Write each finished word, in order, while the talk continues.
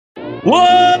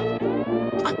What's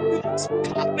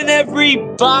poppin',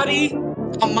 everybody?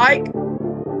 I'm Mike,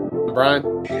 Brian.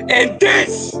 and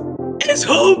this is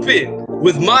Hoopin'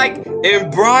 with Mike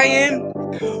and Brian.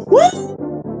 Woo!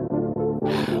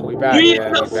 We back, We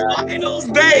man. at the finals,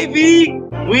 baby.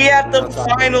 We at the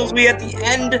finals. We at the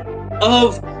end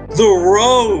of the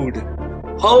road.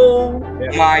 Oh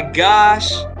my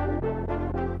gosh.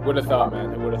 Would have thought,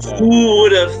 man. Who would have thought? Who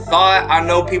would have thought? I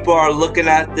know people are looking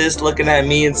at this, looking at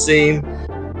me and seeing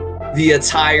the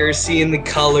attire, seeing the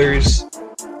colors,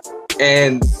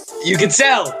 and you can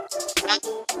tell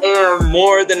I'm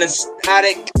more than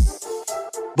ecstatic.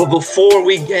 But before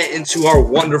we get into our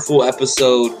wonderful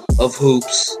episode of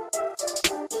Hoops,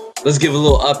 let's give a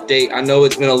little update. I know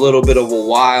it's been a little bit of a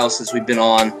while since we've been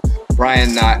on.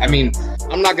 Brian,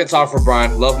 I'm not going to talk for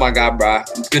Brian. Love my guy, Brian.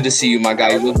 It's good to see you, my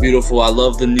guy. You look beautiful. I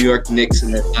love the New York Knicks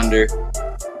and the Thunder.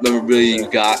 Memorabilia you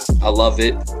got. I love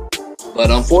it.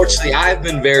 But unfortunately, I've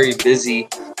been very busy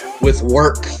with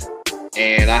work,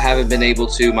 and I haven't been able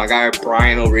to. My guy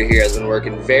Brian over here has been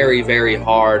working very, very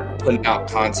hard, putting out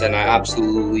content.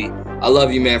 I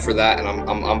love you, man, for that, and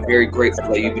I'm very grateful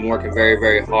that you've been working very,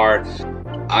 very hard.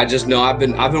 I just know I've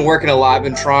been working a lot. I've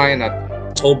been trying.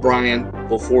 I told Brian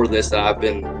before this that I've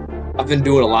been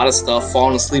doing a lot of stuff,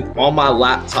 falling asleep on my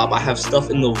laptop. I have stuff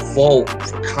in the vault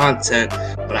for content,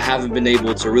 but I haven't been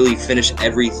able to really finish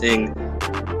everything.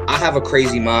 I have a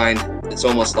crazy mind. It's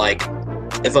almost like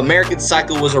if American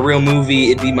Psycho was a real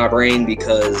movie, it'd be my brain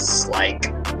because,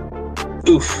 like,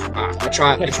 I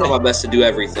try my best to do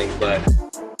everything. But,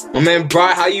 my man,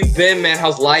 Brian, how you been, man?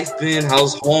 How's life been?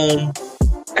 How's home?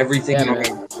 Everything. Yeah,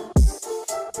 man.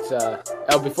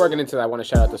 It's, before I get into that, I want to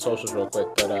shout out the socials real quick.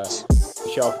 But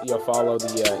you'll follow the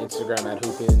Instagram at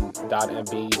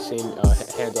hoopin.mb, same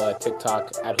handle at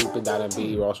TikTok at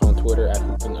hoopin.mb. We're also on Twitter at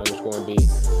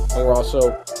hoopin_mb. And we're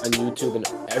also on YouTube and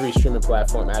every streaming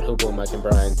platform at Hoopin with Mike and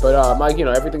Brian. But Mike,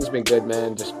 everything's been good,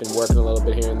 man. Just been working a little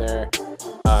bit here and there.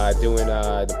 Doing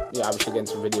obviously getting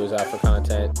some videos out for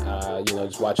content.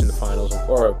 Just watching the finals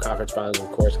or conference finals,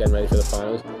 of course, getting ready for the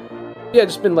finals. Yeah,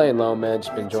 just been laying low, man.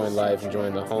 Just been enjoying life,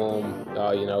 enjoying the home.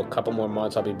 A couple more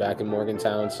months, I'll be back in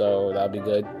Morgantown, so that'll be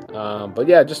good. But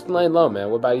yeah, just laying low, man.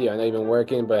 What about you? I know you've been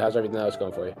working, but how's everything else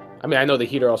going for you? I mean, I know the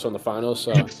Heat are also in the finals,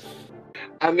 so. Yeah.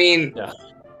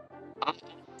 I'll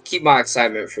keep my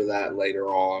excitement for that later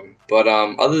on. But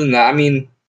other than that,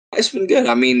 it's been good.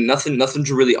 Nothing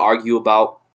to really argue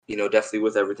about. Definitely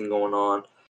with everything going on.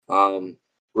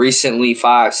 Recently,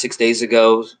 5-6 days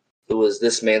ago, it was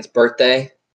this man's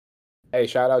birthday. Hey,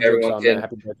 shout out Jigsaw, man.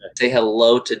 Happy birthday. Say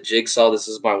hello to Jigsaw. This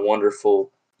is my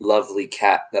wonderful, lovely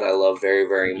cat that I love very,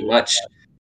 very much.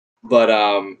 But,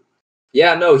 I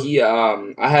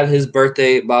had his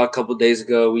birthday about a couple days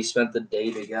ago. We spent the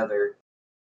day together.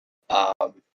 I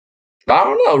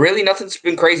don't know. Really, nothing's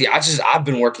been crazy. I've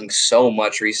been working so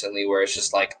much recently where it's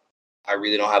just like I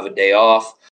really don't have a day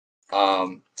off.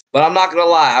 But I'm not going to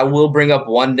lie. I will bring up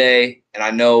one day, and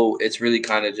I know it's really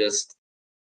kind of just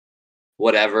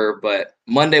whatever, but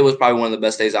Monday was probably one of the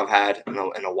best days I've had in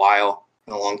a while,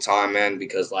 in a long time, man,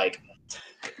 because, like,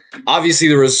 obviously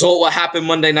the result, what happened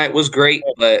Monday night was great,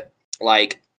 but,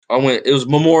 like, it was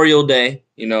Memorial Day,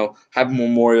 happy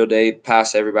Memorial Day,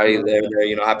 past everybody there,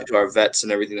 happy to our vets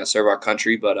and everything that serve our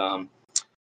country, but,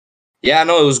 it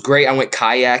was great. I went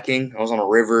kayaking. I was on a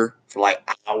river for, like,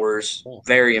 hours.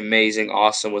 Very amazing,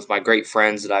 awesome, with my great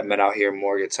friends that I met out here in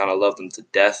Morgantown. I love them to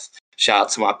death. Shout out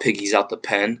to my piggies out the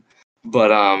pen.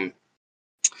 But,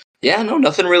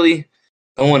 nothing really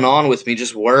going on with me,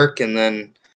 just work, and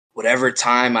then whatever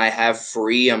time I have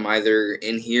free, I'm either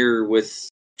in here with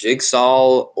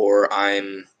Jigsaw or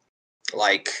I'm,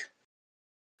 like,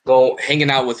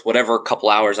 hanging out with whatever couple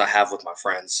hours I have with my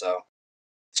friends, so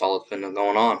that's all that's been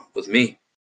going on with me.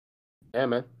 Yeah,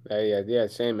 man. Yeah,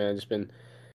 same, man. Just been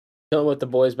chilling with the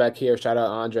boys back here. Shout out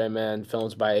Andre, man.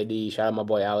 Films by AD. Shout out my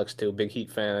boy Alex, too. Big Heat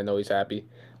fan. I know he's happy.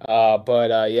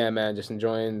 Yeah, man, just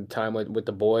enjoying time with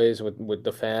the boys, with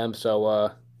the fam.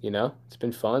 So, it's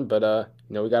been fun, but,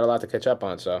 we got a lot to catch up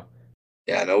on, so.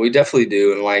 Yeah, no, we definitely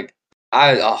do. And, like,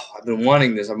 I've been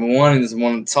wanting this. I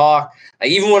wanting to talk. Like,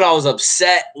 even when I was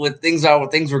upset with things, how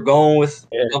things were going with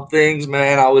things,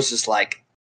 man, I was just like,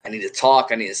 I need to talk.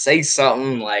 I need to say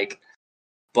something, like,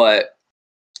 but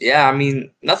yeah,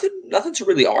 nothing to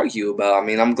really argue about.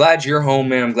 I'm glad you're home,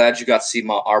 man. I'm glad you got to see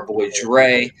our boy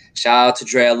Dre. Shout out to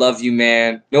Dre. I love you,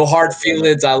 man. No hard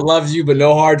feelings. I love you, but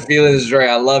no hard feelings, Dre.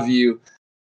 I love you.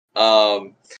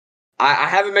 I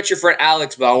haven't met your friend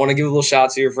Alex, but I want to give a little shout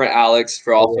out to your friend Alex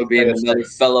for also being another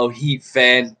fellow Heat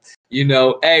fan.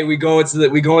 Hey, we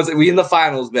in the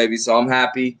finals, baby. So I'm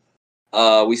happy.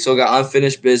 We still got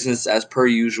unfinished business as per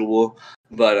usual,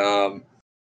 but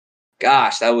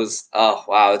gosh, that was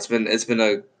wow. It's been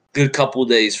a good couple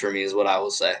days for me, is what I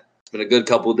will say. It's been a good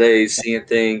couple days seeing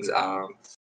things.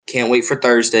 Can't wait for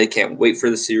Thursday. Can't wait for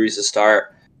the series to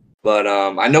start. But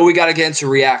I know we got to get into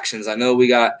reactions. I know we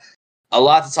got a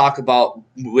lot to talk about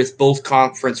with both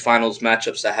conference finals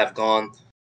matchups that have gone,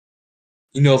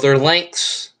 their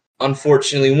lengths.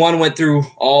 Unfortunately, one went through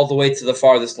all the way to the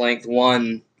farthest length.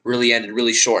 One really ended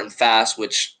really short and fast,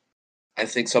 which I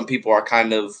think some people are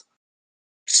kind of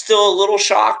still a little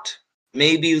shocked.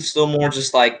 Maybe still more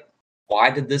just like, why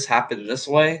did this happen this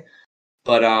way?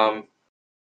 But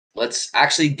let's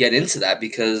actually get into that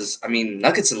because,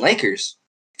 Nuggets and Lakers,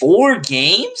 4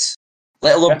 games?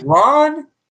 LeBron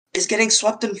is getting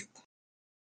swept in.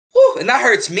 Whew, and that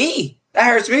hurts me. That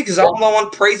hurts me because I'm the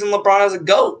one praising LeBron as a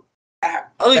GOAT.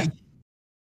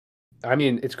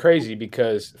 It's crazy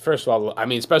because, first of all,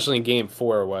 especially in Game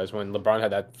 4 was when LeBron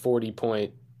had that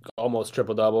 40-point, almost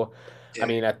triple-double. Yeah.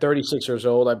 At 36 years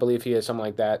old, I believe he is, something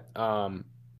like that.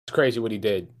 It's crazy what he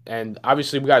did. And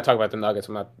obviously, we got to talk about the Nuggets.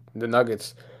 The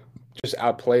Nuggets just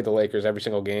outplayed the Lakers every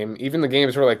single game. Even the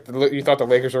games where you thought the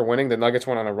Lakers were winning, the Nuggets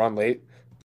went on a run late.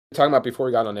 Talking about before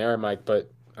we got on air, Mike,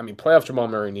 but playoff Jamal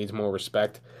Murray needs more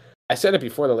respect. I said it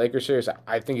before the Lakers series.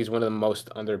 I think he's one of the most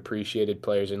underappreciated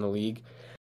players in the league.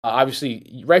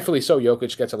 Obviously, rightfully so,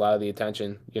 Jokic gets a lot of the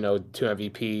attention. 2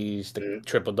 MVPs, the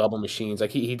triple-double machines.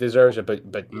 He deserves it.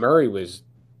 But Murray was,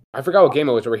 I forgot what game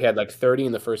it was where he had 30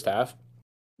 in the first half.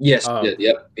 Yes,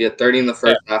 yep. He had 30 in the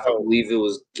first half. I believe it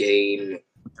was game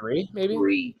 3,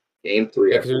 maybe? Game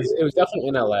 3. Yeah, because it was definitely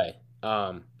in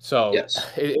LA. So yes.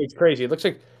 It's crazy. It looks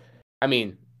like,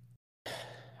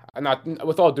 not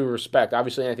with all due respect,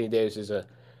 obviously Anthony Davis is a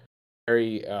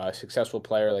very successful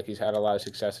player. He's had a lot of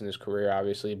success in his career,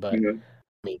 obviously, but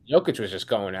Jokic was just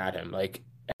going at him.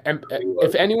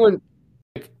 If anyone,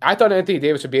 I thought Anthony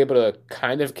Davis would be able to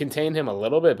kind of contain him a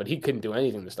little bit, but he couldn't do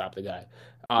anything to stop the guy.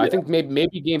 I think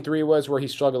maybe Game 3 was where he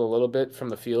struggled a little bit from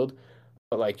the field,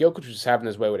 but Jokic was just having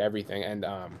his way with everything, and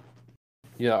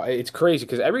it's crazy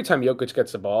because every time Jokic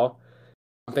gets the ball,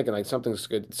 I'm thinking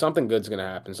something good's gonna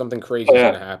happen, something crazy's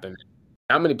gonna happen.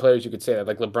 How many players you could say that?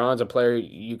 LeBron's a player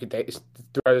you could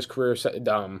throughout his career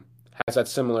has that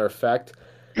similar effect.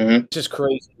 Mm-hmm. It's just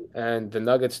crazy. And the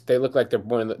Nuggets, they look like they're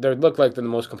the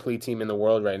most complete team in the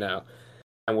world right now.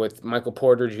 And with Michael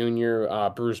Porter Jr.,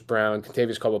 Bruce Brown,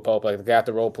 Kentavious Caldwell-Pope, they got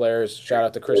the role players. Shout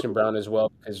out to Christian Brown as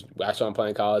well because I saw him play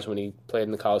in college when he played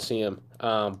in the Coliseum.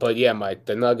 But yeah, Mike,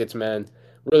 the Nuggets, man,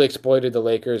 really exploited the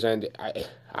Lakers. And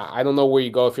I don't know where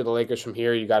you go if you're the Lakers from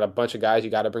here. You got a bunch of guys you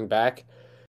got to bring back.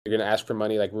 You're going to ask for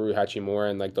money like Rui Hachimura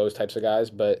and those types of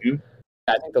guys. But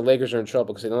I think the Lakers are in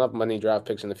trouble because they don't have money draft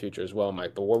picks in the future as well,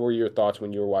 Mike. But what were your thoughts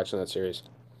when you were watching that series?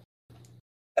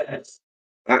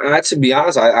 To be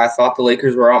honest, I thought the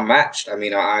Lakers were outmatched.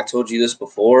 I told you this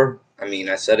before.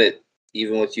 I said it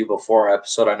even with you before our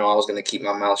episode. I know I was going to keep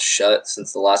my mouth shut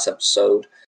since the last episode.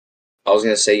 I was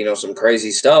going to say, some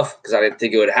crazy stuff because I didn't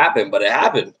think it would happen, but it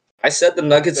happened. I said the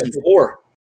Nuggets in 4.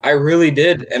 I really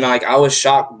did, and I was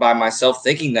shocked by myself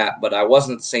thinking that, but I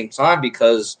wasn't at the same time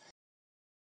because,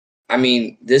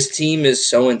 this team is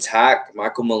so intact.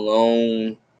 Michael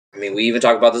Malone, we even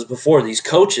talked about this before. These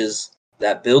coaches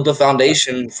that build the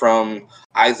foundation from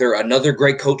either another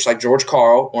great coach like George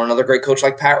Karl or another great coach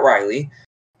like Pat Riley,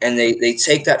 and they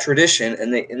take that tradition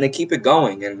and they keep it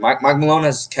going. And Mike Malone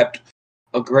has kept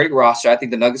a great roster. I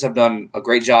think the Nuggets have done a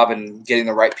great job in getting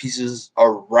the right pieces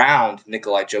around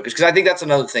Nikola Jokic because I think that's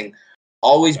another thing.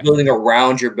 Always building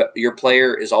around your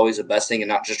player is always the best thing and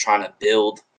not just trying to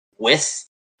build with.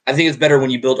 I think it's better when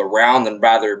you build around than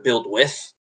rather build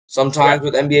with sometimes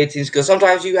with NBA teams because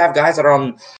sometimes you have guys that are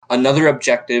on another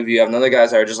objective. You have other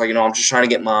guys that are just I'm just trying to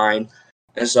get mine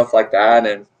and stuff like that.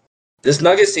 And this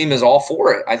Nuggets team is all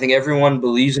for it. I think everyone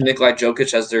believes in Nikola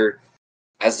Jokic as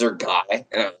their guy.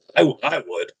 And I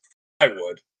would.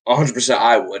 100%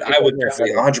 I would. I would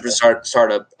definitely 100%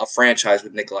 start a franchise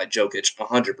with Nikola Jokic.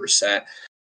 100%.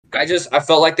 I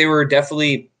felt like they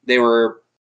were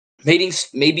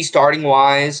maybe starting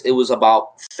wise, it was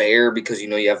about fair because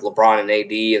you have LeBron and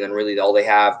AD, and then really all they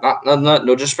have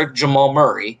no disrespect to Jamal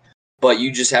Murray, but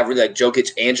you just have really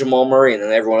Jokic and Jamal Murray, and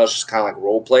then everyone else just kind of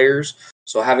role players.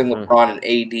 So having LeBron and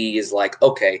AD is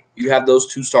okay, you have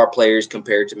those 2-star players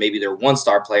compared to maybe their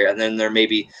 1-star player, and then they're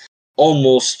maybe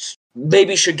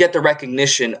should get the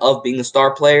recognition of being a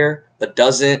star player, but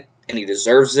doesn't, and he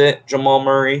deserves it, Jamal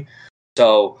Murray.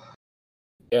 So,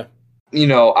 yeah,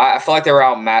 I feel like they were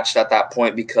outmatched at that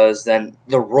point because then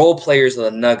the role players of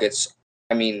the Nuggets,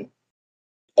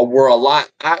 were a lot.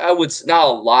 I would not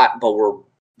a lot, but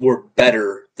were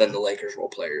better than the Lakers role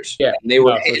players. Yeah, And they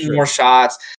were no, for hitting sure. more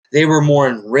shots. They were more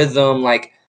in rhythm.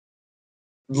 Like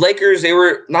Lakers, they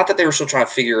were not that they were still trying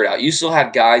to figure it out. You still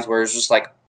had guys where it's just like,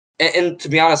 and to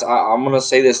be honest, I'm gonna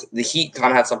say this: the Heat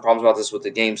kind of had some problems about this with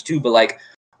the games too. But like,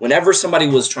 whenever somebody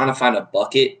was trying to find a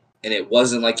bucket, and it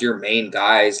wasn't like your main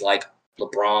guys like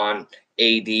LeBron, AD,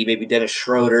 maybe Dennis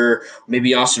Schroeder,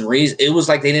 maybe Austin Reeves, it was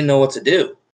like they didn't know what to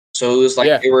do. So it was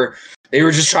like they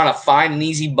were just trying to find an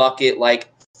easy bucket. Like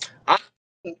I,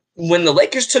 when the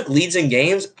Lakers took leads in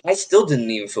games, I still didn't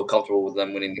even feel comfortable with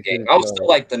them winning the game. I was still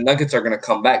like, the Nuggets are going to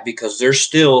come back because they're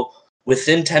still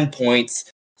within 10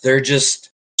 points. They're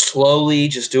just slowly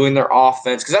just doing their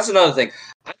offense. Because that's another thing.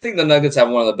 I think the Nuggets have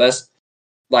one of the best,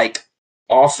 like,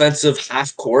 offensive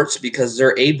half courts because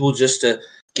they're able just to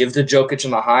give the Jokic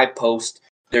in the high post.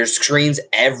 There's screens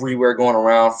everywhere going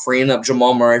around, freeing up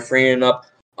Jamal Murray, freeing up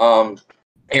Aaron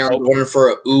Gordon for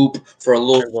a oop, for a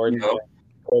little,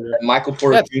 Michael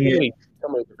Porter Jr. So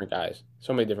many different guys.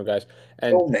 So many different guys.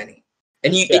 And so many.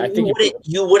 And you, yeah, and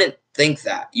you wouldn't think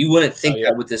that. You wouldn't think yeah.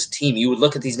 that with this team. You would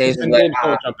look at these names The and be like, names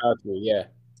don't jump out to me, yeah.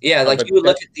 yeah, like you would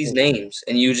look at these names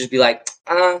and you would just be like,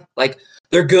 like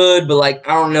they're good, but like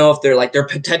I don't know if they're like their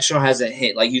potential hasn't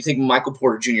hit. Like you think Michael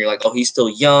Porter Jr., like, oh, he's still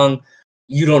young.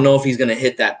 You don't know if he's gonna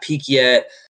hit that peak yet.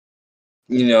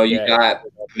 You know, you got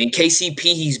I mean KCP,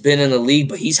 he's been in the league,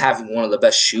 but he's having one of the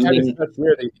best shooting.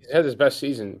 He had his best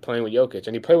season playing with Jokic,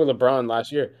 and he played with LeBron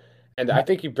last year. And I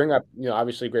think you bring up,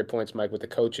 obviously great points, Mike, with the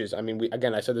coaches. I mean,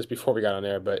 I said this before we got on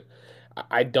air, but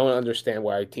I don't understand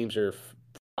why teams are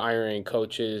firing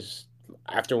coaches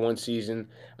after one season.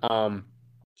 I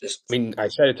mean, I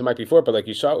said it to Mike before, but like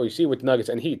you see with Nuggets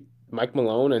and Heat, Mike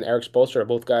Malone and Eric Spoelstra are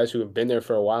both guys who have been there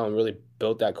for a while and really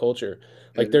built that culture.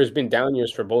 Like there's been down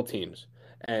years for both teams.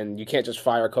 And you can't just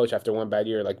fire a coach after one bad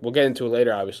year. Like we'll get into it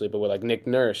later, obviously, but with like Nick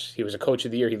Nurse, he was a coach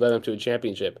of the year. He led them to a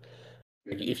championship.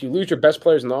 Like, if you lose your best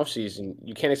players in the offseason,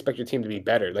 you can't expect your team to be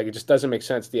better. Like it just doesn't make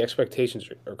sense. The expectations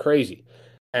are crazy.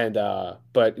 And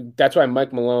but that's why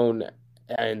Mike Malone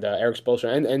and Eric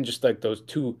Spoelstra and just like those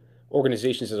two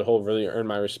organizations as a whole really earned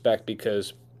my respect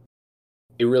because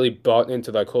they really bought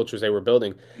into the cultures they were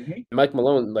building. Mike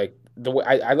Malone, like the way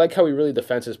I like how he really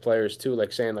defends his players too,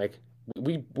 like saying like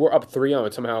we're up 3-0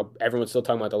 and somehow everyone's still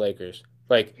talking about the Lakers.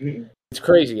 Like it's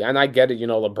crazy, and I get it,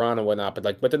 LeBron and whatnot, but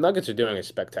like what the Nuggets are doing is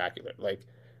spectacular. Like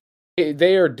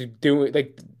they are doing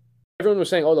like everyone was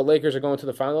saying, oh, the Lakers are going to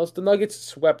the finals. The Nuggets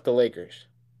swept the Lakers.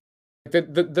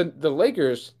 The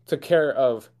Lakers took care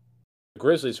of the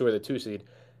Grizzlies, who are the 2 seed,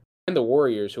 and the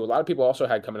Warriors, who a lot of people also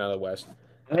had coming out of the West.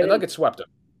 The Nuggets swept them.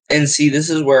 And see, this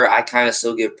is where I kind of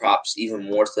still give props even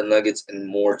more to the Nuggets and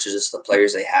more to just the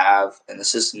players they have and the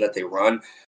system that they run.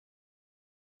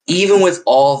 Even with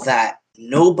all that,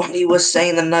 nobody was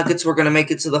saying the Nuggets were going to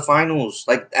make it to the finals.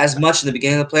 Like, as much in the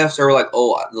beginning of the playoffs, they were like,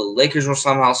 oh, the Lakers will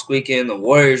somehow squeak in, the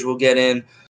Warriors will get in,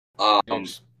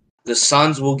 the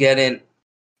Suns will get in.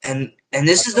 And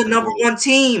this is the number one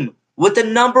team with the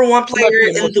number one player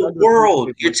in the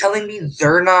world. You're telling me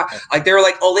they're not – like, they were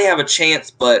like, oh, they have a chance,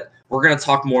 but – we're going to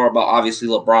talk more about, obviously,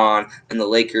 LeBron and the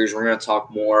Lakers. We're going to talk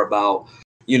more about,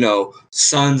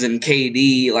 Suns and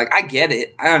KD. Like, I get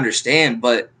it. I understand.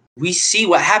 But we see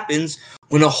what happens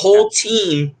when a whole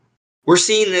team – we're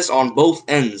seeing this on both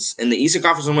ends. In the Eastern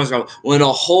Conference and Western Conference, when a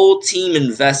whole team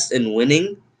invests in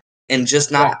winning and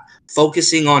just not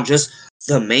focusing on just –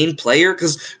 the main player,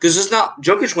 because it's not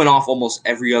Jokic went off almost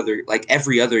every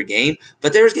other game,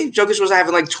 but there was games Jokic was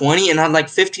having like 20 and had like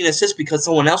 15 assists because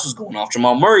someone else was going off.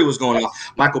 Jamal Murray was going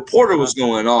off. Michael Porter was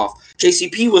going off.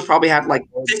 JCP was probably had like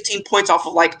 15 points off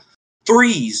of like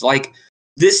threes. Like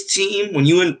this team, when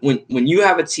you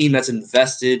have a team that's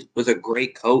invested with a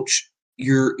great coach,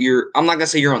 you're I'm not gonna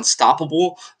say you're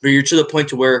unstoppable, but you're to the point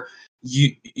to where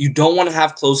you don't want to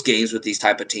have close games with these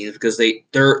type of teams because they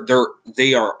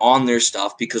are on their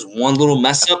stuff because one little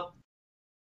mess up,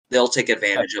 they'll take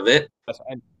advantage of it.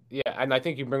 And I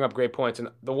think you bring up great points. And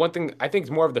the one thing I think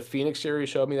is more of the Phoenix series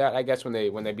showed me that, I guess, when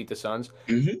they beat the Suns.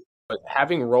 But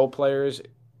having role players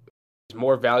is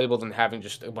more valuable than having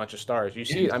just a bunch of stars. You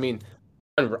see, I mean,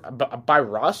 by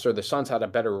roster, the Suns had a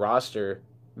better roster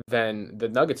than the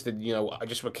Nuggets did,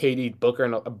 just with KD,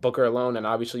 Booker alone, and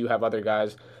obviously you have other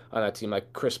guys on that team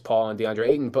like Chris Paul and DeAndre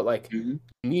Ayton, but like you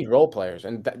need role players,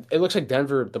 and it looks like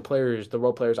Denver, the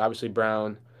role players, obviously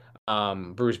Brown,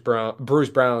 Bruce Brown,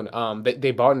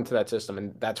 they bought into that system,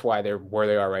 and that's why they're where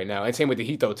they are right now. And same with the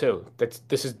Heat though too.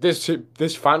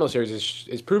 This final series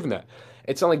is proving that.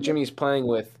 It's not like Jimmy's playing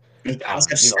with. Guys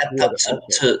have stepped up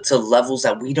to levels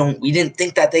that we didn't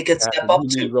think that they could step up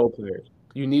to.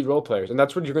 You need role players, and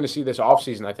that's what you're going to see this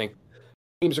offseason, I think.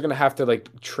 teams are going to have to like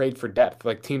trade for depth.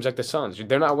 Like teams like the Suns,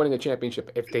 they're not winning a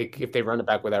championship if they run it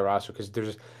back with that roster because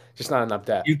there's just not enough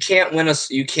depth. You can't win a.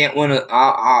 You can't win a.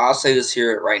 I'll say this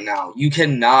here right now. You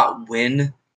cannot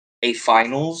win a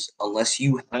finals unless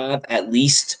you have at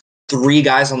least 3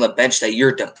 guys on the bench that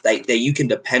that you can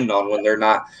depend on when they're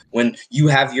not when you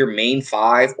have your main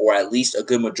 5 or at least a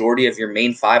good majority of your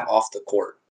main 5 off the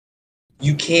court.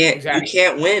 You can't. Exactly. You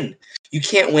can't win. You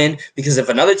can't win because if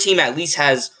another team at least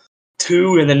has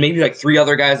 2 and then maybe like 3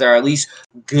 other guys that are at least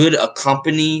good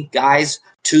accompany guys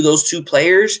to those 2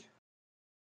 players.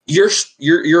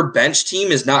 Your bench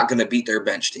team is not going to beat their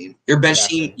bench team. Your bench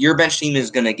team is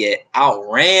going to get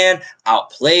outran,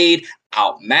 outplayed,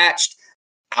 outmatched,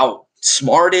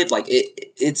 outsmarted. Like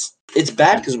it's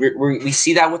bad because we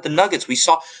see that with the Nuggets. We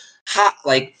saw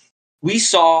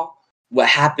what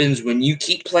happens when you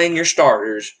keep playing your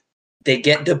starters. They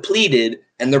get depleted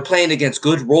and they're playing against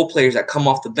good role players that come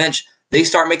off the bench. They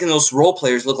start making those role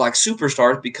players look like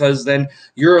superstars because then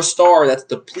you're a star that's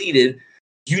depleted.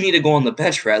 You need to go on the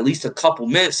bench for at least a couple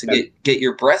minutes to get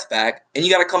your breath back, and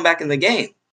you got to come back in the game.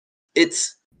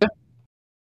 It's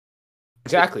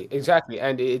exactly,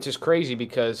 and it's just crazy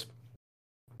because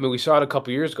I mean we saw it a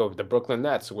couple years ago with the Brooklyn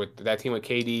Nets with that team with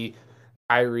KD,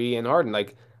 Kyrie, and Harden.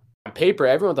 Like on paper,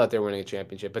 everyone thought they were winning a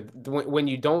championship, but when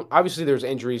you don't, obviously there's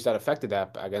injuries that affected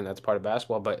that. Again, that's part of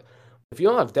basketball, but if you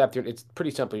don't have depth, it's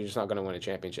pretty simple. You're just not going to win a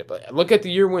championship. Look at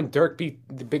the year when Dirk beat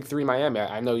the Big Three Miami.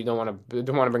 I know you don't want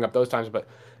to bring up those times, but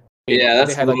I mean,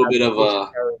 that's a little bit of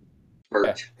a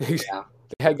hurt. Yeah.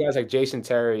 They had guys like Jason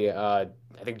Terry. I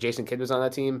think Jason Kidd was on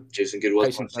that team. Jason Kidd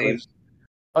was on the team.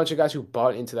 A bunch of guys who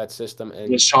bought into that system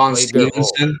and Deshaun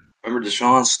Stevenson. Remember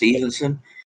Deshaun Stevenson?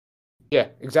 Yeah,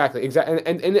 exactly.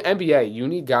 And in the NBA, you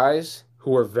need guys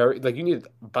who are you need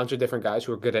a bunch of different guys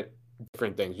who are good at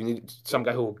different things. You need some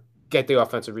guy who will get the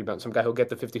offensive rebound, some guy who'll get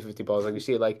the 50-50 balls. Like you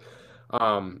see it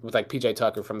with like PJ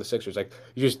Tucker from the Sixers. Like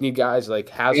you just need guys like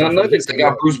Haslem. They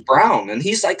got Bruce Brown, and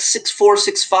he's like 6'4",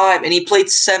 6'5", and he played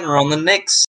center on the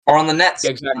Knicks or on the Nets. Yeah,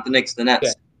 exactly. Not the Knicks, the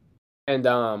Nets. Yeah.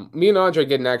 And me and Andre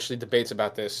getting actually debates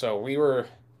about this. So we were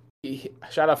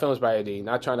shout out Films by AD.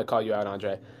 Not trying to call you out,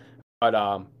 Andre,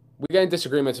 but we get in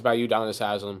disagreements about Udonis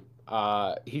Haslem.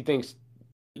 He thinks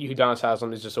Udonis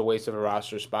Haslem is just a waste of a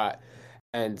roster spot.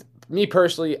 And me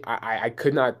personally, I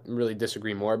could not really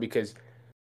disagree more because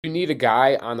you need a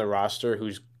guy on the roster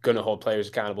who's going to hold players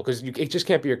accountable because it just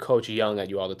can't be your coach yelling at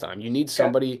you all the time. You need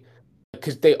somebody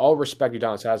because they all respect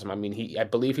Udonis Haslem. I mean, I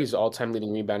believe he's the all-time leading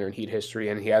rebounder in Heat history,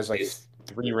 and he has like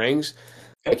 3 rings.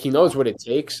 Like he knows what it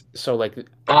takes. So like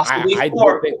possibly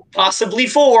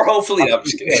 4. Hopefully, I'm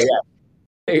just kidding. Yeah.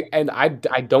 And I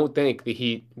don't think the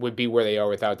Heat would be where they are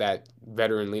without that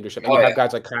veteran leadership. And you have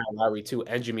guys like Kyle Lowry too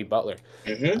and Jimmy Butler.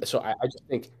 Mm-hmm. So I just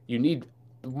think you need.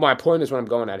 My point is what I'm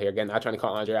going at here. Again, not trying to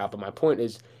call Andre out, but my point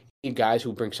is you need guys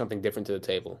who bring something different to the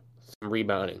table. Some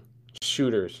rebounding,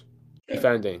 shooters,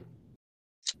 defending,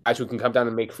 guys who can come down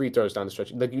and make free throws down the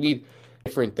stretch. Like you need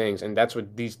different things, and that's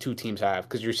what these 2 teams have.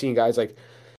 Because you're seeing guys like,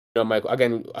 Michael.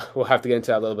 Again, we'll have to get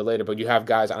into that a little bit later. But you have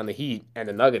guys on the Heat and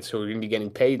the Nuggets who are going to be getting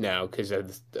paid now because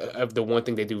of the one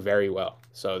thing they do very well.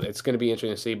 So it's going to be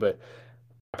interesting to see. But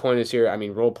my point is here, I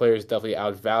mean, role players definitely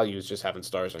outvalues just having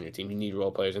stars on your team. You need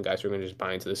role players and guys who are going to just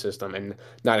buy into the system and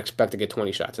not expect to get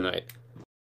 20 shots a night.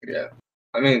 Yeah.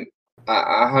 I mean,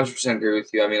 I 100% agree with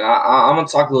you. I mean, I'm going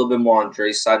to talk a little bit more on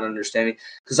Dre's side of understanding.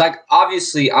 Because, like,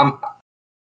 obviously, I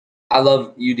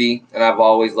love UD, and I've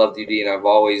always loved UD, and I've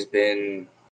always been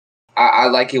 – I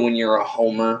like it when you're a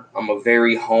homer. I'm a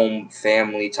very home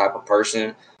family type of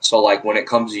person. So, like, when it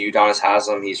comes to Udonis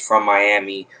Haslem, he's from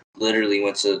Miami, literally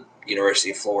went to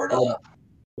University of Florida.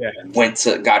 Yeah.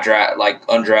 Got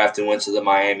undrafted, went to the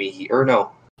Miami Heat. Or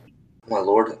no. My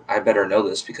Lord, I better know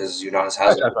this because Udonis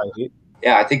Haslem.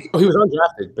 Yeah, I think he was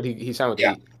undrafted, but he signed with the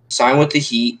Heat. Signed with the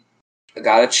Heat.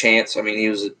 Got a chance. I mean, he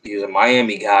was a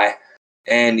Miami guy,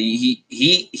 and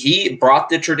he brought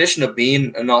the tradition of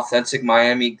being an authentic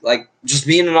Miami, like just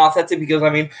being an authentic. Because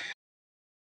I mean,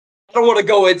 I don't want to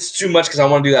go into too much because I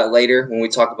want to do that later when we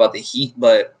talk about the Heat.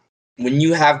 But when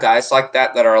you have guys like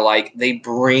that are like they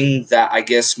bring that, I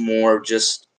guess, more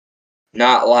just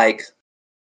not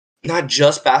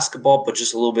just basketball, but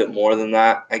just a little bit more than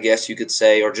that, I guess you could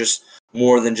say, or just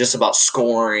more than just about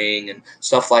scoring and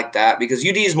stuff like that. Because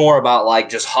UD is more about like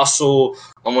just hustle.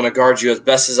 I'm going to guard you as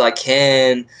best as I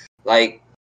can. Like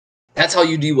that's how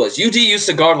UD was. UD used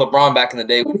to guard LeBron back in the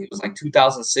day when he was like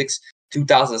 2006,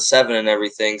 2007 and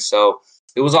everything. So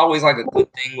it was always like a good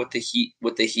thing with the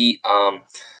Heat.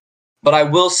 But I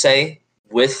will say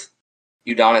with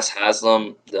Udonis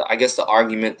Haslem, I guess the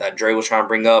argument that Dre was trying to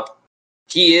bring up,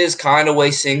 he is kind of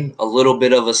wasting a little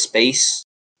bit of a space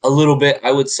a little bit,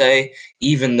 I would say,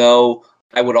 even though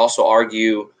I would also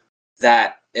argue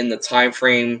that in the time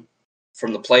frame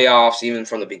from the playoffs, even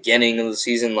from the beginning of the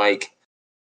season, like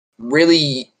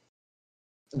really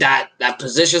that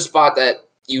position spot that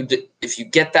if you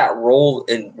get that role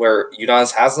in where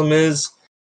Udonis Haslam is,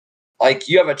 like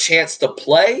you have a chance to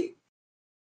play,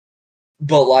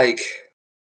 but like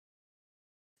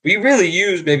we really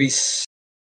use maybe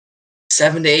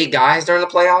 7 to 8 guys during the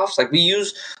playoffs. Like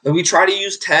we try to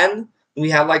use 10. We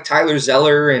had like Tyler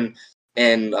Zeller and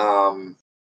oh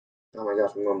my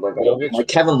gosh, I'm going blank. Like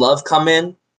Kevin Love come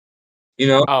in,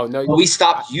 Oh no, but we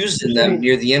stopped using them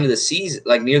near the end of the season,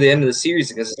 like near the end of the series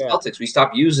against the Celtics. We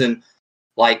stopped using,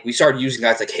 like we started using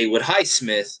guys like Haywood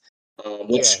Highsmith,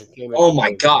 which oh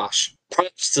my gosh,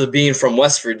 props to being from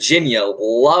West Virginia.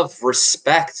 Love,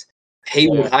 respect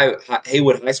Haywood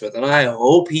Highsmith, and I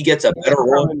hope he gets a better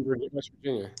role. West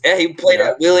Virginia. Yeah, he played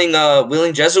at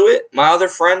Wheeling Jesuit, my other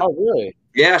friend. Oh really?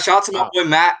 Yeah, shout out to my boy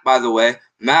Matt, by the way.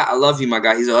 Matt, I love you, my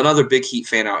guy. He's another big Heat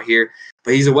fan out here,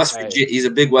 but he's he's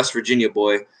a big West Virginia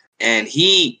boy. And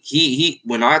he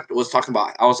when I was talking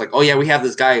about, I was like, oh yeah, we have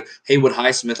this guy Haywood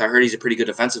Highsmith. I heard he's a pretty good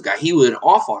defensive guy. He went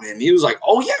off on him. He was like,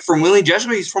 oh yeah, from Wheeling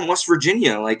Jesuit. He's from West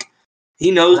Virginia. Like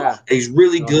he knows he's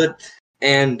really good.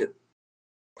 And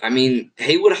I mean,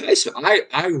 Haywood Highsmith,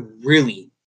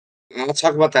 I'll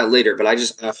talk about that later, but I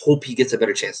hope he gets a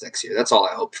better chance next year. That's all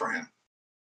I hope for him.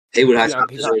 Haywood Highsmith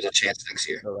deserves a chance next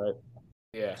year. Right.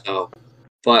 Yeah. So,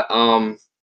 but I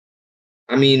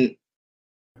mean,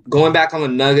 going back on the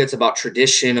Nuggets about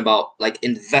tradition, about like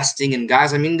investing in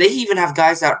guys. I mean, they even have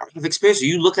guys that have experience.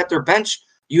 You look at their bench,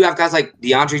 you have guys like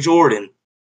DeAndre Jordan.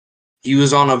 He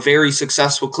was on a very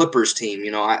successful Clippers team.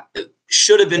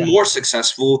 Should have been more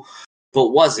successful, but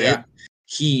wasn't. Yeah.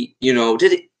 He,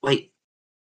 didn't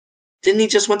he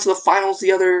just went to the finals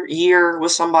the other year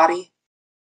with somebody?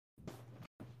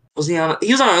 Was he on?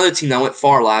 He was on another team that went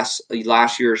far last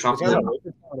year or something. Was he on the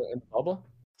Lakers team in the bubble?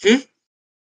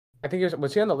 I think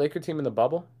was he on the Lakers team in the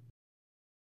bubble?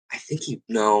 I think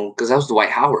because that was Dwight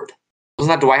Howard.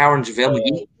 Wasn't that Dwight Howard and JaVale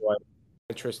McGee?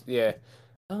 Interest, yeah.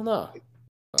 I don't know.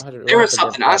 There was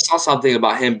something. I saw something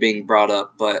about him being brought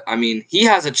up, but I mean, he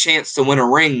has a chance to win a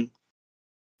ring.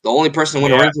 The only person to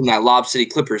win a ring from that Lob City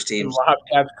Clippers team.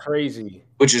 That's crazy.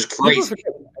 Which is crazy.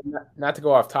 Not to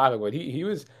go off topic, but he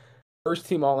was first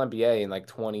team All NBA in like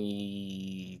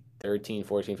 2013,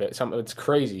 14, 15. Something. It's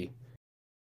crazy.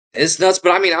 It's nuts,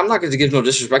 but I mean, I'm not going to give no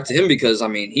disrespect to him because I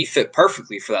mean, he fit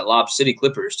perfectly for that Lob City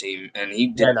Clippers team, and he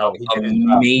did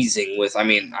amazing with. I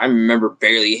mean, I remember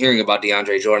barely hearing about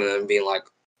DeAndre Jordan and being like,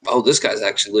 "Oh, this guy's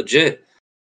actually legit."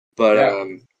 But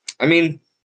I mean,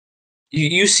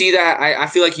 you see that. I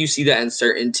feel like you see that in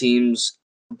certain teams,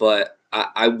 but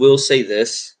I will say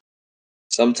this: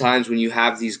 sometimes when you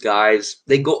have these guys,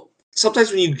 they go.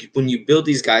 Sometimes when you build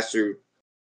these guys through,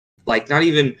 like not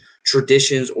even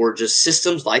traditions or just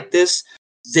systems like this,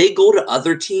 they go to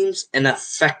other teams and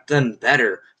affect them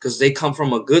better because they come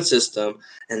from a good system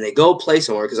and they go play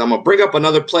somewhere. Because I'm going to bring up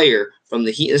another player from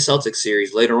the Heat and Celtics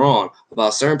series later on about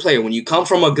a certain player. When you come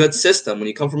from a good system, when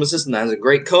you come from a system that has a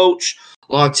great coach,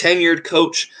 long tenured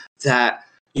coach that,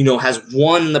 has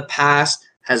won in the past,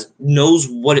 knows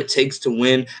what it takes to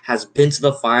win, has been to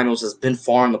the finals, has been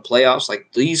far in the playoffs,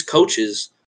 like these coaches,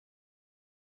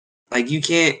 like you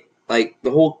can't, like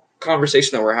the whole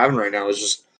conversation that we're having right now is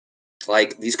just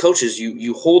like these coaches,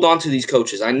 you hold on to these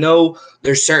coaches. I know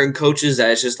there's certain coaches that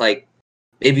it's just like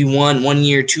maybe 1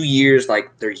 year, 2 years,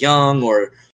 like they're young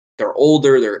or they're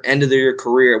older, they're end of their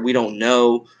career. We don't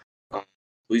know.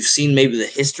 We've seen maybe the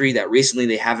history that recently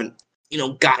they haven't,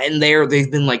 gotten there.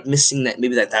 They've been like missing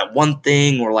that one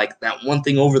thing or like that one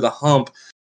thing over the hump.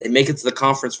 They make it to the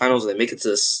conference finals. They make it to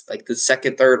this, like the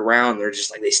second, third round. They're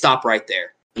just like, they stop right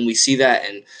there. And we see that,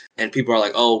 and people are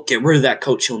like, oh, get rid of that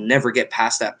coach. He'll never get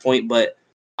past that point. But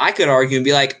I could argue and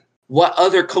be like, what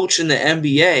other coach in the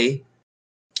NBA,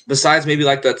 besides maybe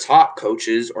like the top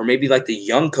coaches or maybe like the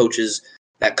young coaches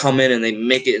that come in and they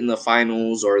make it in the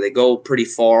finals or they go pretty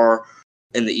far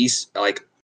in the East, like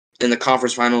in the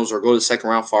conference finals or go to the second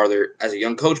round farther as a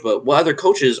young coach. But what other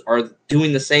coaches are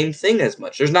doing the same thing as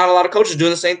much? There's not a lot of coaches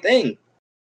doing the same thing.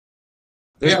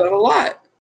 There's not a lot.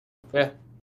 Yeah.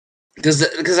 Because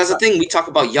that's the thing. We talk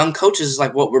about young coaches,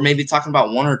 like what we're maybe talking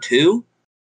about 1 or 2.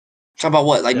 Talk about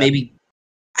what, like maybe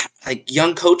like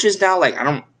young coaches now. Like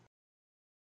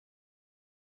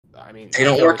they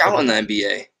don't work out in the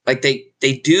NBA. Like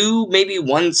they do maybe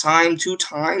 1 time, 2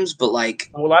 times, but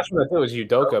like. Well, last one I think was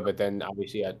Udoka, but then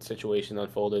obviously that situation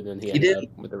unfolded and he ended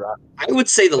up with the Rockets. I would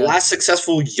say the last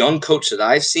successful young coach that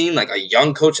I've seen, like a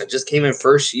young coach that just came in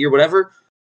first year, whatever,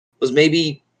 was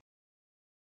maybe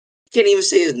can't even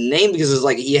say his name because it's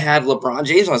like he had LeBron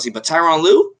James on his team, but Tyronn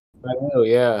Lue. I know,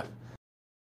 yeah.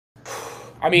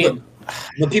 I mean,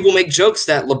 but people make jokes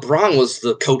that LeBron was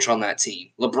the coach on that team.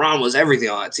 LeBron was everything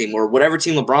on that team, or whatever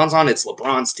team LeBron's on, it's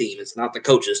LeBron's team. It's not the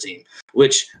coach's team,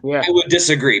 which I would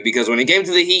disagree because when it came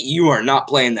to the Heat, you are not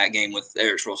playing that game with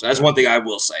Eric Spoelstra. That's one thing I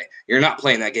will say. You're not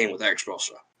playing that game with Eric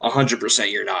Spoelstra.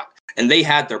 100% you're not. And they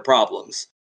had their problems.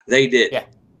 They did. Yeah.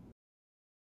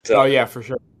 So. Oh, yeah, for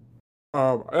sure.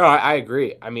 No, I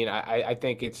agree. I mean, I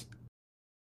think it's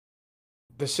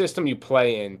the system you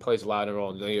play in plays a lot of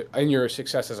role in your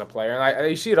success as a player. And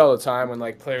I see it all the time when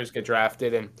like players get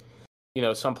drafted and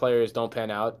some players don't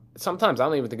pan out. Sometimes I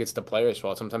don't even think it's the player's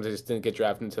fault. Sometimes they just didn't get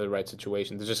drafted into the right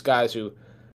situation. There's just guys who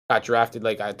got drafted,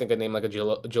 like I think I named like a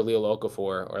Jaleel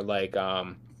Okafor or like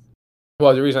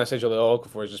well, the reason I say Jaleel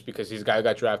Okafor is just because he's a guy who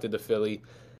got drafted to Philly.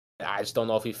 I just don't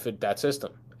know if he fit that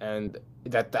system. And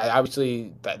that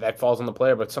obviously that falls on the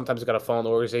player, but sometimes it's got to fall on the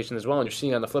organization as well. And you're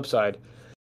seeing on the flip side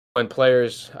when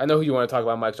players, I know who you want to talk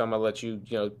about, Mike, so I'm gonna let you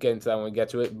get into that when we get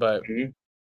to it. But you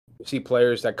see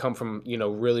players that come from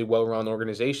really well-run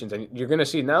organizations, and you're gonna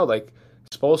see now like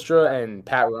Spoelstra and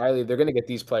Pat Riley, they're gonna get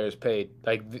these players paid.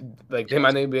 Like they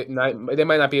might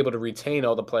not be able to retain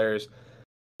all the players.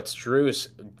 But Strus,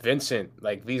 Vincent,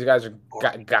 like these guys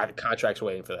got contracts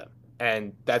waiting for them,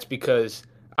 and that's because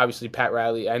obviously Pat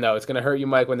Riley. I know it's gonna hurt you,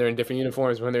 Mike, when they're in different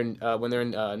uniforms, when they're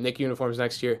in Nick uniforms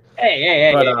next year.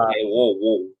 Hey,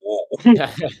 whoa.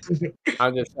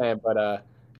 I'm just saying, but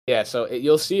yeah. So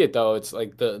you'll see it though. It's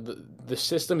like the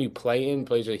system you play in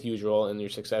plays a huge role in your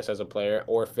success as a player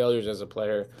or failures as a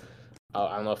player.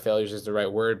 I don't know if failures is the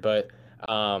right word, but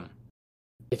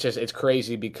it's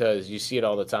crazy because you see it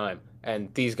all the time.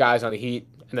 And these guys on the Heat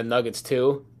and the Nuggets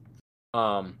too,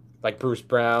 like Bruce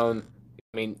Brown.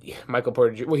 I mean, Michael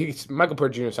Porter. Well, Michael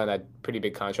Porter Jr. signed that pretty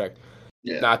big contract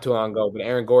not too long ago. But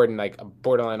Aaron Gordon, like a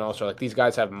borderline all-star, like these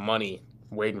guys have money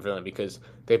waiting for them because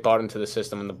they bought into the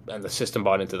system and the system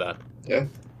bought into them. Yeah,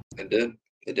 they did.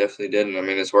 They definitely did. And I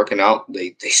mean, it's working out.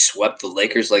 They swept the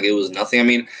Lakers like it was nothing. I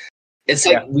mean, it's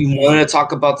like we wanted to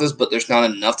talk about this, but there's not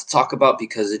enough to talk about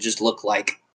because it just looked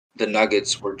like the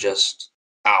Nuggets were just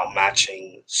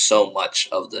outmatching so much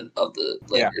of the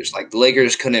Lakers. Like the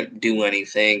Lakers couldn't do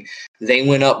anything. They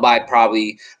went up by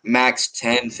probably max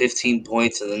 10, 15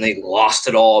 points, and then they lost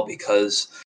it all because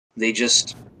they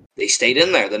stayed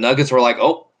in there. The Nuggets were like,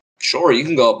 oh, sure, you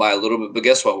can go up by a little bit, but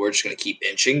guess what? We're just going to keep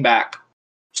inching back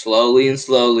slowly, and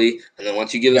then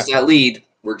once you give us that lead,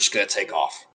 we're just going to take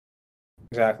off.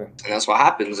 Exactly. And that's what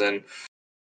happens. And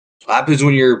what happens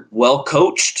when you're well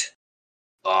coached.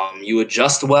 You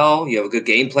adjust well. You have a good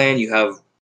game plan. You have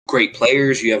great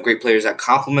players. You have great players that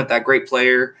complement that great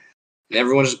player. And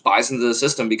everyone just buys into the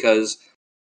system because,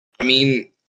 I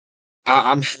mean,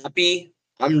 I'm happy.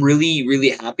 I'm really, really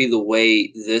happy the way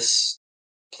this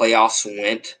playoffs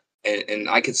went. And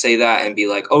I could say that and be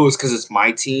like, oh, it's because it's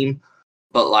my team.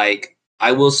 But, like,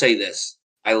 I will say this.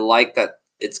 I like that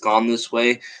it's gone this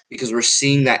way because we're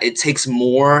seeing that it takes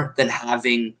more than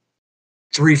having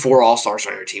 3-4 All-Stars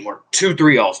on your team or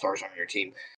 2-3 All-Stars on your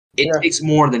team. It takes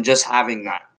more than just having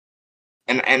that.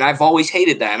 And I've always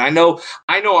hated that. And I know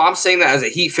I'm saying that as a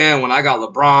Heat fan when I got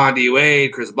LeBron,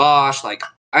 D-Wade, Chris Bosh. Like,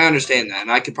 I understand that.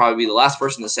 And I could probably be the last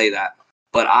person to say that.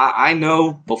 But I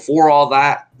know before all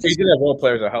that. You did have role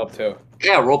players that help too.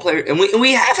 Yeah, role players. And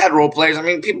we have had role players. I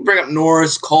mean, people bring up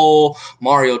Norris, Cole,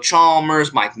 Mario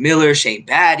Chalmers, Mike Miller, Shane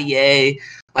Battier.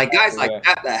 Like, guys like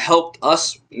that helped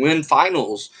us win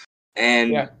finals.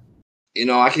 And, I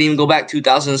can even go back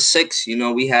 2006.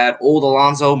 We had old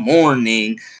Alonzo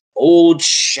Mourning, old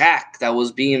Shaq that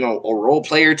was being a role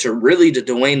player to really to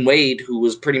Dwayne Wade, who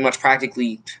was pretty much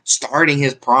practically starting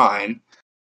his prime.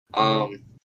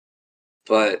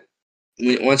 But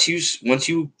when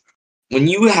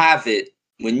you have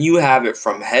it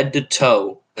from head to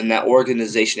toe in that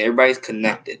organization, everybody's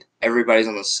connected, everybody's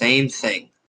on the same thing,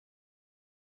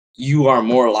 you are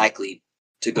more likely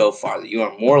to go farther. You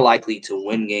are more likely to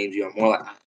win games. You are more like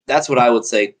that's what I would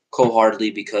say wholeheartedly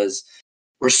because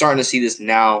we're starting to see this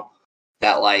now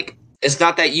that like it's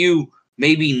not that you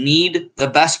maybe need the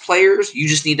best players, you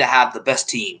just need to have the best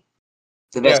team.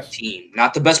 The best team.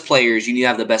 Not the best players, you need to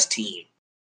have the best team.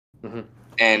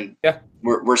 And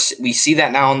we see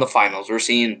that now in the finals. We're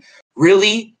seeing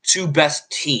really two best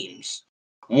teams.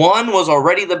 One was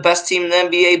already the best team in the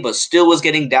NBA, but still was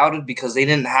getting doubted because they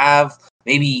didn't have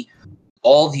maybe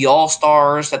all the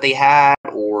All-Stars that they had,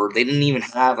 or they didn't even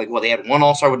have, they had one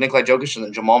All-Star with Nikola Jokic, and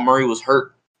then Jamal Murray was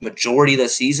hurt majority of the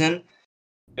season.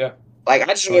 Yeah. I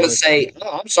just want to say,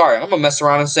 I'm sorry, I'm going to mess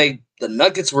around and say the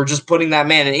Nuggets were just putting that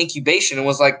man in incubation and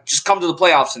was like, just come to the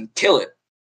playoffs and kill it.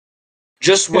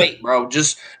 Just wait, bro.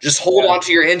 Just hold on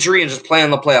to your injury and just play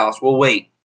in the playoffs. We'll wait.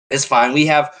 It's fine. We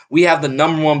have the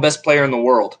number one best player in the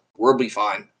world. We'll be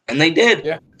fine. And they did.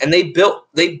 Yeah. And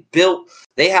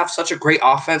they have such a great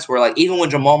offense where, like, even when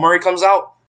Jamal Murray comes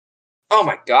out, oh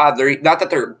my God, they're not that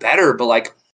they're better, but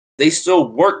like they still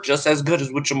work just as good as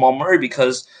with Jamal Murray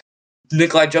because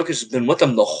Nikolai Jokic has been with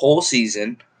them the whole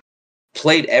season,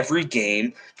 played every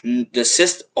game.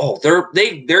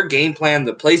 The their game plan,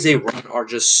 the plays they run are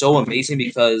just so amazing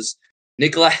because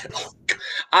Nikolai.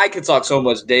 I could talk so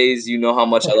much days. You know how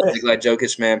much I love Nikolai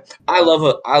Jokic, man. I love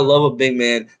a big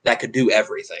man that could do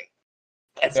everything,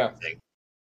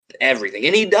 everything,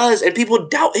 and he does. And people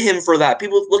doubt him for that.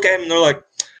 People look at him and they're like,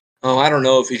 "Oh, I don't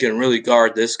know if he can really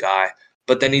guard this guy."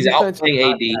 But then he's out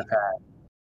playing AD.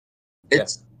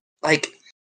 It's like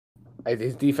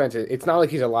his defense. It's not like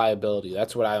he's a liability.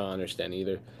 That's what I don't understand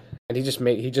either. And he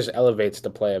just elevates the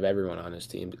play of everyone on his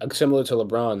team, similar to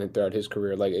LeBron throughout his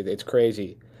career. Like it's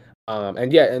crazy.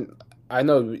 And I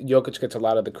know Jokic gets a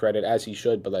lot of the credit as he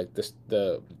should, but like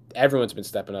everyone's been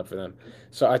stepping up for them.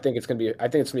 So I think it's gonna be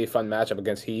a fun matchup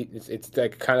against Heat. It's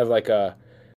like kind of like a.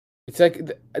 It's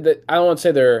like I don't want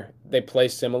to say they play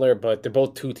similar, but they're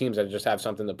both two teams that just have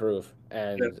something to prove,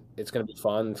 and it's going to be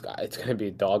fun. It's going to be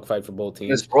a dogfight for both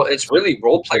teams. It's really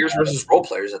role players versus role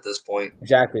players at this point.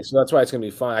 Exactly. So that's why it's going to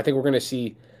be fun. I think we're going to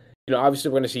see, obviously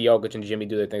we're going to see Jokic and Jimmy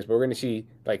do their things, but we're going to see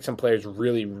like some players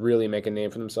really, really make a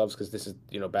name for themselves because this is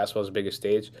basketball's biggest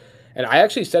stage. And I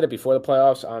actually said it before the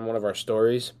playoffs on one of our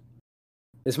stories.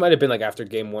 This might have been like after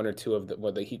game 1 or 2 of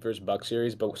the Heat versus Bucks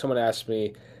series, but someone asked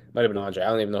me. Might have been Andre. I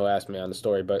don't even know who asked me on the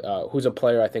story, but who's a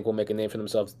player I think will make a name for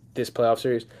themselves this playoff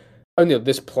series?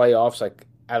 This playoffs, like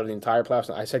out of the entire playoffs.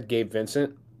 I said Gabe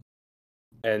Vincent,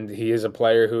 and he is a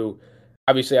player who,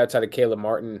 obviously outside of Caleb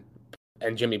Martin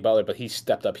and Jimmy Butler, but he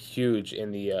stepped up huge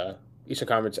in the Eastern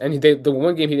Conference. And the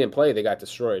one game he didn't play, they got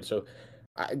destroyed. So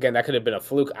again, that could have been a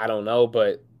fluke. I don't know,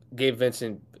 but Gabe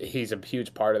Vincent, he's a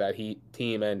huge part of that Heat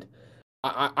team, and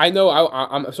I know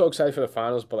I'm so excited for the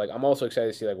finals, but like I'm also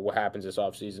excited to see like what happens this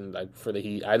offseason, like for the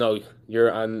Heat. I know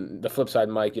you're on the flip side,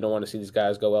 Mike. You don't want to see these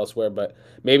guys go elsewhere, but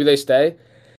maybe they stay.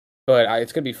 But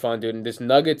it's gonna be fun, dude. And this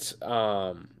Nuggets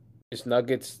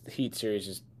Heat series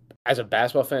is, as a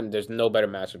basketball fan, there's no better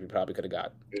matchup you probably could have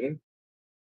got. Mm-hmm.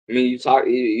 I mean,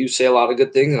 you say a lot of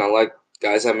good things, and I like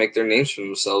guys that make their names for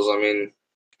themselves. I mean,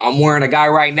 I'm wearing a guy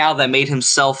right now that made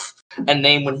himself a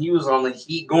name when he was on the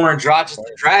Heat, Goran Dragic,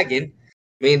 the Dragon.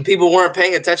 I mean, people weren't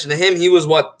paying attention to him. He was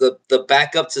the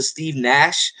backup to Steve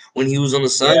Nash when he was on the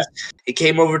Suns. Yeah. He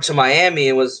came over to Miami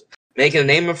and was making a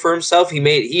name for himself.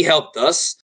 He helped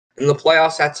us in the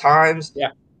playoffs at times.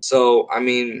 Yeah. So I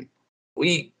mean,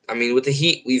 with the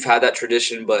Heat, we've had that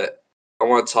tradition, but I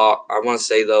want to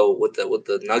say though, with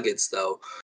the Nuggets though,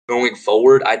 going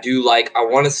forward, I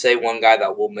want to say one guy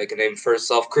that will make a name for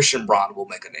himself. Christian Braun will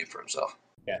make a name for himself.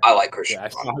 Yeah. I like Christian.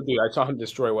 Yeah, I saw him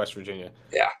destroy West Virginia.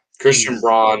 Yeah. Christian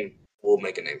Braun will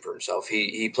make a name for himself.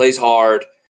 He plays hard.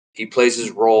 He plays his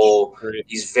role.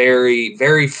 He's very,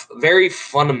 very, very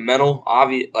fundamental.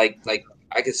 Obvious, like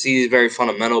I could see he's very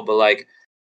fundamental, but like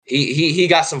he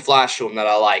got some flash to him that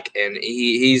I like, and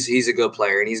he's a good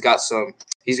player, and he's got some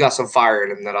fire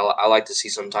in him that I like to see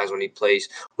sometimes when he plays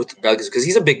with the Nuggets because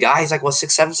he's a big guy. He's like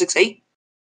 6'7", 6'8".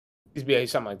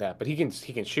 He's something like that, but he can shoot.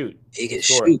 He can shoot. He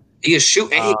can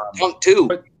shoot, and he can dunk too.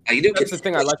 But that's the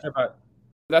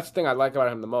thing I like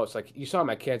about him the most. Like you saw him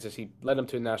at Kansas, he led him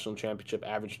to a national championship,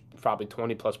 averaged probably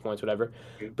 20+ points, whatever.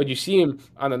 But you see him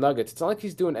on the Nuggets, it's not like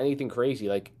he's doing anything crazy.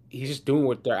 Like he's just doing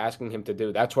what they're asking him to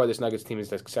do. That's why this Nuggets team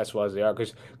is as successful as they are.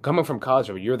 Because coming from college,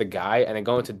 where you're the guy, and then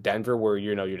going to Denver, where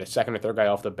you're the second or third guy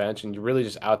off the bench, and you're really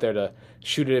just out there to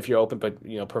shoot it if you're open, but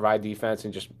provide defense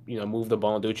and just move the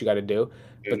ball and do what you got to do.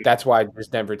 But that's why this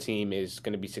Denver team is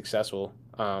going to be successful.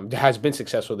 Has been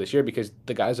successful this year because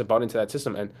the guys have bought into that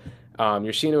system, and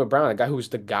you're seeing him with Brown, a guy who's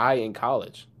the guy in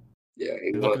college. Yeah,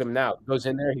 look at him now. He goes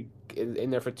in there, he in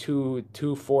there for 2,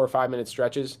 4 or 5 minute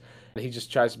stretches, and he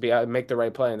just tries to make the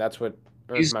right play, and that's what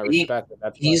earns my respect.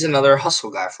 He's another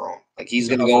hustle guy for him. Like he's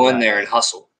gonna go in there and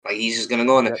hustle. Like he's just gonna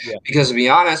go in there because to be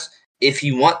honest, if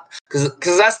you want,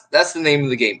 because that's the name of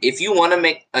the game. If you want to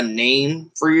make a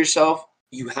name for yourself,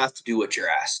 you have to do what you're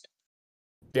asked.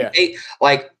 Yeah.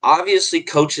 Obviously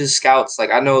coaches, scouts,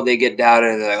 like I know they get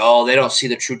doubted and they're like, oh, they don't see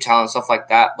the true talent, stuff like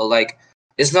that. But like,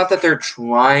 it's not that they're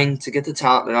trying to get the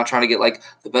talent. They're not trying to get like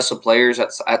the best of players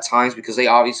at times because they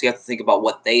obviously have to think about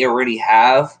what they already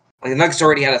have. Like the Nuggets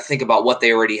already had to think about what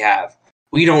they already have.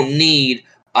 We don't need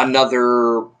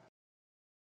another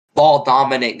ball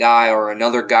dominant guy or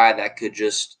another guy that could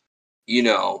just,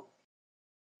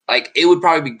 like it would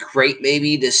probably be great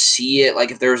maybe to see it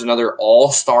like if there was another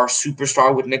all-star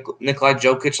superstar with Nikolai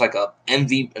Jokic, like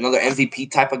another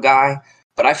MVP type of guy.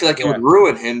 But I feel like it would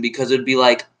ruin him because it'd be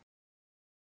like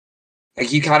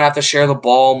you kind of have to share the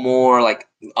ball more. Like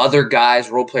other guys,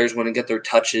 role players wouldn't get their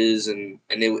touches, and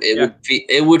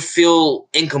it would feel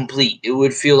incomplete. It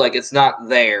would feel like it's not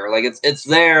there. Like it's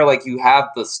there. Like you have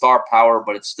the star power,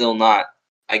 but it's still not,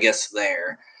 I guess,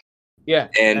 there. Yeah,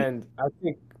 and I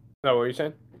think. No, what were you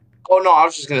saying? Oh no, I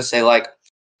was just gonna say like,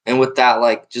 and with that,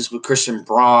 like just with Christian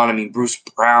Braun, I mean Bruce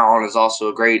Brown is also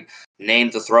a great name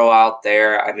to throw out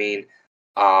there. I mean,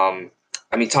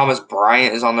 Thomas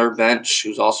Bryant is on their bench,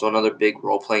 who's also another big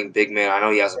role-playing big man. I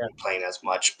know he hasn't been playing as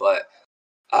much, but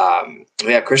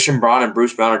Christian Braun and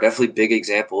Bruce Brown are definitely big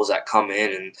examples that come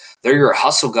in, and they're your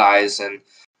hustle guys. And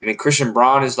I mean, Christian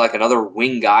Braun is like another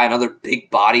wing guy, another big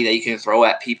body that you can throw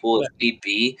at people if need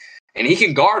be, and he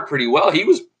can guard pretty well.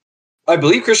 I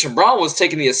believe Christian Braun was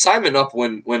taking the assignment up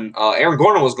when Aaron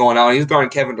Gordon was going out, and he was guarding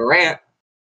Kevin Durant.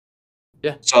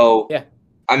 Yeah. So, yeah.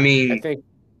 I mean, I think,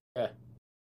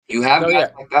 you have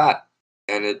guys like that,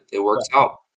 and it works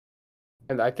out.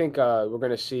 And I think we're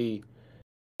going to see,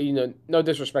 no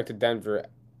disrespect to Denver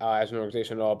as an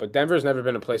organization at all, but Denver's never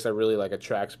been a place that really like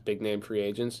attracts big name free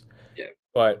agents. Yeah.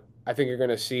 But I think you're going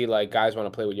to see like guys want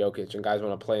to play with Jokic and guys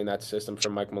want to play in that system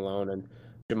from Mike Malone and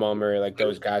Jamal Murray, like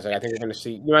those guys. Like I think you're going to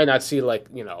see. You might not see like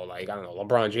I don't know,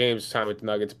 LeBron James time with the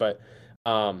Nuggets, but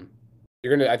I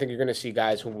think you're gonna see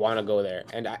guys who want to go there,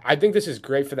 and I think this is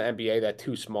great for the NBA. That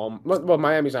two small, well,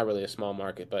 Miami's not really a small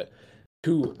market, but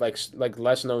two like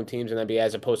less known teams in the NBA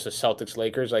as opposed to Celtics,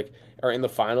 Lakers, like are in the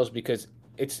finals because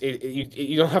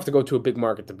you don't have to go to a big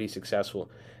market to be successful.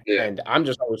 Yeah. And I'm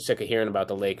just always sick of hearing about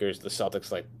the Lakers, the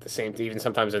Celtics, like the same, even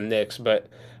sometimes the Knicks, but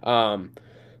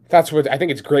that's what I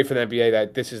think it's great for the NBA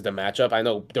that this is the matchup. I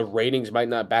know the ratings might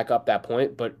not back up that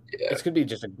point, but it's gonna be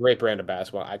just a great brand of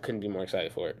basketball. I couldn't be more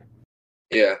excited for it.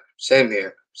 Yeah, same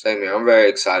here. Same here. I'm very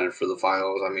excited for the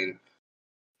finals. I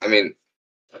mean,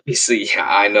 obviously, yeah,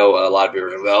 I know a lot of people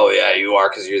are going, oh yeah, you are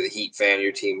because you're the Heat fan.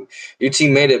 Your team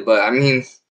made it, but I mean,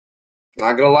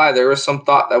 not gonna lie, there was some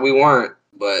thought that we weren't,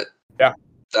 but yeah,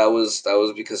 that was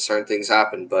because certain things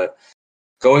happened. But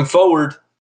going forward,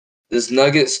 this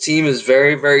Nuggets team is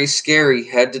very, very scary,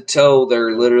 head to toe.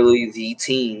 They're literally the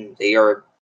team. They are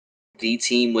the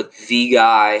team with the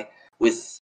guy,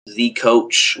 with the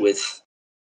coach, with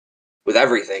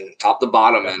everything, top to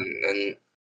bottom, and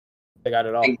they got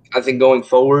it all. I think going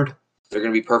forward, they're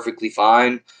going to be perfectly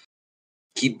fine.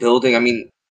 Keep building. I mean,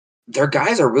 their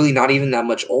guys are really not even that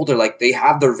much older. Like, they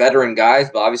have their veteran guys,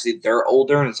 but obviously they're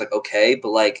older, and it's like, okay.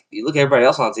 But, like, you look at everybody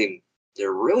else on the team,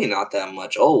 they're really not that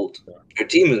much old. Their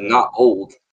team is not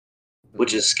old,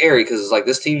 which is scary because it's like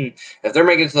this team, if they're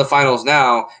making it to the finals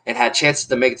now and had chances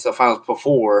to make it to the finals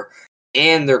before,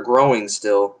 and they're growing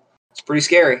still, it's pretty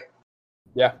scary.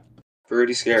 Yeah.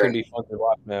 Pretty scary. It's going to be fun to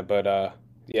watch, man. But,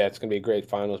 yeah, it's going to be a great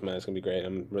finals, man. It's going to be great.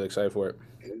 I'm really excited for it.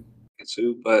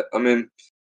 Too, but, I mean,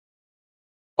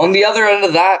 on the other end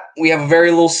of that, we have a very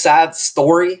little sad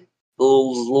story. A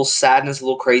little sadness, a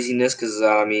little craziness, because,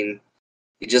 I mean,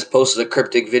 he just posted a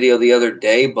cryptic video the other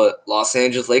day, but Los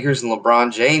Angeles Lakers and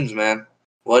LeBron James, man.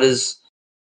 What is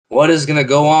going to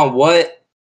go on? What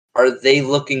are they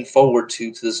looking forward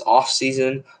to this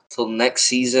offseason, till next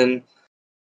season?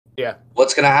 Yeah.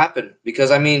 What's going to happen?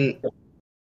 Because, I mean,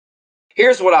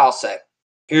 here's what I'll say.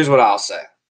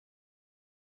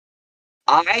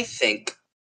 I think,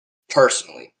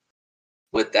 personally,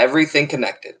 with everything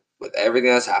connected, with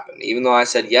everything that's happened, even though I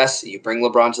said, yes, you bring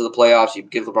LeBron to the playoffs, you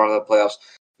give LeBron to the playoffs,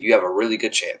 you have a really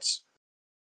good chance.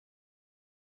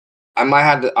 I might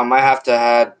have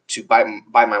to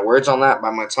bite my words on that,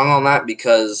 bite my tongue on that,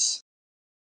 because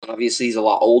obviously he's a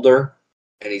lot older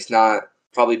and he's not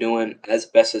probably doing as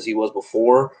best as he was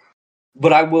before.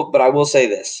 But I will say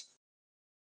this.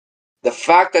 The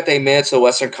fact that they made it to the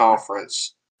Western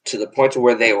Conference to the point to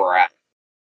where they were at,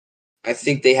 I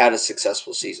think they had a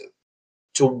successful season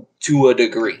to a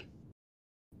degree.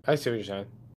 I see what you're saying.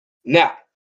 Now,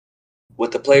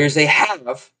 with the players they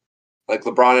have, like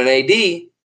LeBron and AD,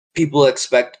 people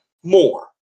expect more.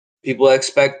 People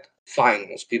expect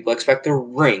finals. People expect a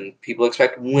ring. People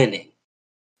expect winning.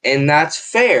 And that's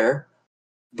fair,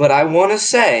 but I want to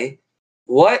say,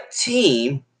 what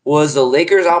team was the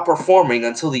Lakers outperforming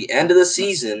until the end of the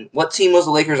season? What team was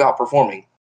the Lakers outperforming?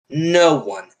 No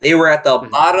one. They were at the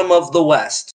bottom of the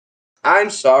West.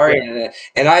 I'm sorry,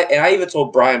 and I even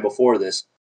told Brian before this,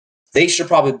 they should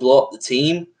probably blow up the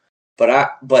team.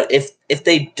 But if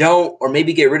they don't, or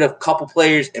maybe get rid of a couple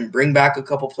players and bring back a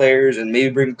couple players, and maybe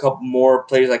bring a couple more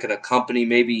players that can accompany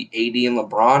maybe AD and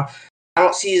LeBron, I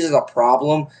don't see it as a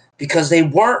problem because they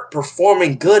weren't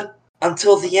performing good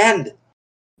until the end.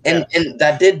 And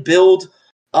that did build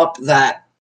up that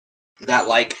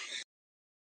like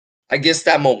I guess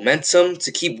that momentum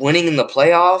to keep winning in the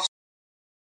playoffs.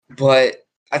 But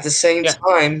at the same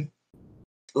time,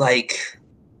 like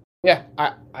yeah,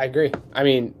 I agree. I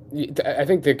mean, I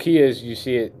think the key is you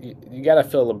see it. You got to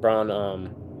fill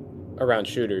LeBron around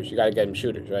shooters. You got to get him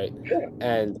shooters, right?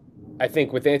 And I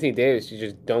think with Anthony Davis, you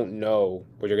just don't know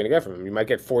what you're going to get from him. You might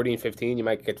get 40 and 15, you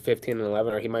might get 15 and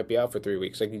 11, or he might be out for 3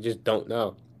 weeks. Like, you just don't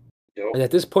know. And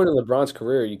at this point in LeBron's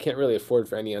career, you can't really afford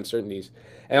for any uncertainties.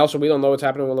 And also, we don't know what's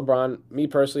happening with LeBron. Me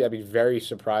personally, I'd be very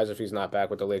surprised if he's not back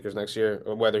with the Lakers next year,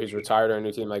 or whether he's retired or a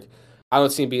new team. Like, I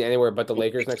don't see him being anywhere but the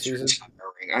Lakers next season.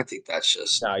 I think that's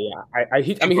just No, yeah. I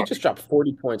mean, he just dropped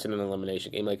 40 points in an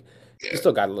elimination game. Like, he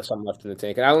still got some left in the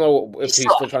tank. And I don't know if he's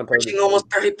still trying to play with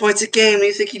almost 30 points a game.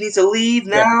 You think he needs to leave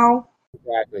now?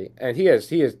 Exactly. And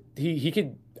he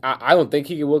could. I don't think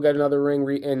he will get another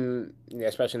ring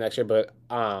especially next year. But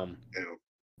I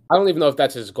don't even know if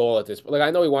that's his goal at this. Like,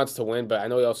 I know he wants to win, but I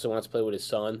know he also wants to play with his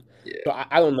son. Yeah. So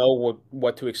I don't know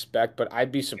what to expect, but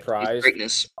I'd be surprised.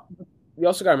 Greatness. You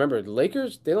also got to remember, the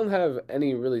Lakers, they don't have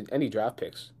any draft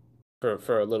picks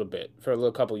for a little bit, for a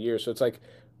little couple years. So it's like,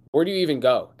 where do you even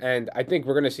go? And I think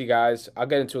we're going to see guys. I'll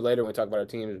get into it later when we talk about our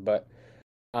teams, but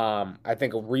I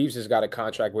think Reeves has got a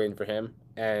contract waiting for him,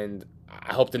 and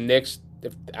I hope the Knicks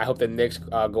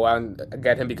go out and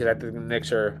get him, because I think the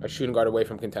Knicks are a shooting guard away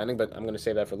from contending. But I'm going to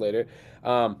save that for later.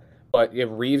 But if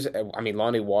Reeves, I mean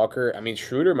Lonnie Walker, I mean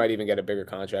Schroeder might even get a bigger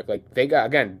contract. Like, they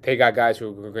got guys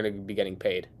who are going to be getting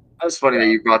paid. That's funny that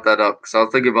you brought that up, because I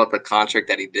was thinking about the contract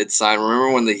that he did sign.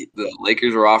 Remember when the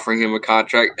Lakers were offering him a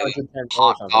contract and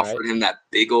offered him that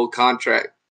big old contract?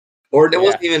 Or it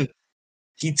wasn't even.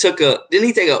 He took a. Didn't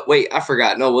he take a? Wait, I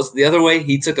forgot. No, what's the other way?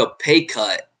 He took a pay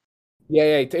cut. Yeah.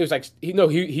 It was like he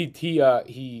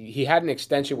had an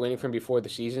extension waiting for him before the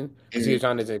season because he was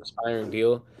on his expiring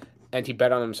deal, and he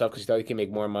bet on himself because he thought he could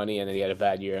make more money, and then he had a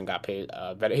bad year and got paid.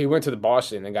 He went to the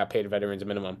Boston and got paid a veterans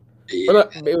minimum. Yeah.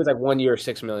 It was like 1 year,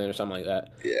 $6 million or something like that.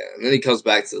 Yeah, and then he comes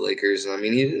back to the Lakers, and I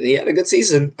mean, he had a good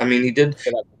season. I mean, he did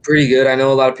pretty good. I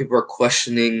know a lot of people are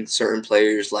questioning certain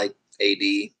players like AD,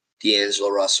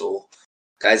 D'Angelo Russell,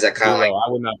 guys that kind of like.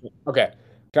 I would not. Okay,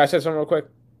 can I say something real quick?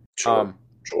 Sure.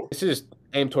 This is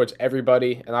aimed towards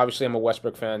everybody, and obviously I'm a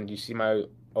Westbrook fan. You see my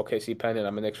OKC pennant.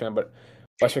 I'm a Knicks fan, but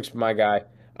Westbrook's my guy.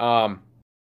 I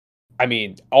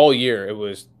mean, all year it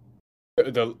was.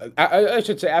 I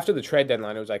should say after the trade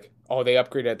deadline, it was like, oh, they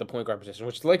upgraded at the point guard position,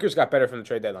 which the Lakers got better from the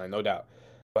trade deadline, no doubt.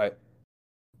 But,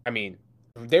 I mean,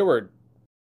 they were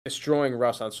destroying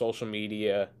Russ on social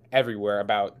media everywhere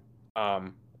about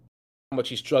how much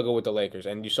he struggled with the Lakers.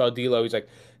 And you saw D'Lo, he's like,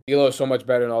 D'Lo is so much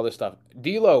better and all this stuff.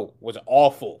 D'Lo was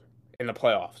awful in the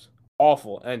playoffs.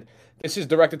 Awful. And this is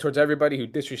directed towards everybody who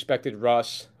disrespected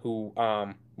Russ, who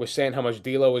was saying how much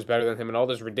D'Lo was better than him and all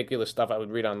this ridiculous stuff I would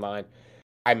read online.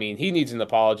 I mean, he needs an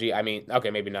apology. I mean,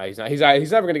 okay, maybe not. He's not. He's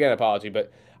never going to get an apology.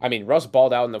 But I mean, Russ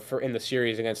balled out in the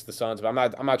series against the Suns. But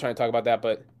I'm not trying to talk about that.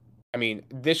 But I mean,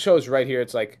 this shows right here.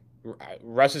 It's like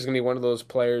Russ is going to be one of those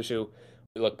players who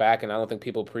we look back and I don't think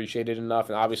people appreciate it enough.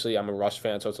 And obviously, I'm a Russ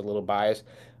fan, so it's a little biased.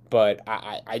 But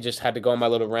I just had to go on my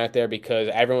little rant there because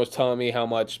everyone was telling me how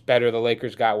much better the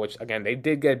Lakers got. Which again, they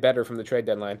did get better from the trade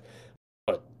deadline.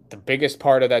 But the biggest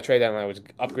part of that trade deadline was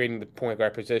upgrading the point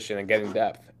guard position and getting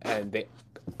depth. And they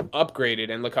upgraded,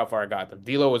 and look how far it got them.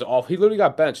 D'Lo was off. He literally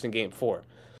got benched in Game 4.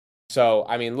 So,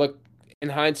 I mean, look, in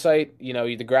hindsight, you know,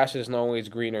 the grass isn't always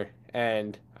greener,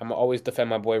 and I'm always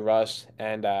defend my boy Russ.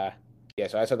 And, yeah,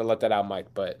 so I just had to let that out, Mike.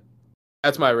 But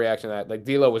that's my reaction to that. Like,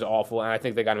 D'Lo was awful, and I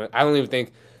think they got him. I don't even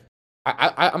think –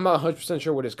 I'm not 100%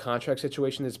 sure what his contract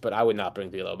situation is, but I would not bring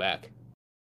D'Lo back.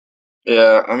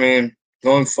 Yeah, I mean,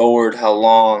 going forward, how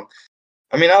long –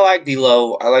 I mean, I like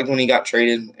D'Lo. I like when he got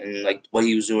traded and like what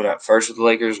he was doing at first with the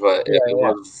Lakers, but it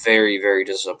was very, very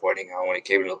disappointing how when it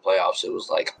came to the playoffs, it was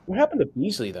like. What happened to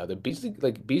Beasley though? Beasley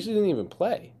didn't even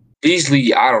play.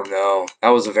 Beasley, I don't know. That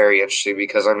was very interesting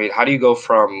because I mean, how do you go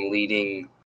from leading?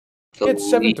 He had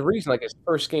 7 threes in like his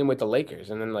first game with the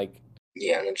Lakers, and then like.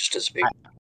 Yeah, and then just disappeared.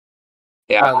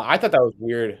 Yeah, I thought that was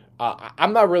weird.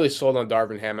 I'm not really sold on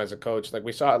Darvin Ham as a coach. Like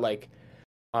we saw it like.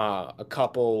 A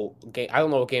couple game. I don't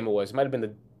know what game it was. It might have been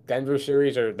the Denver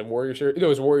series or the Warrior series. No, it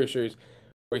was Warrior series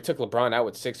where he took LeBron out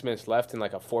with 6 minutes left in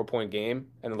like a 4-point game,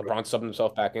 and LeBron subbed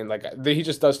himself back in. Like he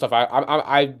just does stuff.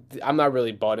 I'm not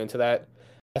really bought into that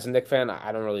as a Knicks fan.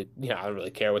 I don't really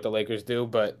care what the Lakers do,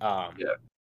 but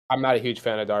I'm not a huge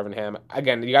fan of Darvin Ham.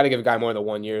 Again, you got to give a guy more than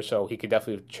 1 year, so he could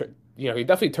definitely he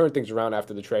definitely turned things around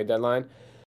after the trade deadline,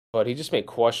 but he just made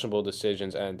questionable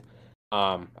decisions and.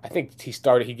 I think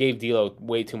he gave D'Lo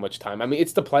way too much time. I mean,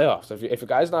 it's the playoffs. If a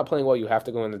guy's not playing well, you have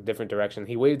to go in a different direction.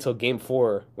 He waited till game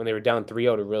 4 when they were down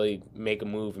 3-0 to really make a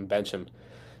move and bench him.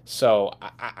 So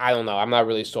I don't know. I'm not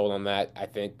really sold on that. I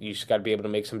think you just got to be able to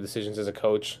make some decisions as a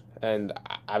coach, and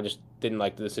I just didn't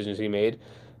like the decisions he made.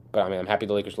 But I mean, I'm happy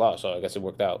the Lakers lost, so I guess it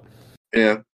worked out.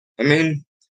 Yeah, I mean,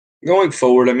 going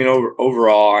forward, I mean,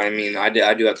 overall, I mean, I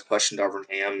do have to question Darvin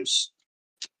Ham's.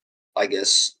 I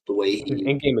guess the way His he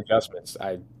in-game adjustments,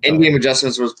 in-game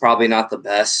adjustments was probably not the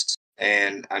best,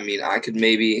 and I mean, I give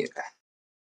the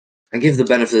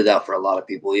benefit of the doubt for a lot of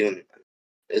people, even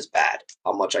it's bad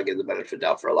how much I give the benefit of the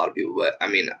doubt for a lot of people. But I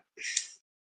mean,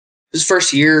 his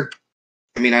first year,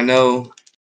 I mean, I know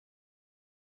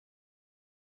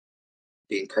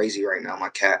being crazy right now, my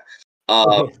cat.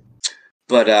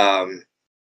 But I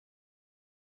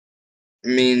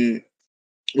mean,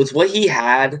 with what he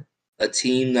had, a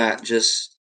team that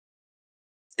just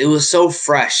it was so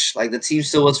fresh. Like the team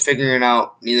still was figuring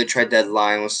out near the trade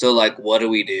deadline, was still like, what do?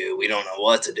 We don't know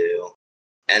what to do.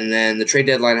 And then the trade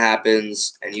deadline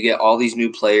happens, and you get all these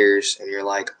new players, and you're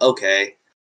like, okay,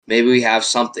 maybe we have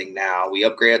something now. We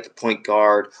upgrade at the point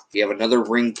guard. We have another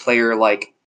ring player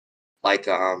like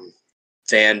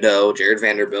Vando, Jared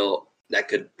Vanderbilt, that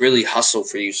could really hustle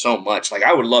for you so much. Like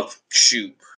I would love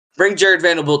bring Jared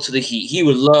Vanderbilt to the Heat. He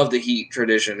would love the Heat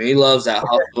tradition. He loves that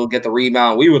hustle, get the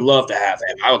rebound. We would love to have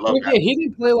him. I would love that. He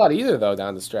didn't play a lot either though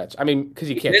down the stretch. I mean, because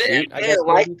he can't shoot. I guess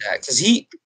like that because he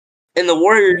in the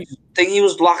Warriors thing he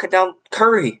was locking down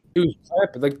Curry. He was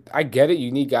but like I get it.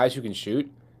 You need guys who can shoot.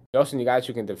 You also need guys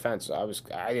who can defend. So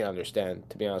I didn't understand,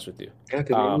 to be honest with you. Yeah,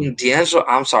 D'Angelo.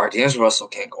 I'm sorry, D'Angelo Russell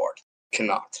can't guard.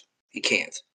 Cannot. He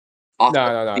can't. No,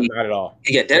 not at all.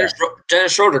 Yeah,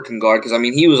 Dennis Schroeder can guard because I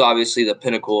mean he was obviously the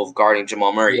pinnacle of guarding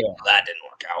Jamal Murray. Yeah. That didn't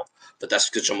work out, but that's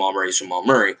because Jamal Murray is Jamal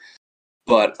Murray.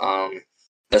 But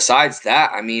besides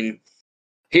that, I mean,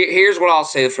 here's what I'll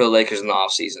say for the Lakers in the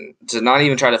offseason. To not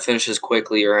even try to finish this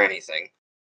quickly or anything.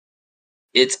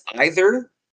 It's either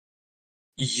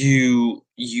you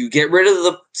get rid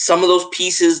of some of those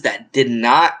pieces that did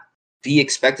not be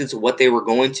expected to what they were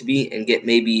going to be and get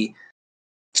maybe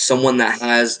someone that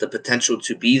has the potential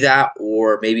to be that,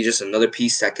 or maybe just another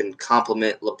piece that can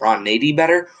complement LeBron and AD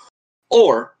better.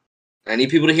 Or, I need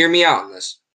people to hear me out on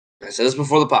this. I said this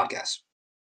before the podcast.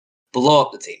 Blow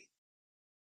up the team.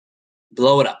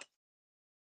 Blow it up.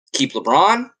 Keep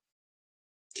LeBron.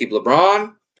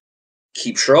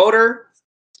 Keep Schroeder.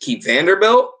 Keep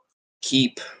Vanderbilt. Who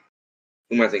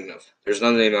am I thinking of? There's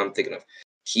another name I'm thinking of.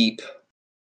 Keep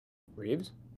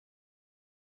Reeves?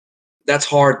 That's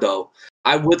hard, though.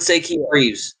 I would say keep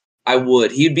Reeves. I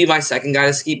would. He'd be my second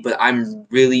guy to keep, but I'm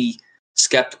really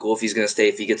skeptical if he's going to stay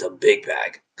if he gets a big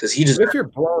bag. Because he just.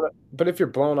 But if you're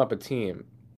blowing up a team,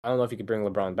 I don't know if you could bring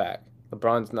LeBron back.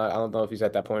 LeBron's not. I don't know if he's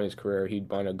at that point in his career he'd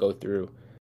want to go through.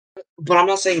 But I'm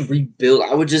not saying rebuild.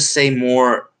 I would just say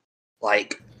more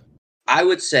like. I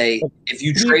would say if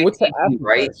you trade what's the AD,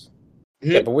 right?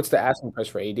 Mm-hmm. Yeah, but what's the asking price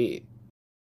for AD?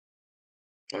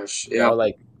 Yeah,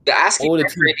 like the asking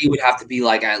price for AD would have to be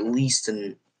like at least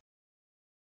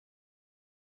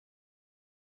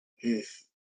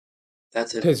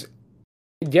That's it. Because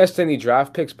yes, they need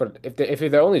draft picks, but if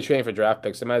they're only trading for draft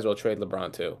picks, they might as well trade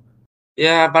LeBron too.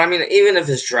 Yeah, but I mean, even if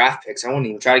it's draft picks, I wouldn't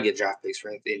even try to get draft picks for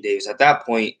Anthony Davis. At that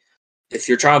point, if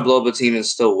you're trying to blow up a team and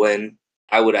still win,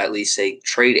 I would at least say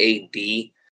trade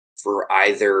AD for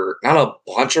either not a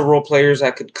bunch of role players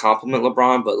that could complement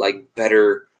LeBron, but like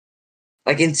better,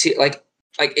 like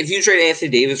if you trade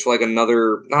Anthony Davis for like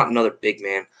not another big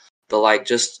man, but like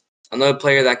just another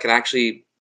player that can actually,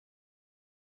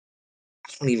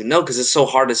 I don't even know because it's so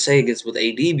hard to say against with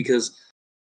AD because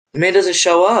the man doesn't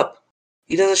show up.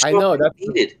 He doesn't show up. I know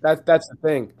that's the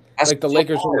thing. That's like the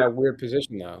Lakers are in that weird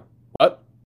position now. What?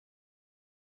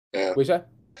 Yeah. What you say?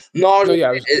 No,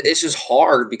 yeah, it's just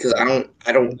hard because I don't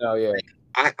know. Yeah,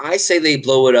 I say they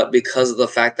blow it up because of the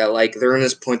fact that like they're in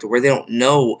this point to where they don't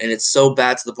know, and it's so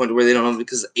bad to the point where they don't know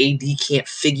because AD can't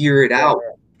figure it out,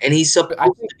 and he's supposed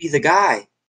to be the guy.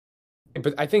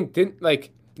 But I think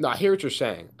I hear what you're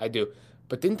saying. I do,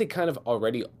 but didn't they kind of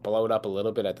already blow it up a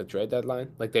little bit at the trade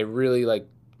deadline? Like they really like.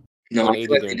 No, I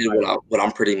feel like they did what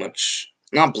I'm pretty much.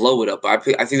 Not blow it up. I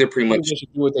think they're pretty much do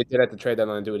what they did at the trade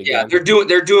deadline and do it again. Yeah,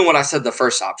 they're doing what I said the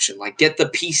first option. Like get the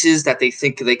pieces that they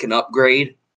think they can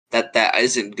upgrade. That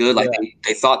isn't good. Like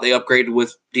they thought they upgraded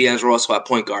with D'Angelo Russell at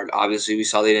point guard. Obviously, we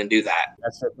saw they didn't do that.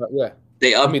 That's it. Yeah,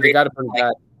 they upgraded. They got to bring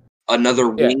back another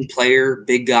wing player,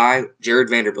 big guy, Jared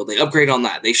Vanderbilt. They upgrade on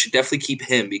that. They should definitely keep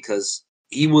him because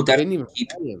he will definitely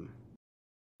keep him.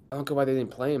 I don't know why they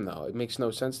didn't play him though. It makes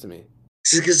no sense to me.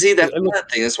 Because see, that's another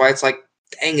thing. That's why it's like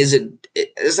dang,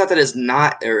 it's not that it's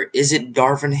not, or is it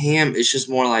Darvin Ham? It's just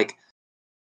more like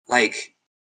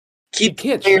He keep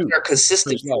can't players shoot that are for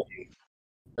consistent. his life.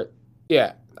 But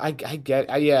yeah,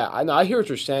 I know. I hear what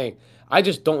you're saying. I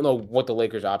just don't know what the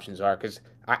Lakers' options are because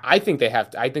I think they have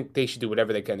to. I think they should do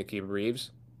whatever they can to keep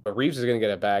Reeves. But Reeves is going to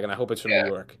get a bag, and I hope it's from New Yeah,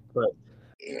 York. But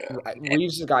yeah.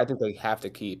 Reeves is a guy I think they have to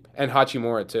keep, and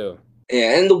Hachimura too.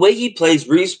 Yeah, and the way he plays,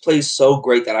 Reeves plays so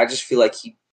great that I just feel like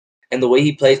and the way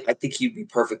he plays, I think he'd be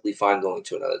perfectly fine going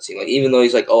to another team. Like, even though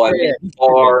he's like, oh, I Yeah, made yeah, it he fit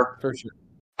in far, for sure.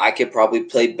 I could probably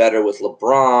play better with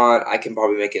LeBron. I can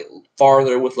probably make it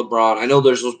farther with LeBron. I know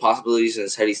there's those possibilities in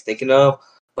his head he's thinking of,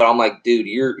 but I'm like, dude,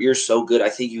 you're so good. I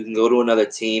think you can go to another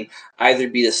team, either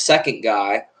be the second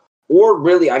guy, or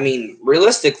really, I mean,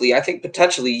 realistically, I think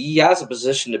potentially he has a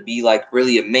position to be like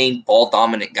really a main ball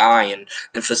dominant guy and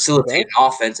facilitate an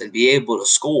offense and be able to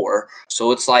score.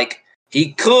 So it's like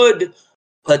he could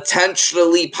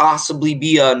potentially possibly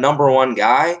be a number one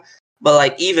guy. But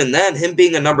like even then, him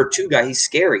being a number two guy, he's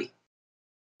scary.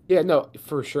 Yeah, no,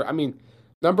 for sure. I mean,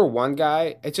 number one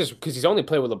guy, it's just because he's only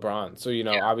played with LeBron, so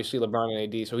obviously LeBron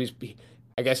and AD. So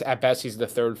I guess at best he's the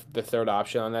third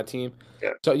option on that team.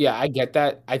 Yeah. So yeah, I get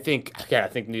that. I think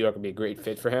New York would be a great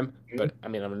fit for him. Mhm. But I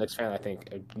mean, I'm a Knicks fan. I think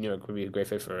New York would be a great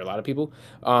fit for a lot of people.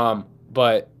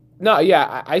 But no,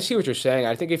 yeah, I see what you're saying.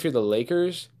 I think if you're the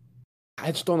Lakers,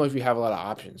 I just don't know if you have a lot of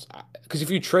options. Because if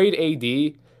you trade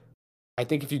AD, I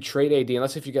think if you trade AD,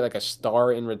 unless if you get like a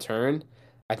star in return,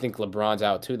 I think LeBron's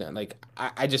out too. Then, like,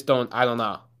 I just don't. I don't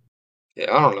know.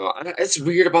 Yeah, I don't know. It's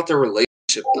weird about their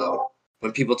relationship though.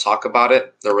 When people talk about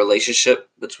it, the relationship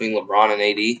between LeBron and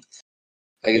AD,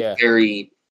 like Yeah,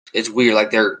 it's weird. Like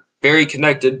they're very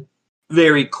connected,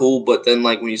 very cool. But then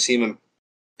like when you see them in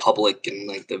public and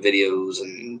like the videos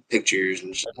and pictures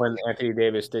and shit. like when Anthony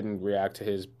Davis didn't react to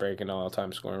his breaking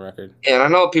all-time scoring record. And I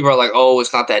know people are like, "Oh,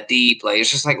 it's not that deep." Like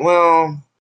it's just like, well,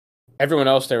 Everyone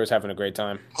else there was having a great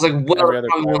time. it's like what Every are other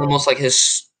probably one player, of the most like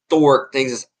historic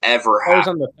things that's ever players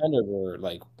happened. on the Thunder were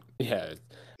like, yeah.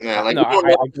 Yeah, like No, we don't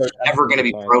know if it's I get ever what gonna you're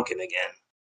be saying. broken again.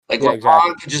 Like Yeah,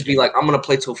 exactly. LeBron could just be like, I'm gonna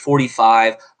play till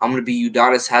 45. I'm gonna be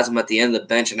Udonis Haslam at the end of the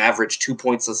bench and average 2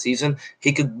 points a season.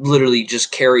 He could literally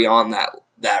just carry on that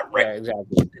rip Yeah,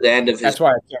 exactly. to the end of his. That's why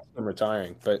I can't see him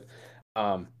retiring. But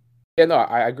um, yeah, no,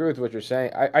 I agree with what you're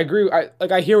saying. I agree.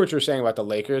 I hear what you're saying about the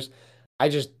Lakers. I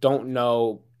just don't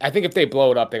know. I think if they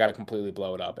blow it up, they got to completely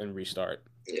blow it up and restart.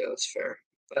 Yeah, that's fair.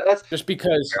 That's Just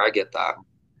because fair. I get that.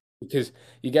 because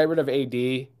you get rid of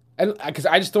AD, and because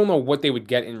I just don't know what they would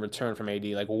get in return from AD.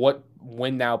 Like what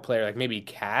win now player, like maybe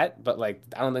Cat, but like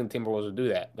I don't think Timberwolves would do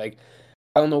that. Like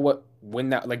I don't know what win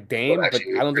now, like Would Dame, but actually I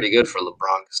be don't think. pretty good for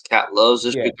LeBron because Cat loves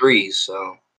his Yeah, good threes.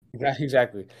 So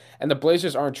exactly. And the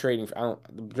Blazers aren't trading. I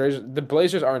don't. The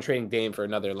Blazers aren't trading Dame for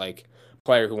another like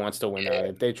player who wants to win now. yeah,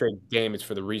 If they trade Dame, it's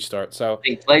for the restart. So I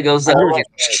think Clay goes to I hear what LA. you're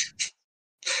saying.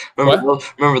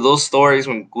 What? Remember those stories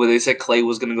when they said Clay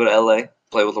was gonna go to LA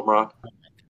play with LeBron?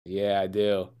 Yeah, I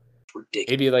do.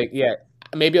 Ridiculous.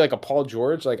 Maybe like a Paul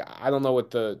George. Like I don't know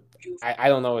what the. I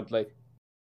don't know what like,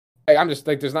 I'm just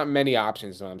like there's not many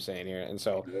options. Is what I'm saying here. And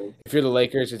so if you're the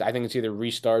Lakers, I think it's either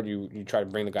restart. You try to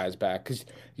bring the guys back because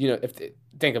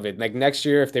think of it like next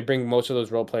year if they bring most of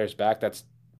those role players back, that's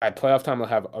at playoff time they'll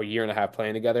have a year and a half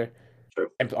playing together True.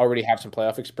 and already have some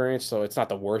playoff experience. So it's not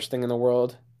the worst thing in the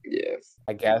world, Yeah.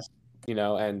 I guess.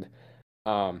 And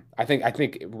I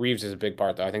think Reeves is a big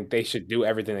part though. I think they should do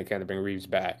everything they can to bring Reeves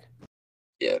back.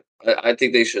 Yeah, I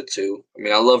think they should too. I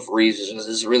mean, I love Reeves.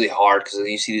 It's really hard because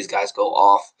you see these guys go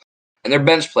off, and they're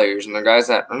bench players, and they're guys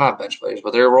that are not bench players,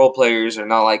 but they're role players. They're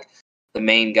not like the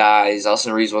main guys.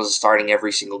 Austin Reeves wasn't starting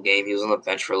every single game. He was on the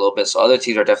bench for a little bit, so other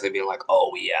teams are definitely being like,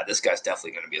 "Oh yeah, this guy's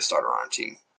definitely going to be a starter on our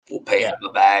team. We'll pay him Yeah.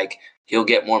 a bag. He'll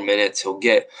get more minutes. He'll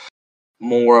get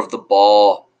more of the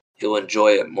ball. He'll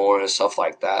enjoy it more and stuff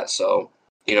like that." So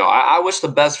I wish the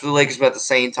best for the Lakers, but at the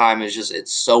same time,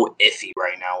 it's so iffy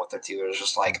right now with their team. It's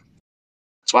just like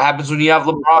it's what happens when you have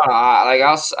LeBron. I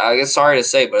guess sorry to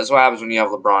say, but it's what happens when you have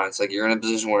LeBron. It's like you're in a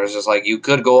position where it's just like you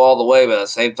could go all the way, but at the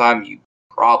same time, you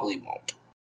probably won't.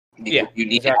 Yeah, You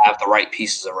need to exactly. have the right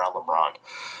pieces around LeBron.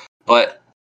 But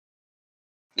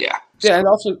yeah, Yeah, and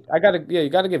also you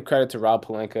gotta give credit to Rob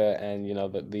Pelinka and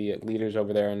the leaders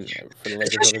over there and for the Lakers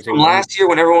especially from organization. last year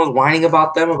when everyone was whining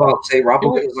about them about say Rob It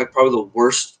was- Pelinka is like probably the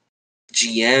worst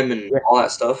GM and yeah, all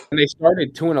that stuff. and they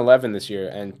started 2-11 this year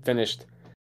and finished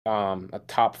a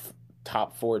top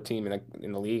four team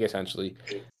in the league essentially.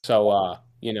 So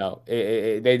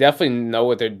they definitely know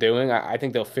what they're doing. I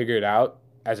think they'll figure it out.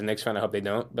 As a Knicks fan, I hope they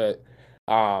don't. But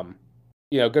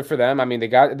good for them. I mean, they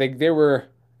got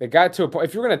to a point.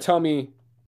 If you were gonna tell me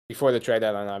before the trade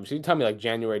deadline, obviously, you tell me like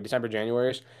January, December,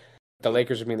 January. the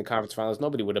Lakers would be in the conference finals.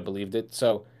 Nobody would have believed it.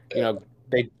 So,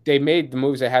 they made the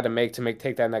moves they had to make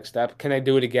take that next step. Can they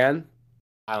do it again?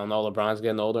 I don't know. LeBron's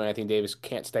getting older, and Anthony Davis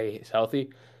can't stay healthy.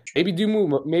 Maybe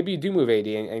you do move AD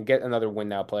and get another win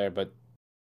now player, but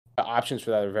the options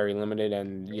for that are very limited,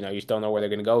 and you just don't know where they're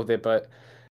going to go with it. But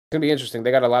it's going to be interesting.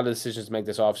 They got a lot of decisions to make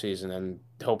this offseason, and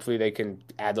hopefully they can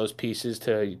add those pieces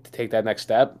to take that next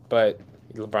step. But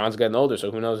LeBron's getting older,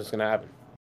 so who knows what's going to happen.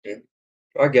 Yeah,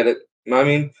 I get it. I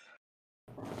mean,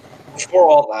 before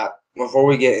all that, before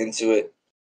we get into it,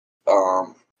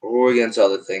 before we get into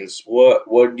other things,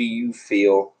 what do you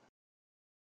feel?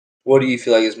 What do you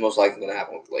feel like is most likely going to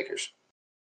happen with the Lakers?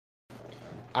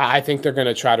 I think they're going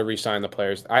to try to re-sign the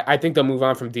players. I think they'll move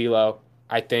on from D'Lo.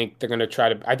 I think they're going to try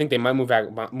to. I think they might move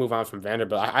on from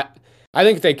Vanderbilt. I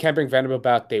think if they can't bring Vanderbilt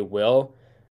back, they will.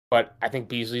 But I think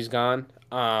Beasley's gone.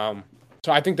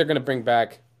 So I think they're going to bring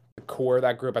back the core of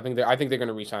that group. I think they're going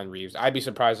to re-sign Reeves. I'd be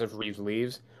surprised if Reeves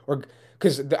leaves, or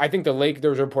because I think there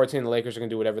was reports saying the Lakers are going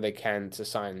to do whatever they can to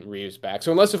sign Reeves back.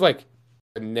 So unless if like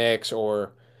the Knicks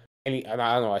or I don't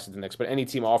know why I said the Knicks, but any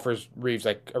team offers Reeves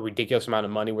like a ridiculous amount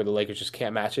of money where the Lakers just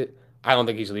can't match it, I don't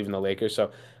think he's leaving the Lakers.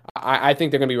 So I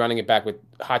think they're going to be running it back with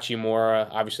Hachimura,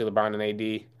 obviously LeBron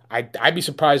and AD. I'd be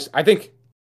surprised. I think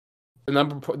the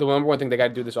number one thing they got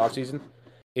to do this offseason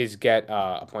is get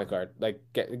a point guard. Like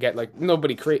get like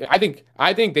nobody create. I think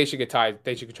they should get tied.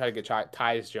 They should try to get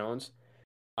Tyus Jones.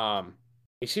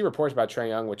 You see reports about Trae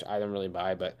Young, which I don't really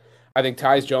buy, but I think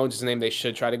Tyus Jones is the name they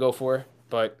should try to go for.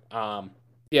 But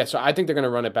yeah, so I think they're going to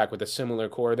run it back with a similar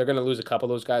core. They're going to lose a couple of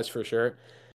those guys for sure.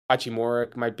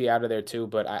 Hachimura might be out of there too,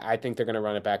 but I think they're going to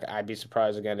run it back. I'd be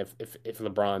surprised again if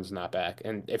LeBron's not back.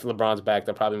 And if LeBron's back,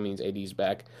 that probably means AD's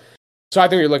back. So I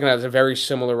think you're looking at a very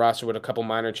similar roster with a couple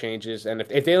minor changes. And if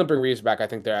they don't bring Reeves back, I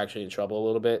think they're actually in trouble a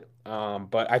little bit.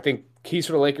 But I think keys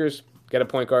for the Lakers, get a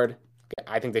point guard.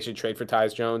 I think they should trade for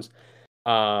Tyus Jones.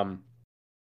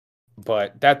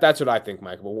 But that's what I think,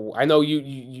 Mike. But I know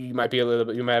you might be a little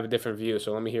bit, you might have a different view.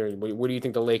 So let me hear, what do you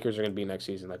think the Lakers are going to be next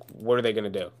season? Like, what are they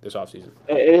going to do this offseason?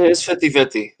 It's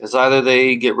 50-50. It's either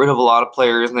they get rid of a lot of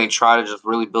players and they try to just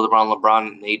really build around LeBron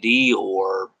and AD,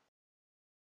 or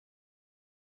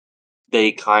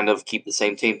they kind of keep the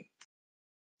same team.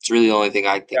 It's really the only thing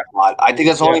I think. Yeah. I think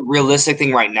that's the only realistic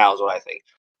thing right now is what I think.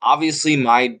 Obviously,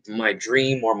 my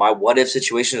dream or my what-if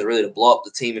situation is really to blow up the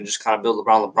team and just kind of build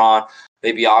around LeBron.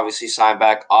 Maybe obviously sign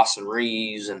back Austin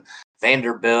Reeves and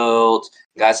Vanderbilt,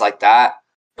 guys like that.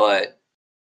 But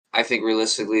I think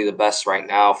realistically the best right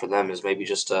now for them is maybe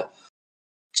just to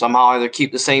somehow either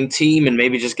keep the same team and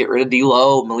maybe just get rid of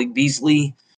D'Lo, Malik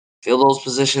Beasley, fill those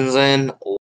positions in,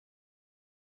 or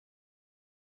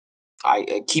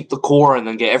I keep the core and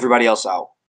then get everybody else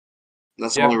out.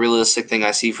 That's the only realistic thing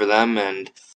I see for them, and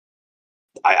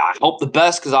I hope the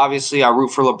best because obviously I root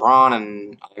for LeBron,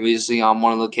 and obviously I'm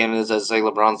one of the candidates that say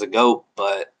LeBron's the GOAT.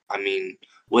 But I mean,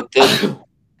 with this,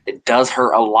 it does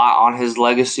hurt a lot on his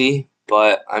legacy.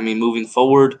 But I mean, moving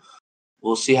forward,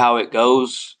 we'll see how it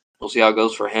goes. We'll see how it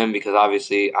goes for him because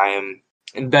obviously I am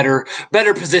in better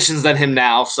positions than him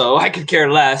now, so I could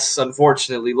care less.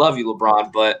 Unfortunately, love you,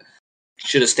 LeBron, but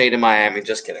should have stayed in Miami.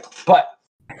 Just kidding. But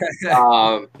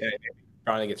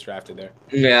Bronny gets drafted there.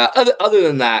 Yeah. Other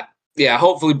than that, yeah.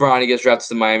 Hopefully, Bronny gets drafted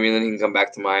to Miami, and then he can come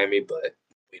back to Miami. But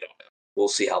we don't know. We'll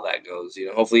see how that goes.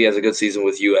 Hopefully he has a good season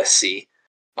with USC.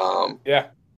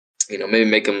 Maybe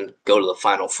make him go to the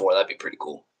Final Four. That'd be pretty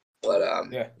cool. But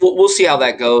we'll see how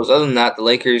that goes. Other than that, the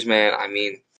Lakers, man. I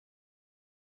mean,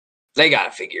 they got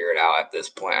to figure it out at this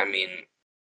point. I mean,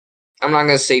 I'm not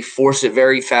gonna say force it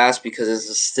very fast because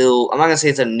I'm not gonna say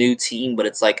it's a new team, but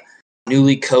it's like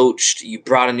newly coached. You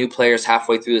brought in new players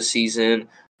halfway through the season.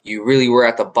 You really were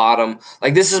at the bottom.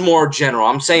 Like, this is more general.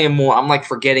 I'm saying more. I'm like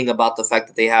forgetting about the fact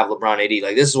that they have LeBron AD.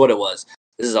 Like, this is what it was.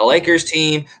 This is a Lakers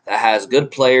team that has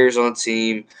good players on the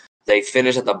team. They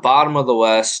finished at the bottom of the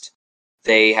West.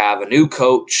 They have a new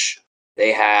coach.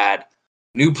 They had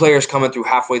new players coming through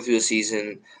halfway through the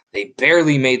season. They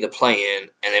barely made the play-in,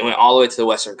 and they went all the way to the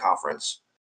Western Conference.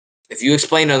 If you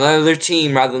explain another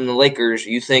team rather than the Lakers,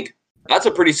 you think that's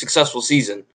a pretty successful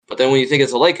season. But then when you think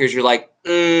it's the Lakers, you're like,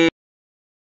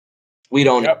 we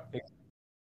don't know.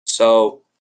 So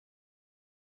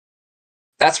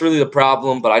that's really the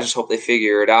problem, but I just hope they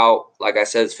figure it out. Like I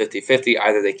said, it's 50-50.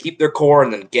 Either they keep their core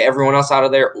and then get everyone else out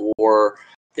of there, or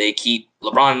they keep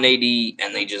LeBron and AD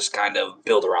and they just kind of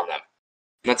build around them.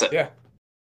 And that's it. Yeah.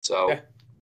 So. Yeah.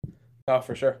 Oh,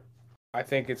 for sure. I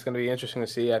think it's going to be interesting to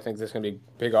see. I think there's going to be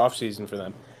a big offseason for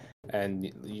them.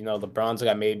 And, LeBron's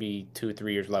got maybe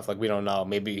 2-3 years left. Like, we don't know.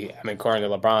 Maybe, according to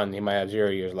LeBron, he might have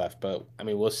 0 years left. But,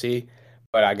 we'll see.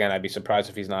 But, again, I'd be surprised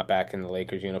if he's not back in the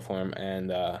Lakers uniform.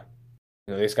 And,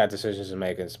 they just got decisions to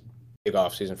make. It's a big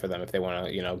offseason for them if they want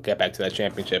to, get back to that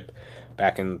championship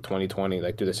back in 2020,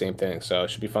 like do the same thing. So it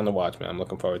should be fun to watch, man. I'm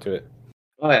looking forward to it.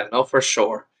 Oh yeah, no, for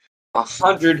sure.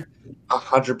 100%.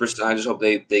 I just hope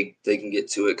they can get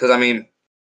to it. Because I mean,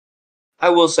 I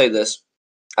will say this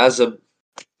as a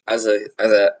as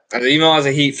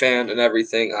a Heat fan and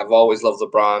everything, I've always loved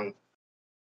LeBron.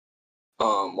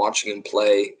 Watching him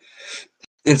play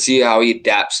and see how he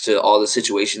adapts to all the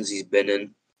situations he's been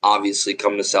in. Obviously,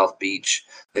 coming to South Beach,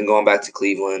 then going back to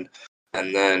Cleveland,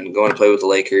 and then going to play with the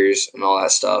Lakers and all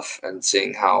that stuff, and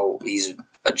seeing how he's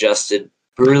adjusted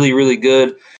really, really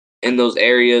good in those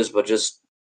areas. But just,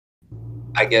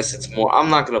 I guess it's more. I'm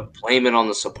not going to blame it on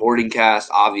the supporting cast,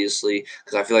 obviously,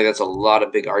 because I feel like that's a lot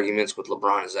of big arguments with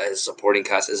LeBron. Is that his supporting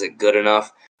cast isn't good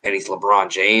enough, and he's LeBron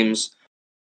James.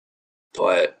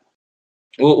 But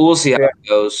we'll see how it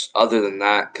goes. Other than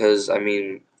that, because I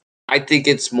mean, I think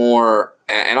it's more.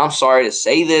 And I'm sorry to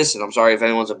say this, and I'm sorry if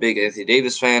anyone's a big Anthony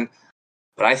Davis fan,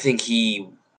 but I think he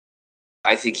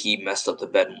messed up the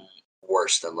bet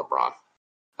worse than LeBron.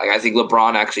 Like I think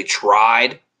LeBron actually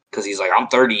tried because he's like, I'm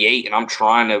 38 and I'm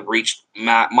trying to reach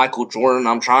Michael Jordan.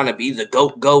 I'm trying to be the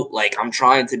GOAT. Like I'm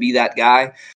trying to be that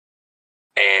guy.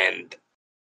 And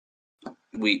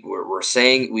we're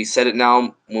saying, we said it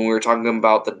now when we were talking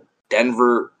about the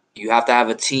Denver. You have to have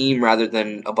a team rather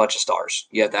than a bunch of stars.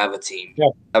 You have to have a team. Yeah.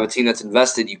 Have a team that's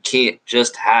invested. You can't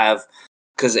just have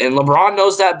and LeBron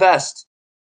knows that best.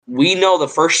 We know the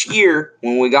first year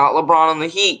when we got LeBron on the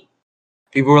Heat,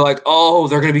 people were like, "Oh,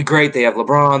 they're gonna be great. They have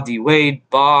LeBron, D Wade,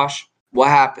 Bosh." What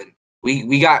happened? We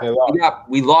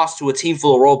lost to a team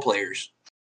full of role players.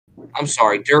 I'm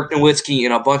sorry, Dirk Nowitzki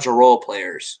and a bunch of role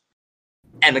players.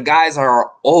 And the guys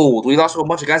are old. We lost to a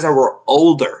bunch of guys that were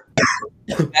older.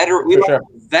 We lost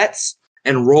vets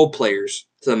and role players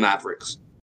to the Mavericks.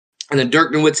 And then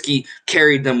Dirk Nowitzki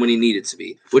carried them when he needed to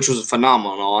be, which was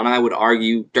phenomenal. And I would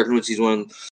argue Dirk Nowitzki is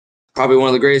probably one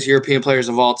of the greatest European players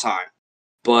of all time.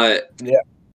 But,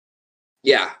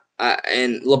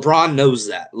 and LeBron knows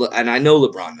that. And I know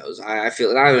LeBron knows. I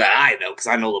know because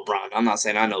I know LeBron. I'm not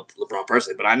saying I know LeBron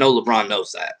personally, but I know LeBron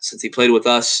knows that. Since he played with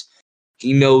us,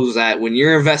 he knows that when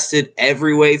you're invested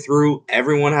every way through,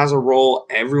 everyone has a role,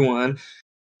 everyone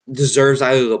deserves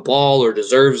either the ball or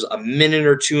deserves a minute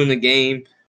or two in the game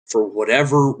for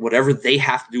whatever they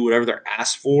have to do, whatever they're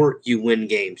asked for. You win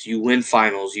games, you win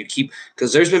finals, you keep,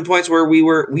 because there's been points where we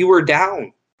were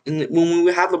down, and when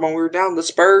we had LeBron, we were down. The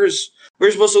Spurs, we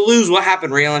were supposed to lose. What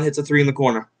happened? Ray Allen hits a 3 in the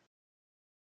corner.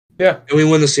 Yeah, and we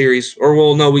win the series. Or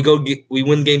we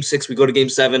win Game 6, we go to Game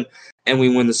 7, and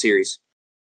we win the series.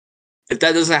 If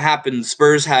that doesn't happen,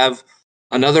 Spurs have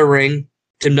another ring.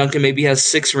 Tim Duncan maybe has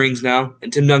 6 rings now,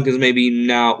 and Tim Duncan's maybe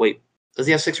now. Wait, does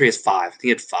he have 6 or he has 5? I think he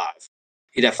had 5.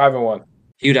 He'd have 5-1.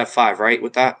 He would have 5, right?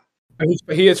 With that,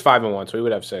 he is 5-1, so he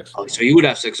would have 6. Oh, so he would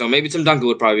have 6. So maybe Tim Duncan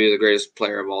would probably be the greatest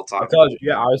player of all time.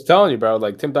 I was telling you, bro.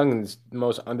 Like Tim Duncan's the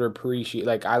most underappreciated.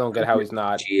 Like I don't get how he's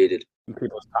not in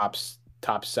people's top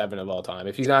 7 of all time.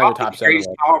 If he's not in your top 7, greatest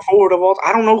power forward of all time.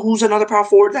 I don't know who's another power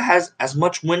forward that has as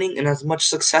much winning and as much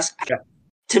success. Yeah.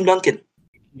 Tim Duncan.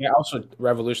 Yeah, also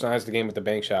revolutionized the game with the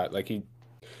bank shot. Like I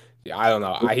don't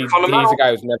know. He's a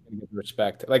guy who's never going to get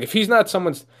respect. Like if he's not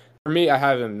someone's, for me, I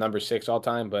have him number 6 all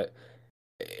time. But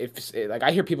if like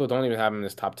I hear people don't even have him in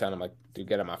this top 10, I'm like, dude,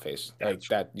 get out of my face. Like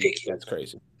that's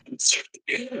crazy.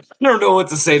 I don't know what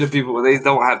to say to people when they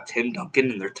don't have Tim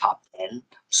Duncan in their top 10.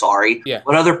 Sorry. Yeah.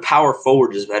 What other power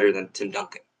forward is better than Tim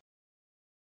Duncan?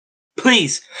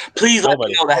 Please let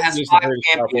me know that has 5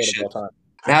 championships.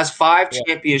 It has 5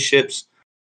 championships.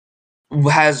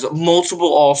 Has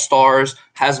multiple All-Stars,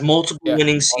 has multiple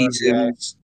winning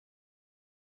seasons.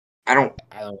 I don't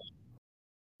know.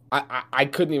 I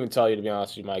couldn't even tell you, to be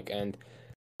honest with you, Mike. And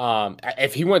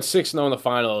if he went 6-0 in the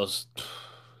finals,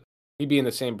 he'd be in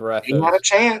the same breath. He had a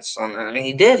chance. I mean,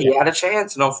 he did. He had a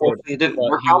chance, and unfortunately, it didn't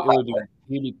work out.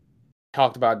 He'd be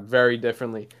talked about very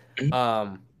differently.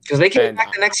 Because they came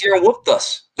back the next year and whooped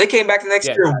us. And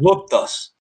whooped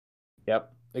us. Yep.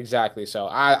 Exactly. So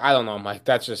I don't know, Mike.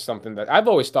 That's just something that I've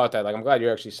always thought that. Like, I'm glad you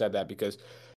actually said that because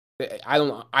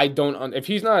if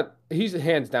he's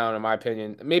hands down, in my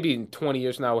opinion, maybe in 20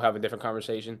 years from now we'll have a different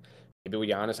conversation. Maybe we'll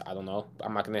be honest. I don't know.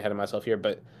 I'm not going to ahead of myself here,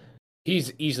 but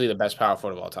he's easily the best power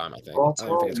forward of all time, I think.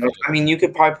 I mean, you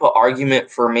could probably put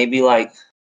argument for maybe like,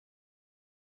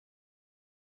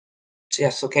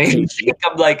 yes, okay. Think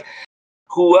of like,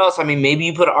 who else? I mean, maybe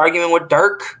you put an argument with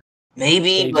Dirk.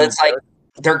 Maybe, but it's like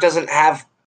Dirk doesn't have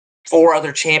 4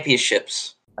 other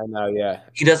championships. I know, yeah.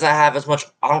 He doesn't have as much.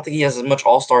 I don't think he has as much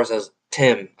All-Stars as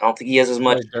Tim. I don't think he has as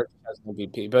much. Dirk has an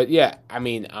MVP, but yeah, I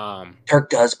mean,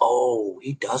 Dirk does. Oh,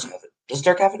 he does have it. Does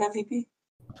Dirk have an MVP?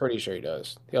 Pretty sure he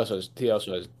does. He also has.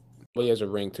 Well, he has a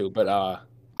ring too, but I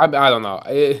don't know.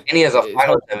 And he has a It's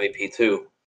hard. Finals MVP too.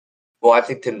 Well, I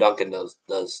think Tim Duncan does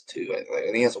too. I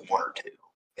think he has a one or two.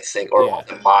 I think, or Yeah. was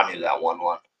it Manu that won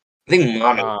one? I think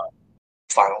Manu Uh,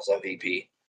 Finals MVP.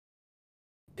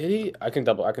 did he? I can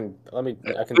double. I can. Let me.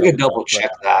 I can We double could check. double But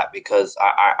check that because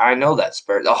I know that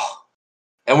Spurs. Oh,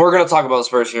 and we're gonna talk about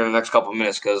Spurs here in the next couple of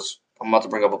minutes because I'm about to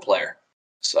bring up a player.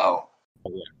 So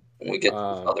yeah. when we get to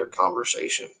this other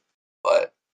conversation,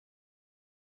 but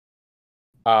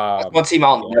that's one team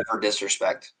I'll Yeah. never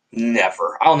disrespect.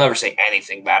 Never. I'll never say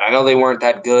anything bad. I know they weren't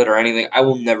that good or anything. I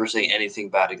will never say anything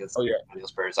bad against Oh the yeah. San Antonio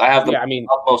Spurs. I have the Yeah. I mean.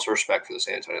 utmost respect for the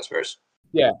San Antonio Spurs.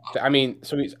 Yeah. I mean.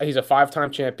 So he's a 5-time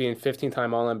champion,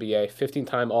 15-time All NBA,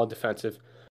 15-time All Defensive,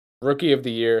 Rookie of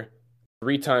the Year,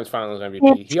 3 times Finals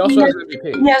MVP. He also has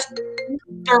MVP. He has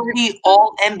 30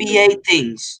 all NBA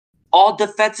things. All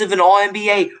defensive and all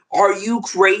NBA. Are you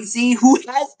crazy? Who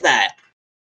has that?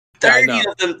 Yeah, I 30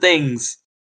 know. of them things.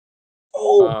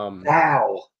 Oh,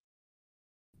 wow.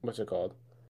 What's it called?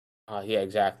 Yeah,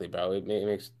 exactly, bro. It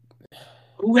makes.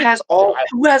 Who has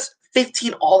Yeah,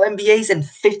 15 all NBAs and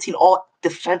 15 all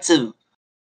defensive?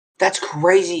 That's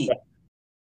crazy.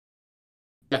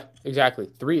 yeah, exactly.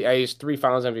 3 A's, 3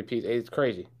 Finals MVPs. It's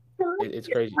crazy. It's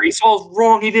crazy. Brees Hall's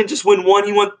wrong. He didn't just win one,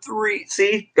 he won 3.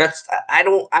 See? I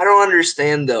don't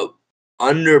understand the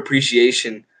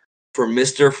underappreciation for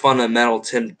Mr. Fundamental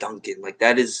Tim Duncan. Like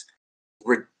that is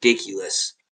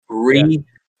ridiculous. Yeah,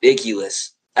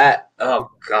 Ridiculous. Oh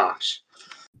gosh.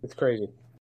 it's crazy.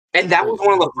 And that was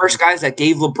one of the first guys that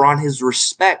gave LeBron his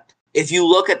respect. If you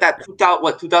look at that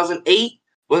 2008?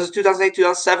 Was it 2008,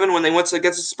 2007 when they went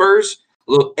against the Spurs?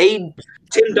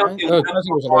 Tim Duncan No, went up 2000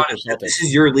 to was the LeBron and Lakers said, "This Celtics.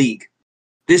 is your league.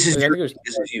 This is I your think it was league.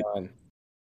 This is you." 2009.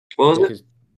 What was Yeah, it? because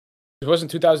it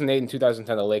wasn't 2008 and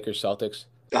 2010 the Lakers Celtics.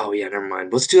 Oh yeah, never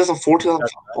mind. Was it 2004, 2005?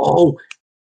 Oh,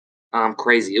 I'm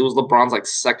crazy. It was LeBron's like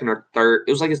second or third.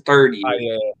 It was like his third year.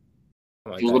 Yeah.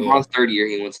 It was LeBron's third year.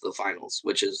 He went to the finals,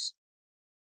 which is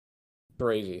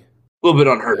Crazy. a little bit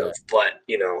unheard Yeah. of, but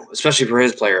especially for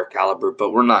his player of caliber. But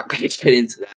we're not going to get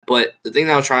into that. But the thing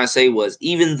that I was trying to say was,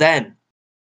 even then,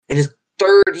 in his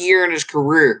third year in his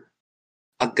career,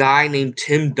 a guy named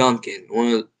Tim Duncan,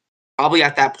 probably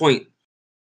at that point,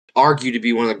 argued to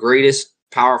be one of the greatest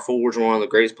power forwards, one of the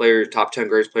greatest players, top 10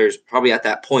 greatest players, probably at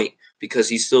that point, because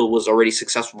he still was already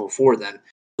successful before then,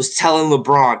 was telling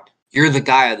LeBron, "You're the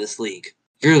guy of this league.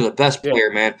 You're the best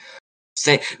player, man."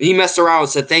 He messed around and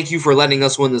said, "Thank you for letting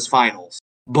us win this finals,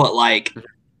 but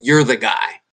you're the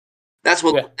guy." That's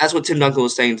what Tim Duncan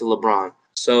was saying to LeBron.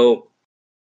 So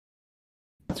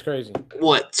It's crazy.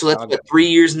 what? So that's 3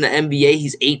 years in the NBA.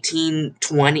 He's 18,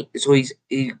 20. So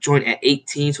he joined at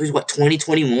 18. So he's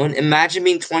 2021. Imagine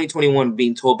being 2021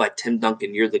 being told by Tim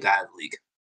Duncan, "You're the guy of the league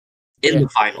in the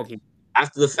final."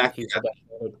 After the fact,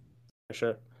 for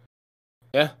sure.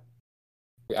 Yeah.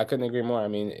 I couldn't agree more. I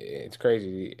mean, it's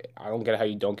crazy. I don't get how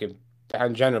you don't give.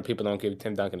 In general, people don't give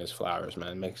Tim Duncan his flowers,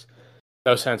 man. It makes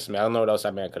no sense to me. I don't know what else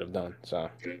that man could have done. So,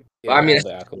 yeah, I mean, it's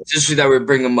interesting that we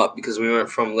bring him up because we went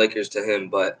from Lakers to him.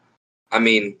 But I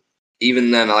mean,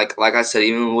 even then, like I said,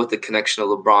 even with the connection of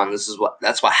LeBron,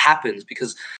 that's what happens.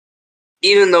 Because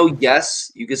even though,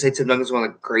 yes, you could say Tim Duncan's one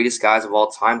of the greatest guys of all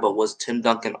time, but was Tim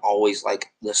Duncan always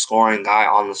the scoring guy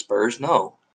on the Spurs?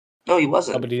 No, he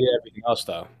wasn't. But he did everything else,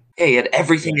 though. Yeah, he had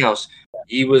everything else.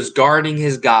 He was guarding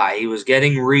his guy. He was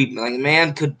getting read.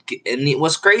 Man could. And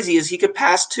what's crazy is he could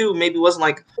pass too. Maybe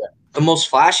wasn't the most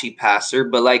flashy passer,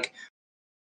 but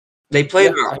they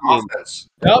played offense.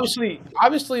 Obviously,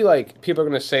 people are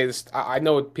gonna say this. I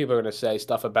know what people are gonna say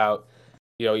stuff about.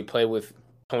 He played with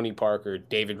Tony Parker,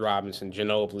 David Robinson,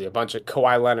 Ginobili, a bunch of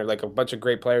Kawhi Leonard, a bunch of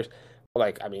great players.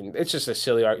 I mean, it's just a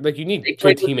silly argument. You need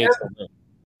good teammates to win.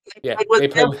 They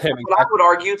played with him. What I would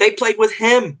argue, they played with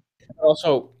him.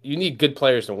 Also, you need good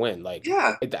players to win.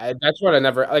 Yeah, that's what I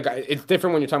never It's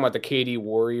different when you're talking about the KD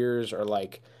Warriors or when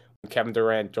Kevin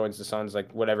Durant joins the Suns,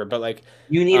 whatever. But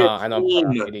you need a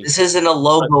team. This isn't a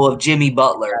logo of Jimmy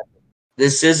Butler.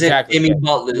 This isn't Jimmy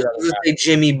Butler. This doesn't say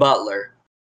Jimmy Butler.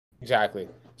 Exactly.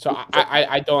 So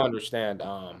I don't understand.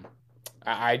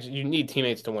 You need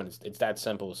teammates to win. It's that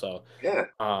simple. So yeah.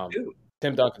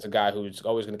 Tim Duncan's a guy who's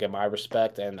always going to get my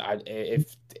respect, and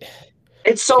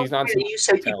it's so funny that you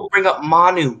say people bring up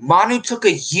Manu. Manu took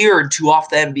a year or two off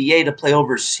the NBA to play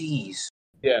overseas.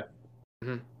 Yeah.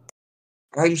 Mm-hmm.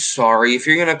 I'm sorry. If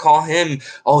you're going to call him,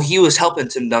 he was helping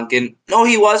Tim Duncan. No,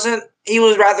 he wasn't. He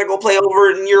was rather go play over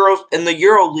in the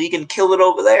Euro League and kill it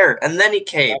over there. And then he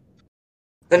came.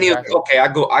 Then he was like, okay, I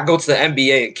go to the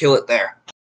NBA and kill it there.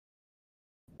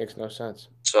 Makes no sense.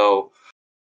 So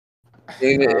I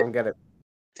don't get it.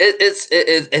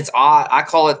 It's odd. I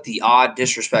call it the odd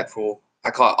disrespectful. I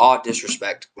call it odd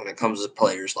disrespect when it comes to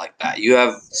players like that. You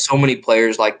have so many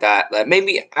players like that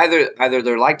maybe either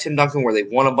they're like Tim Duncan where they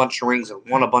won a bunch of rings and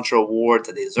won a bunch of awards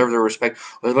that they deserve their respect.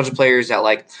 Or there's a bunch of players that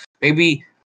like maybe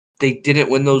they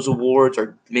didn't win those awards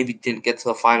or maybe didn't get to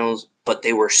the finals, but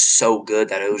they were so good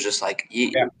that it was just like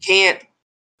you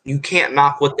can't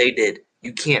knock what they did.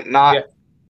 You can't knock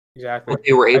exactly what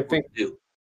they were able to do.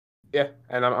 Yeah,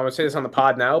 and I'm gonna say this on the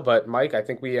pod now, but Mike, I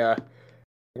think we're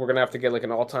gonna have to get like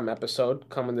an all-time episode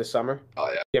coming this summer.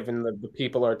 Oh yeah, Given the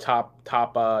people are top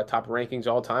rankings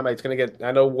all time, it's gonna get.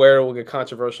 I know where it will get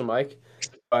controversial, Mike,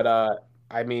 but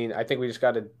I mean, I think we just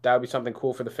got to. That would be something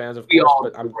cool for the fans, of course.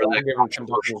 But I'm where that giving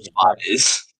controversial spot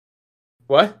is.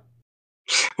 What?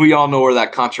 We all know where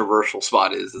that controversial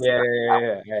spot is.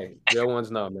 Yeah. Hey, real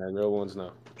ones know, man. Real ones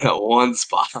know. That one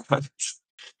spot.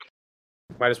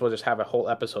 Might as well just have a whole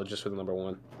episode just for the number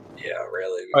one. Yeah,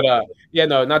 really. But yeah,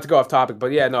 no, not to go off topic,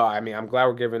 but yeah, no, I mean, I'm glad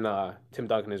we're giving Tim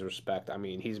Duncan his respect. I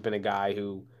mean, he's been a guy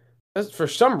who, for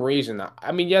some reason,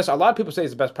 I mean, yes, a lot of people say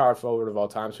he's the best power forward of all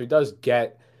time, so he does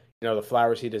get, the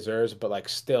flowers he deserves. But like,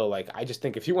 still, like, I just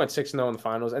think if he went 6-0 in the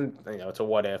finals, and it's a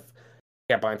what if,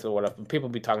 can't buy into the what if, people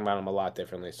be talking about him a lot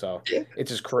differently. So it's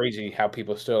just crazy how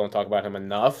people still don't talk about him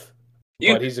enough.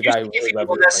 But he's a guy who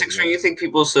really you think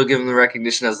people still give him the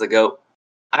recognition as the GOAT?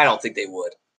 I don't think they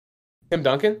would. Tim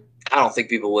Duncan? I don't think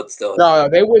people would still. No,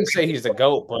 they wouldn't say he's the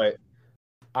GOAT, but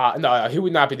no, he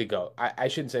would not be the GOAT. I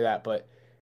shouldn't say that, but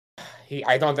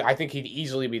I think he'd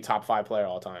easily be top 5 player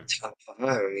all time. Top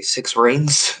 5, 6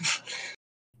 rings.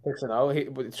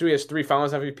 6-0. He has 3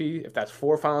 Finals MVP. If that's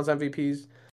 4 Finals MVPs.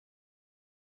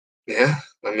 Yeah,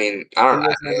 I mean, I don't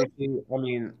know. I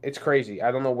mean, it's crazy.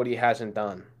 I don't know what he hasn't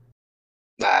done.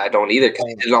 I don't either because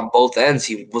he did it on both ends.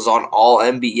 He was on All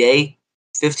NBA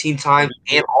 15 times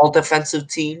and All Defensive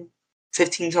Team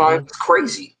 15 times. It's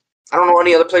crazy. I don't know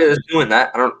any other player that's doing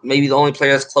that. Maybe the only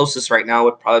player that's closest right now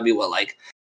would probably be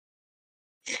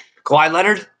Kawhi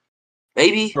Leonard?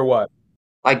 Maybe. For what?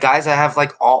 Like guys that have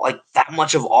that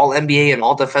much of All NBA and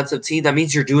All Defensive Team. That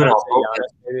means you're doing all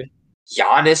both.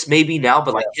 Giannis maybe now,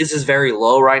 but his is very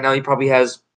low right now. He probably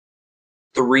has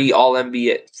 3 All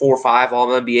NBA, 4 or 5 All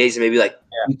NBAs, and maybe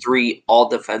 2, 3 All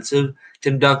Defensive.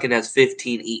 Tim Duncan has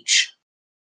 15 each.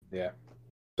 Yeah.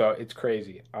 So it's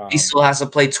crazy. He still has to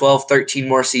play 12, 13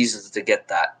 more seasons to get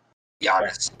that.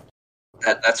 Giannis.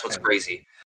 That's what's crazy.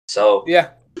 So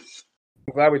yeah.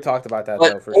 I'm glad we talked about that,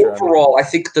 but though, for sure. Overall, I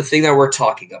think the thing that we're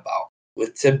talking about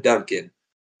with Tim Duncan,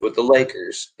 with the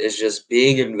Lakers, is just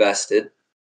being invested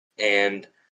and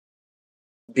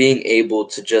being able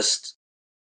to just,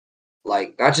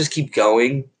 not just keep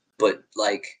going, but,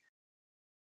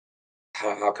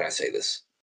 how can I say this?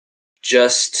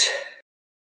 Just,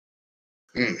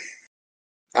 I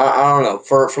don't know.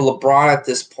 For LeBron at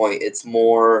this point, it's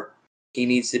more he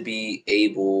needs to be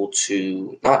able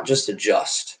to not just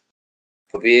adjust,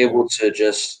 but be able to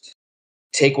just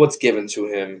take what's given to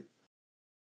him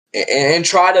and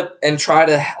try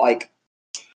to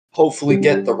hopefully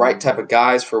get the right type of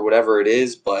guys for whatever it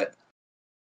is. But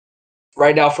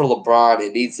right now for LeBron, he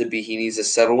needs to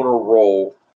settle in a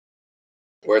role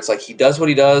where it's he does what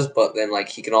he does, but then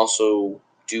he can also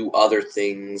do other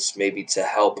things maybe to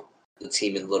help the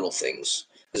team in little things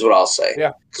is what I'll say.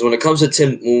 Yeah. Because when it comes to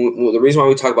Tim, the reason why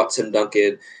we talk about Tim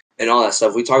Duncan and all that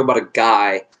stuff, we talk about a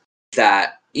guy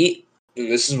that and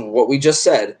this is what we just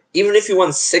said. Even if he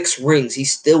won 6 rings, he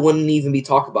still wouldn't even be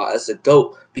talked about as a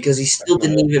GOAT because he still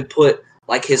didn't even put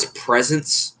his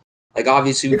presence.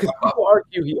 Obviously, because people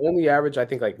argue he only averaged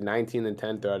 19 and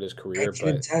 10 throughout his career. 19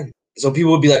 and 10. So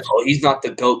people would be like, "Oh, he's not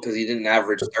the GOAT because he didn't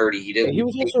average 30. He didn't." He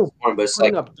was also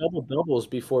putting up double doubles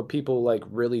before people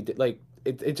really did.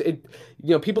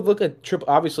 People look at triple.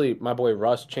 Obviously, my boy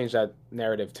Russ changed that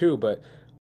narrative too, but.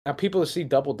 Now people see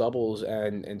double doubles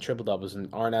and triple doubles and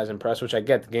aren't as impressed, which I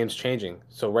get. The game's changing,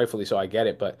 so rightfully so. I get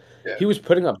it, but he was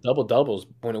putting up double doubles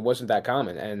when it wasn't that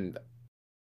common, and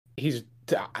he's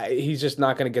just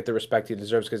not going to get the respect he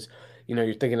deserves because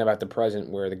you're thinking about the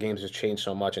present where the games have changed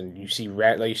so much, and you see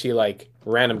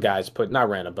random guys not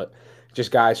random, but just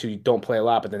guys who don't play a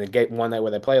lot, but then they get one night where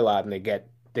they play a lot and they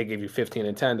give you 15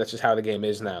 and 10. That's just how the game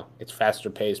is now. It's faster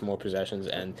paced, more possessions,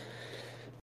 and.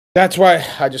 That's why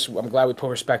I'm glad we put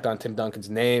respect on Tim Duncan's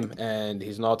name, and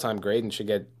he's an all-time great and should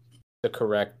get the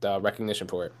correct recognition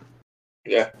for it.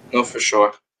 Yeah, no, for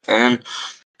sure. And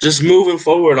just moving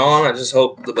forward on, I just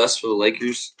hope the best for the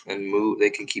Lakers and they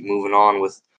can keep moving on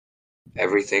with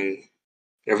everything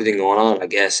going on, I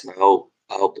guess. And I hope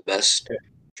the best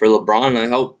for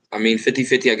LeBron. I mean,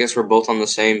 50-50, I guess we're both on the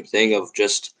same thing of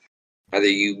just Either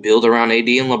you build around AD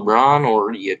and LeBron,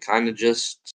 or you kind of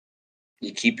just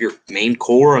you keep your main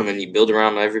core and then you build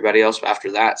around everybody else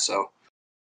after that. So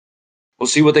we'll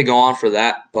see what they go on for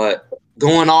that. But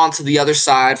going on to the other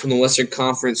side from the Western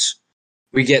Conference,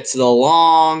 we get to the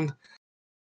long,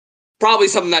 probably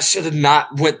something that should have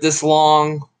not went this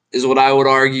long, is what I would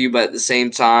argue. But at the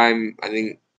same time, I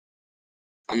think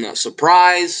I'm not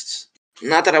surprised.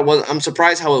 Not that I'm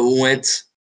surprised how it went,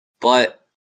 but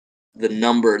the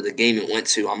game it went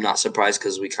to, I'm not surprised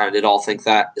because we kind of did all think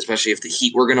that, especially if the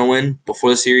Heat were going to win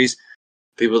before the series.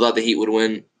 People thought the Heat would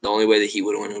win. The only way the Heat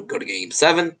would win would go to Game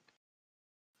 7.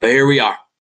 But here we are.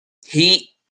 The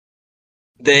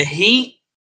Heat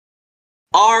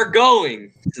are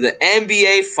going to the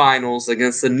NBA Finals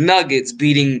against the Nuggets,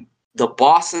 beating the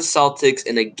Boston Celtics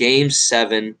in a Game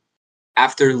 7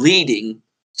 after leading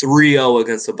 3-0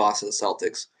 against the Boston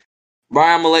Celtics.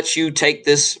 Brian, I'm going to let you take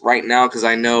this right now because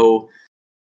I know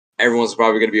everyone's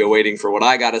probably going to be waiting for what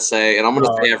I got to say, and I'm going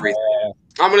to say everything. Yeah.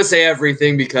 I'm going to say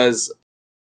everything because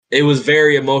it was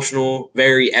very emotional,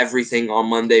 very everything on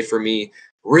Monday for me.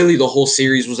 Really, the whole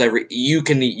series was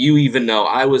you even know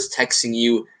I was texting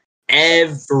you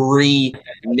every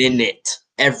minute,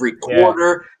 every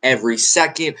quarter, every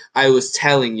second. I was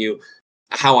telling you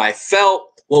how I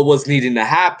felt, what was needing to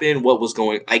happen, what was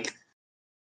going like.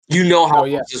 You know how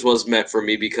this was meant for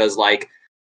me because like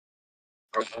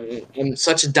I'm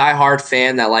such a diehard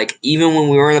fan that like even when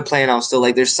we were in the play, I was still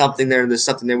like, there's something there,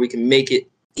 we can make it.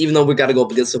 Even though we got to go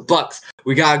up against the Bucks,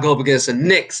 we got to go up against the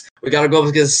Knicks, we got to go up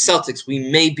against the Celtics. We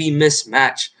may be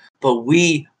mismatched, but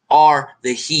we are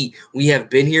the Heat. We have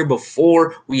been here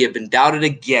before. We have been doubted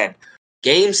again.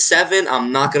 Game 7,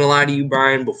 I'm not going to lie to you,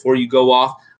 Brian, before you go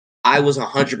off, I was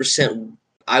 100%.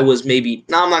 I'm not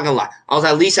going to lie. I was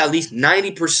at least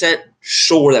 90%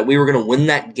 sure that we were going to win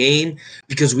that game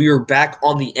because we were back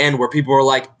on the end where people were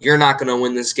like, you're not going to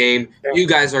win this game. You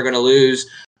guys are going to lose.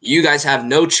 You guys have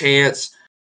no chance.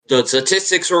 The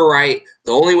statistics were right.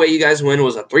 The only way you guys win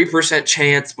was a 3%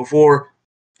 chance before.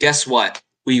 Guess what?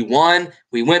 We won.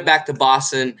 We went back to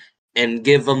Boston and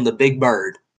give them the big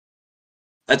bird.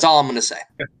 That's all I'm going to say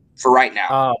for right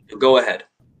now. Go ahead.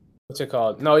 What's it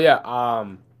called? No, yeah.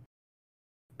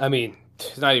 I mean,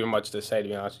 there's not even much to say, to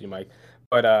be honest with you, Mike.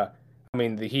 But, I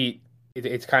mean, the Heat,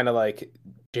 it's kind of like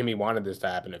Jimmy wanted this to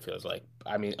happen, it feels like.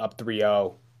 I mean, up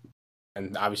 3-0,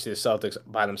 and obviously the Celtics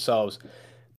by themselves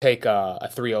take a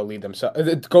 3-0 lead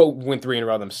themselves, go win 3 in a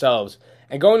row themselves.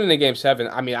 And going into Game 7,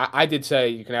 I mean, I did say,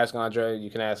 you can ask Andre,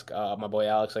 you can ask my boy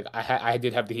Alex, like, I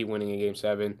did have the Heat winning in Game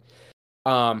 7.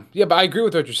 Yeah, but I agree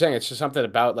with what you're saying. It's just something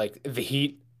about, like, the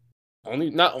Heat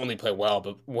not only play well,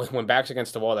 but when back's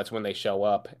against the wall, that's when they show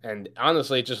up. And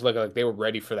honestly, it just looked like they were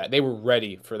ready for that. They were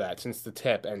ready for that since the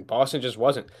tip, and Boston just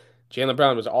wasn't. Jaylen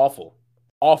Brown was awful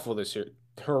this year,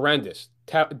 horrendous.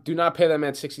 Do not pay that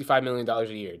man $65 million a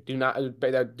year. Do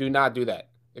not do that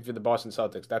if you're the Boston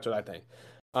Celtics. That's what I think.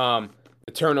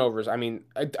 The turnovers. I mean,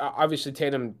 obviously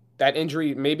Tatum, that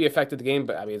injury maybe affected the game,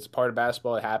 but I mean it's part of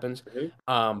basketball. It happens.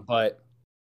 Mm-hmm. But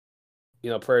you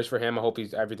know, prayers for him. I hope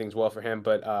everything's well for him.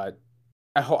 But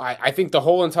I think the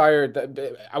whole entire.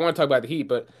 I want to talk about the Heat,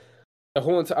 but a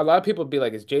lot of people would be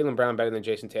like, "Is Jaylen Brown better than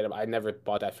Jason Tatum?" I never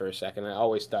bought that for a second. I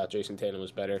always thought Jason Tatum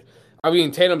was better. I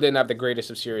mean, Tatum didn't have the greatest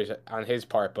of series on his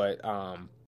part, but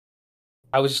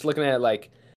I was just looking at it like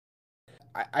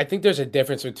I think there's a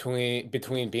difference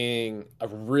between being a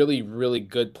really, really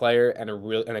good player and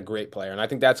a great player, and I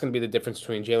think that's going to be the difference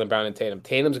between Jaylen Brown and Tatum.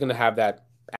 Tatum's going to have that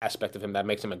aspect of him that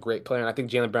makes him a great player, and I think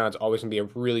Jaylen Brown's always going to be a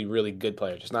really, really good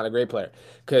player, just not a great player.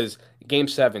 Because Game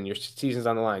 7, your season's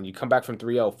on the line. You come back from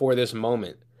 3-0 for this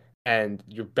moment, and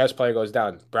your best player goes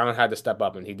down. Brown had to step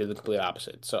up, and he did the complete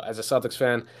opposite. So as a Celtics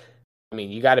fan, I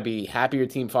mean, you got to be happy your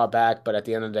team fought back, but at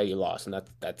the end of the day, you lost, and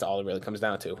that's all it really comes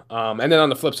down to. And then on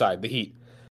the flip side, the Heat.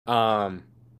 I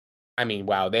mean,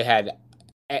 wow, they had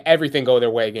everything go their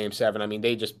way Game 7. I mean,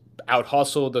 they just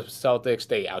out-hustled the Celtics.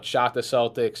 They outshot the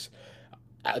Celtics.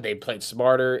 They played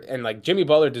smarter, and like Jimmy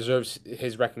Butler deserves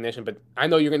his recognition. But I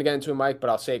know you're going to get into it, Mike. But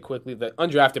I'll say it quickly: the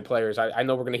undrafted players. I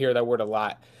know we're going to hear that word a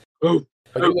lot. But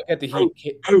you look at the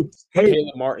Heat,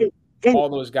 Caleb Martin, all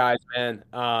those guys, man.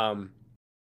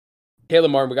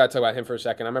 Caleb Martin, we got to talk about him for a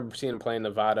second. I remember seeing him play in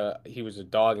Nevada. He was a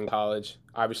dog in college.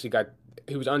 Obviously,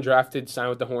 he was undrafted, signed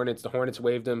with the Hornets. The Hornets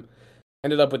waived him.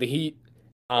 Ended up with the Heat.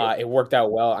 It worked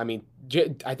out well. I mean,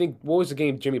 I think what was the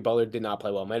game Jimmy Butler did not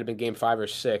play well? It might have been Game 5 or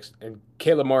 6. And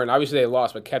Caleb Martin, obviously they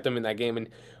lost, but kept him in that game. And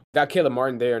without Caleb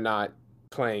Martin, they are not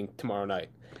playing tomorrow night.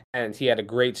 And he had a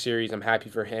great series. I'm happy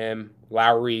for him.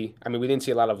 Lowry, I mean, we didn't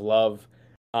see a lot of love.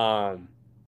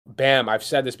 Bam, I've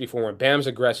said this before. When Bam's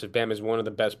aggressive, Bam is one of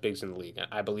the best bigs in the league.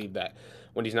 I believe that.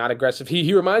 When he's not aggressive,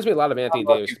 he reminds me a lot of I Anthony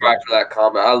love Davis. you back for that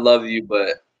comment. I love you,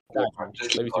 but Got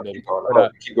just you. keep Love you too, going. baby. Keep going. But Oh,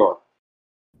 keep going.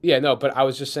 yeah, no, but I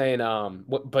was just saying,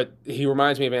 but he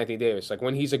reminds me of Anthony Davis. Like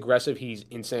when he's aggressive, he's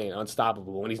insane,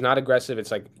 unstoppable. When he's not aggressive,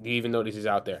 it's like you even notice he's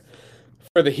out there.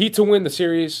 For the Heat to win the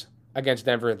series against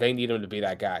Denver, they need him to be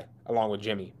that guy along with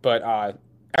Jimmy. But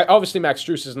obviously, Max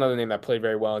Strus is another name that played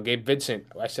very well, and Gabe Vincent.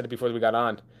 I said it before we got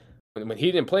on. When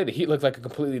he didn't play, the Heat looked like a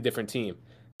completely different team.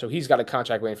 So he's got a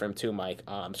contract waiting for him too, Mike.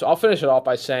 So I'll finish it off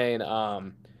by saying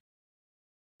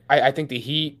I think the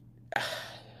Heat.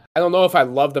 I don't know if I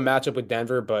love the matchup with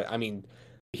Denver, but I mean,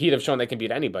 the Heat have shown they can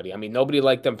beat anybody. I mean, nobody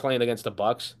liked them playing against the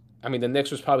Bucks. I mean, the Knicks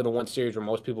was probably the one series where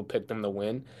most people picked them to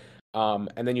win.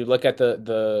 And then you look at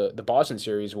the Boston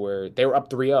series where they were up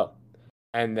 3-0,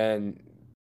 and then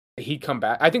he'd come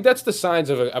back. I think that's the signs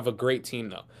of a great team,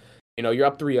 though. You know, you're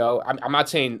up 3-0. I'm not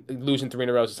saying losing 3 in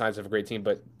a row is the signs of a great team,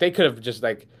 but they could have just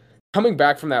like coming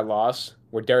back from that loss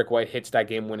where Derek White hits that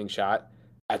game-winning shot.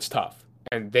 That's tough,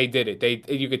 and they did it.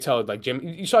 You could tell like Jim.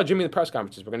 You saw Jimmy in the press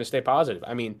conferences. We're going to stay positive.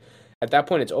 I mean, at that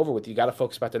point, it's over with. You got to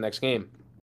focus about the next game,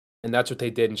 and that's what they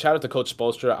did. And shout out to Coach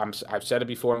Spoelstra. I've said it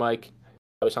before, Mike.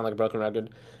 I always sound like a broken record.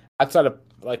 Outside of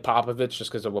like Popovich, just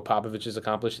because of what Popovich has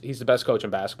accomplished, he's the best coach in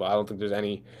basketball. I don't think there's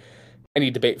any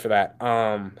debate for that.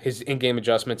 His in-game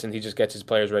adjustments, and he just gets his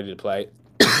players ready to play.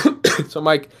 So,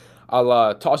 Mike,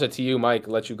 I'll toss it to you, Mike.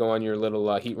 Let you go on your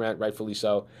little Heat rant, rightfully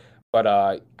so. But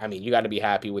I mean, you got to be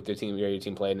happy with the team your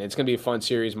team played, and it's gonna be a fun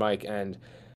series, Mike. And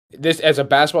this, as a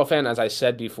basketball fan, as I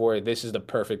said before, this is the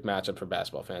perfect matchup for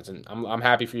basketball fans, and I'm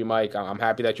happy for you, Mike. I'm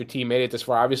happy that your team made it this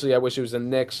far. Obviously, I wish it was the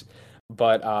Knicks,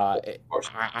 but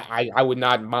I would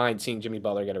not mind seeing Jimmy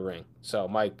Butler get a ring. So,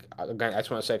 Mike, again, I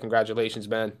just want to say congratulations,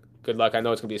 man. Good luck. I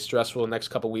know it's gonna be a stressful next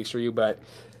couple weeks for you, but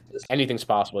anything's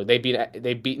possible. They've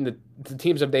beaten the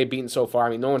teams that they've beaten so far. I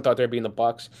mean, no one thought they were beating the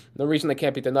Bucks. No reason they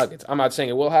can't beat the Nuggets. I'm not saying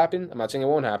it will happen. I'm not saying it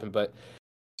won't happen, but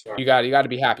you got to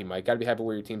be happy, Mike. Got to be happy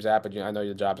where your team's at. But I know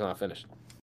your job's not finished.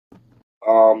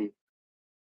 I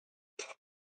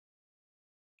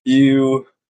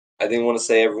think I want to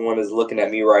say everyone is looking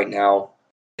at me right now,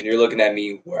 and you're looking at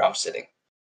me where I'm sitting.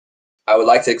 I would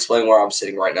like to explain where I'm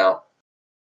sitting right now,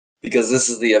 because this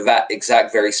is the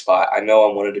exact very spot. I know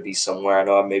I wanted to be somewhere. I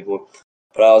know I maybe,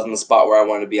 but I was in the spot where I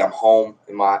wanted to be. I'm home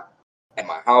at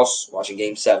my house watching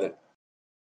Game 7.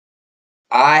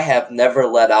 I have never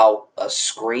let out a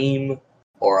scream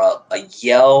or a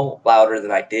yell louder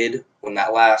than I did when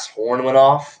that last horn went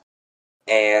off,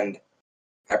 and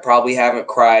I probably haven't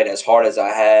cried as hard as I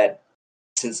had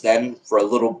since then for a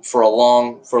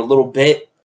little bit.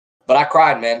 But I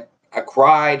cried, man. I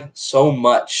cried so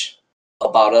much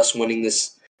about us winning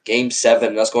this Game 7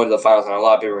 and us going to the finals. And a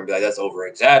lot of people are going to be like, that's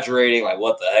over-exaggerating. Like,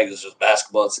 what the heck? It's just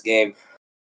basketball. It's a game.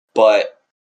 But,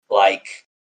 like,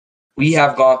 we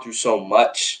have gone through so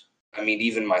much. I mean,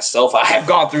 even myself, I have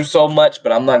gone through so much.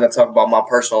 But I'm not going to talk about my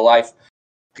personal life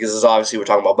because obviously we're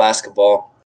talking about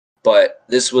basketball. But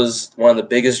this was one of the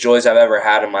biggest joys I've ever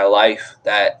had in my life,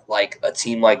 that, like, a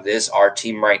team like this, our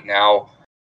team right now,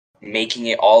 making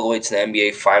it all the way to the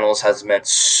NBA Finals has meant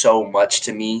so much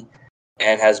to me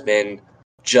and has been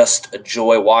just a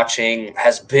joy watching.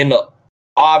 Has been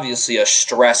obviously a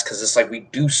stress because it's like we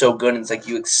do so good and it's like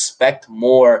you expect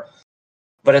more.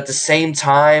 But at the same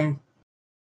time,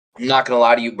 I'm not going to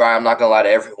lie to you, Brian. I'm not going to lie to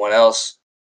everyone else.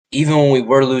 Even when we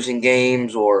were losing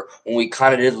games or when we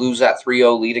kind of did lose that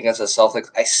 3-0 lead against the Celtics,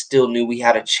 I still knew we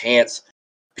had a chance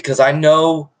because I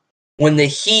know when the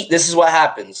Heat, this is what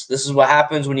happens. This is what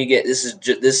happens when you get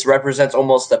this represents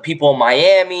almost the people in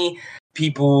Miami,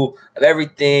 people of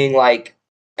everything. Like,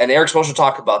 and Eric Spoelstra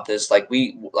talk about this. Like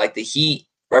the Heat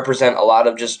represent a lot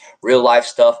of just real life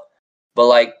stuff. But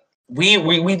like we've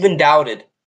been doubted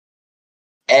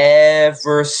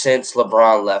ever since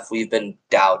LeBron left. We've been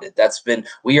doubted.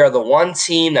 We are the one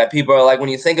team that people are like, when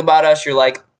you think about us, you're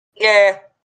like, yeah.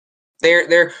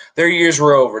 Their years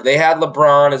were over. They had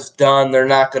LeBron. It's done. They're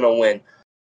not going to win.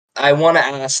 I want to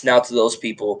ask now to those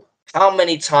people, how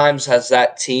many times has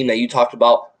that team that you talked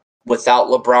about without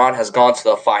LeBron has gone to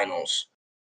the finals?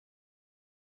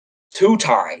 2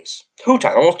 times. 2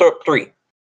 times. Almost 3.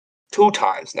 2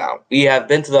 times now. We have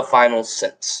been to the finals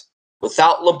since.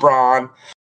 Without LeBron.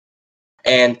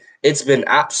 And it's been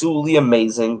absolutely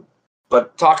amazing.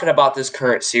 But talking about this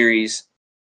current series,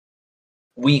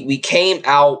 we came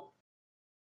out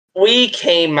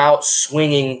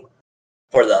swinging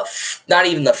for not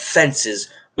even the fences.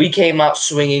 We came out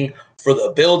swinging for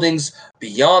the buildings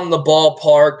beyond the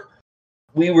ballpark.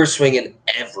 We were swinging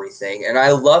everything, and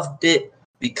I loved it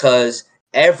because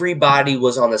everybody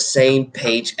was on the same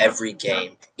page every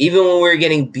game. Even when we were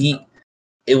getting beat,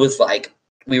 it was like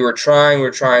we were trying,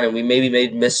 and we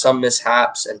maybe missed some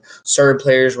mishaps, and certain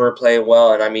players weren't playing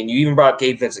well. And I mean, you even brought up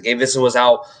Gabe Vincent. Gabe Vincent was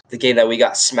out the game that we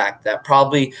got smacked. That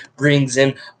probably brings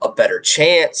in a better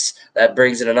chance. That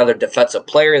brings in another defensive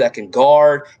player that can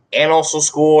guard and also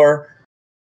score.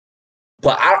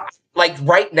 But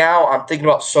right now, I'm thinking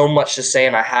about so much to say,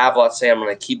 and I have a lot to say. I'm going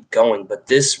to keep going, but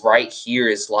this right here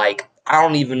is like I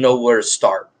don't even know where to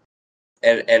start.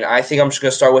 And I think I'm just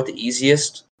going to start with the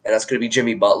easiest, and that's going to be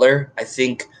Jimmy Butler. I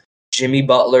think Jimmy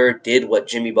Butler did what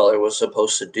Jimmy Butler was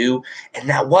supposed to do, and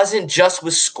that wasn't just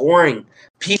with scoring.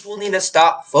 People need to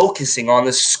stop focusing on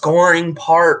the scoring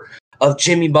part of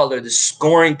Jimmy Butler, the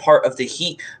scoring part of the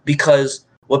Heat, because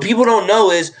what people don't know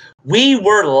is we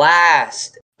were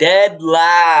dead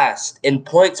last in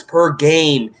points per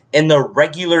game in the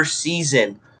regular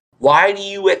season. Why do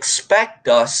you expect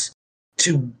us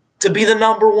to be the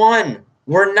number one?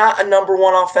 We're not a number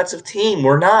one offensive team.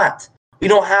 We're not. We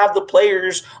don't have the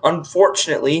players,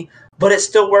 unfortunately, but it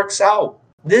still works out.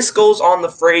 This goes on the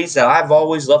phrase that I've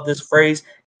always loved this phrase,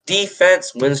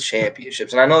 defense wins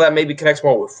championships. And I know that maybe connects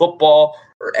more with football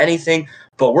or anything,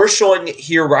 but we're showing it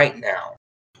here right now.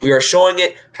 We are showing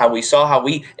it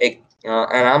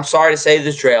and I'm sorry to say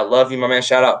this, Dre, I love you, my man,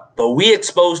 shout out. But we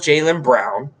exposed Jaylen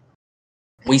Brown.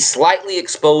 We slightly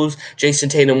exposed Jason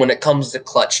Tatum when it comes to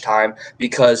clutch time,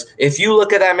 because if you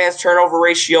look at that man's turnover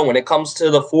ratio when it comes to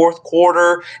the fourth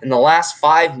quarter in the last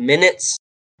 5 minutes,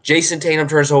 Jason Tatum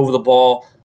turns over the ball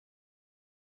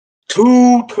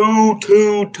too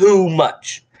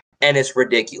much, and it's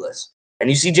ridiculous. And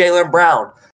you see Jaylen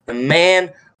Brown, the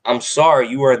man, I'm sorry,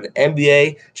 you are in the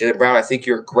NBA. Jaylen Brown, I think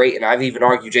you're great, and I've even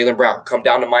argued, Jaylen Brown, come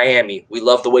down to Miami. We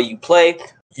love the way you play.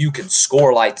 You can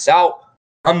score lights out.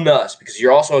 Come to us, because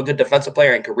you're also a good defensive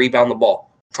player and can rebound the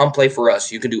ball. Come play for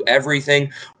us. You can do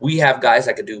everything. We have guys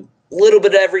that can do a little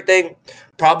bit of everything,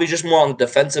 probably just more on the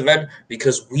defensive end,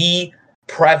 because we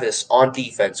preface on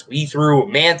defense. We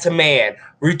threw man-to-man.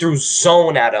 We threw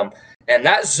zone at him. And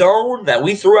that zone that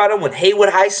we threw at him when Haywood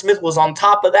Highsmith was on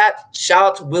top of that, shout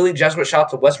out to Willie Jesuit, shout out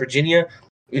to West Virginia.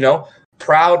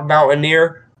 Proud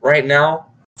Mountaineer right now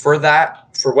for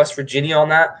West Virginia on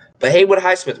that. But Haywood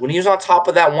Highsmith, when he was on top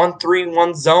of that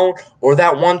 1-3-1 zone or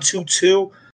that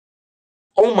 1-2-2,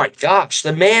 oh my gosh,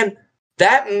 that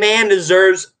man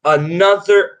deserves a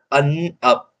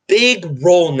big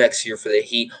role next year for the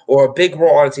Heat, or a big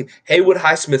role on the team. Haywood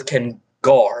Highsmith can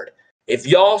guard. If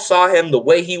y'all saw him the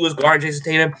way he was guarding Jason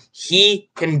Tatum,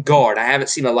 he can guard. I haven't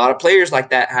seen a lot of players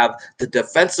like that have the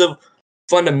defensive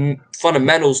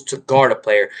fundamentals to guard a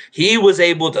player. He was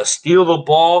able to steal the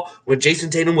ball when Jason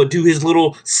Tatum would do his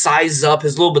little size up,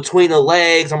 his little between the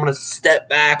legs. I'm going to step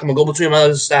back. I'm going to go between my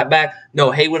legs, step back.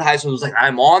 No, Haywood Highsmith was like,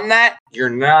 I'm on that. You're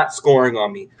not scoring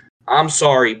on me. I'm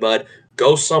sorry, bud.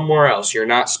 Go somewhere else. You're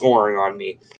not scoring on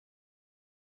me.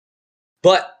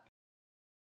 But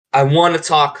I want to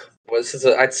talk,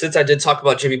 since I did talk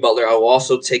about Jimmy Butler, I will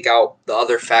also take out the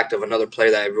other fact of another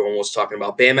player that everyone was talking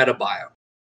about, Bam Adebayo.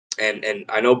 And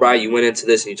I know, Brian, you went into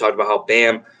this and you talked about how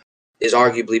Bam is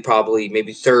arguably probably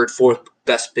maybe third, fourth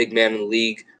best big man in the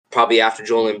league, probably after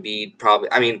Joel Embiid. I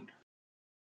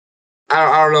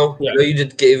don't know. Yeah.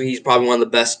 He's probably one of the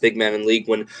best big men in the league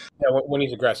when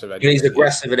he's aggressive. He's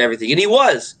aggressive and everything. And he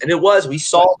was. And it was. We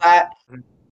saw that.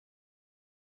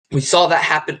 We saw that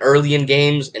happen early in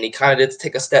games, and he kind of did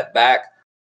take a step back.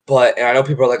 And I know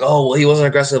people are like, oh, well, he wasn't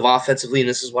aggressive offensively, and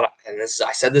I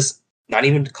said this not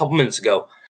even a couple minutes ago.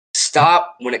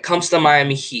 Stop when it comes to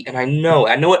Miami Heat, and I know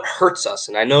it hurts us,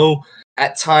 and I know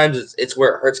at times it's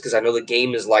where it hurts because I know the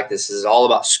game is like this. It's all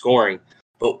about scoring.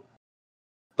 But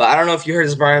I don't know if you heard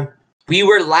this, Brian. We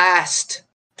were last.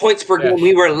 Points per game,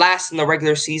 we were last in the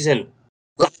regular season.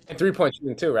 And 3-point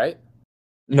shooting too, right?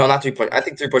 No, not 3-point. I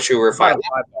think 3-point shooting we were 5.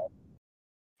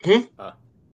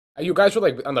 You guys were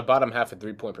like on the bottom half of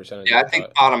 3-point percentage. Yeah, I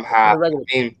think bottom half.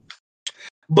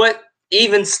 But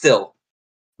even still,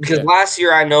 because last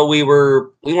year I know we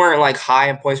weren't like high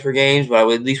in points per game,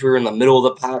 but at least we were in the middle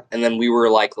of the pack. And then we were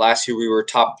like last year we were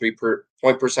top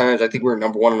 3-point percentage. I think we were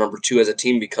number 1 or number 2 as a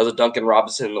team because of Duncan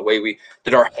Robinson and the way we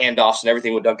did our handoffs and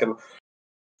everything with Duncan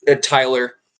and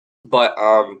Tyler. But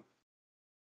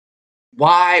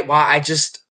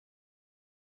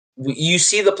you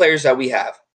see the players that we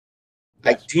have.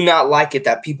 I do not like it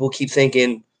that people keep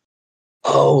thinking,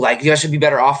 oh, like you guys should be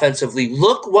better offensively.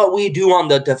 Look what we do on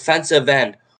the defensive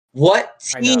end. What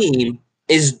team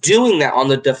is doing that on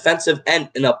the defensive end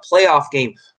in a playoff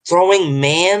game? Throwing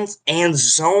mans and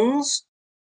zones?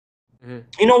 Mm-hmm.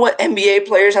 You know what NBA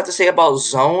players have to say about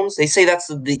zones? They say that's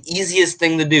the easiest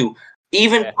thing to do.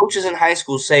 Even coaches in high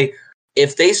school say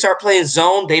if they start playing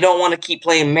zone, they don't want to keep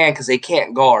playing man because they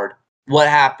can't guard. What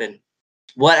happened?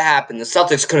 What happened? The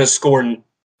Celtics could have scored.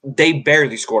 They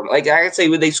barely scored. Like I could say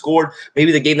when they scored,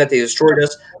 maybe the game that they destroyed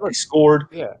us, they scored.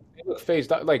 Yeah, they look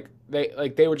phased out. Like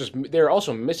they were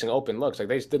also missing open looks. Like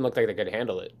they just didn't look like they could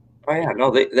handle it. Oh yeah,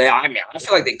 no, they. I mean, I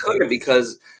feel like they couldn't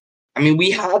because I mean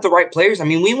we had the right players. I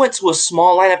mean, we went to a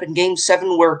small lineup in Game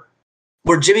 7 where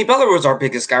Jimmy Butler was our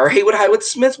biggest guy, or Haywood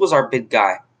Smith was our big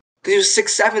guy because he was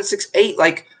 6'7", 6'8".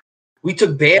 Like we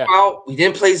took Bam out. We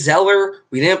didn't play Zeller.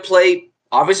 We didn't play.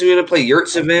 Obviously, we didn't play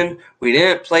Yurtsevin. We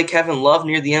didn't play Kevin Love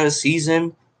near the end of the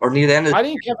season or near the end of. Why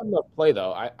didn't Kevin Love play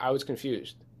though? I was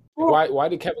confused. Why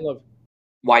did Kevin Love?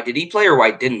 Why did he play or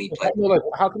why didn't he play?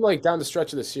 How come like down the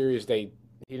stretch of the series he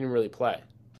didn't really play?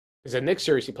 Because the Knicks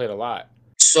series he played a lot.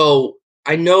 So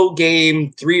I know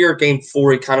Game 3 or Game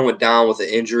 4 he kind of went down with an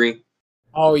injury.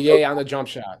 Oh yeah, on the jump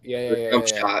shot. Yeah. Jump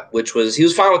shot, which was he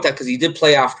was fine with that because he did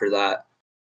play after that.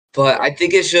 But I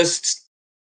think it's just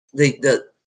I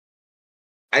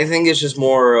think it's just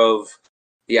more of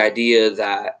the idea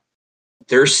that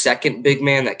their second big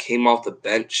man that came off the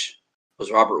bench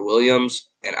was Robert Williams,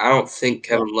 and I don't think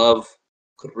Kevin Love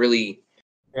could really.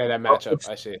 Yeah, that matchup,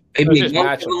 I see. Maybe young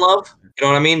Kevin Love, you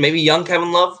know what I mean? Maybe young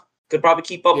Kevin Love could probably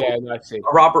keep up with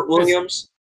Robert Williams.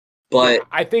 But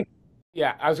I think,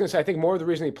 I was gonna say I think more of the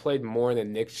reason he played more in the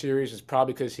Knicks series is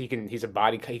probably because he's a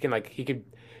body. He could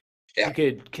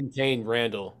contain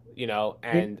Randall,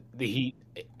 and the Heat.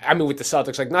 I mean, with the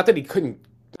Celtics, like not that he couldn't.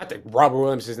 Not that Robert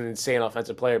Williams is an insane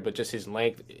offensive player, but just his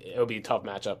length, it'll be a tough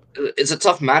matchup. It's a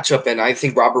tough matchup, and I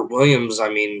think Robert Williams, I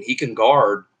mean, he can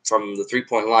guard from the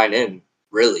 3-point line in,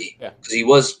 really. Because he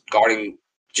was guarding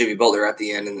Jimmy Butler at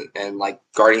the end and like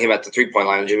guarding him at the 3-point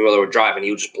line, and Jimmy Butler would drive and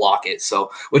he would just block it.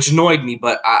 So, which annoyed me,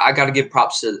 but I got to give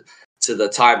props to the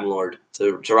Time Lord,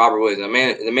 to Robert Williams.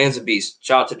 The man's a beast.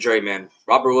 Shout out to Dre, man.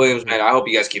 Robert Williams, man, I hope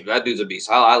you guys keep it. That dude's a beast.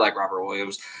 I like Robert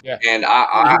Williams. Yeah. And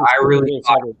I really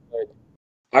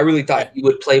thought he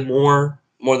would play more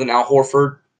than Al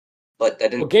Horford, but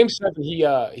that didn't. Well, Game 7, he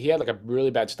had like a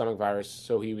really bad stomach virus,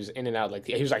 so he was in and out. Like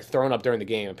he was like thrown up during the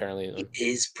game. Apparently,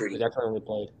 he is pretty. That's why he only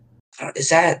played. Is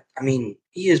that? I mean,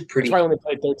 he is pretty. That's why he only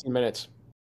played 13 minutes.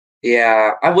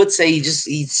 Yeah, I would say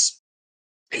he's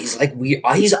like weird.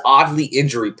 He's oddly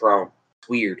injury prone. It's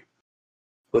weird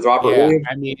with Robert Williams.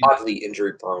 I mean, oddly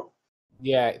injury prone.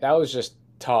 Yeah, that was just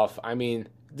tough. I mean,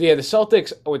 the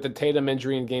Celtics with the Tatum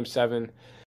injury in Game 7.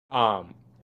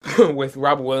 With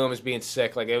Robert Williams being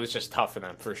sick, like it was just tough for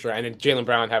them for sure. And then Jaylen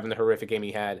Brown having the horrific game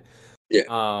he had.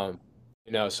 Yeah.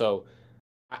 So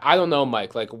I don't know,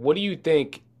 Mike. Like, what do you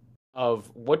think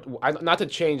of what? Not to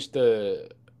change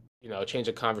the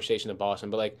conversation to Boston,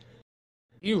 but like,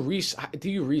 do you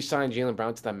re-sign Jaylen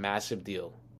Brown to that massive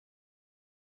deal?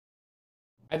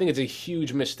 I think it's a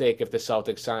huge mistake if the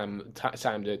Celtics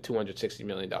signed a $260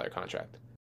 million contract.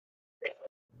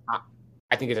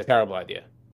 I think it's a terrible idea.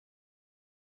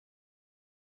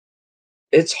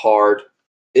 It's hard.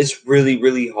 It's really,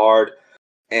 really hard.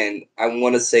 And I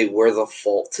want to say we're the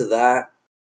fault to that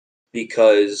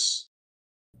because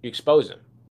you expose him.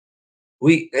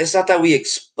 It's not that we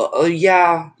expose.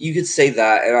 Yeah, you could say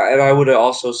that, and I would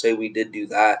also say we did do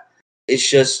that. It's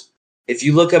just if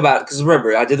you look about, because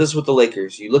remember I did this with the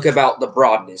Lakers. You look about the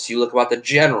broadness. You look about the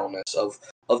generalness of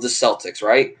the Celtics,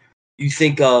 right? You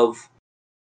think of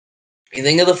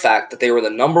the fact that they were the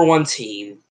number one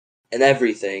team and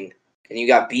everything. And you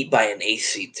got beat by an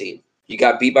AC team. You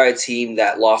got beat by a team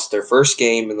that lost their first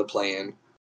game in the play-in,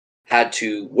 had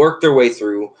to work their way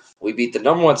through. We beat the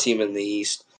number one team in the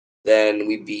East. Then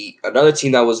we beat another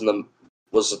team that was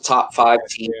the top 5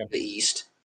 team in the East.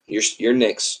 Your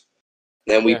Knicks.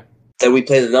 Then we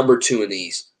play the number 2 in the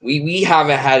East. We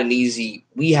haven't had an easy.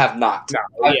 We have not. No,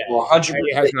 100%.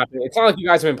 It's not like you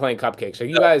guys have been playing cupcakes. So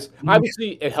you guys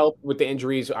obviously it helped with the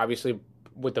injuries, obviously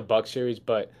with the Bucks series,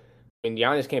 but. And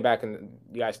Giannis came back, and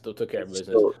you guys still took care of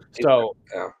business. No,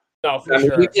 for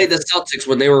sure. We played the Celtics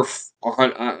when they were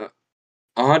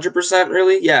 100%.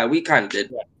 Really, yeah, we kind of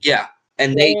did. Yeah,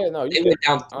 and they went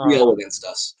down 3-0 against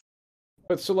us.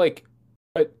 But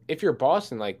if you're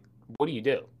Boston, like, what do you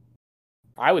do?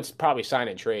 I would probably sign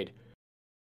and trade.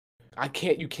 I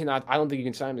can't. You cannot. I don't think you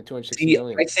can sign him to $260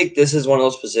 million. I think this is one of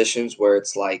those positions where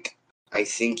it's like I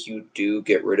think you do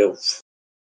get rid of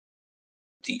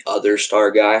the other star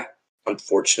guy.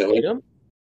 Unfortunately.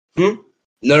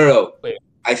 No. Wait.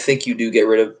 I think you do get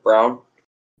rid of Brown.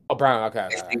 Oh, Brown, okay.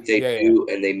 I think they do,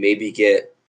 and they maybe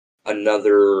get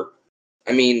another.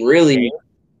 I mean, really. Dame?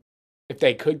 If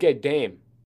they could get Dame.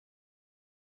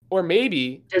 Or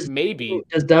maybe. Does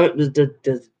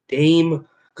Dame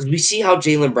because we see how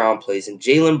Jaylen Brown plays, and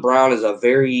Jaylen Brown is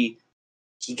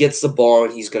he gets the ball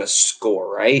and he's gonna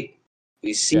score, right?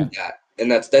 We see that,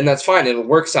 and that's fine. It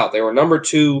works out. They were number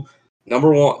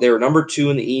one. They were number 2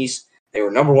 in the East. They were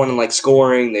number 1 in like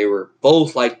scoring. They were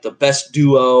both like the best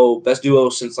duo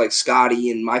since like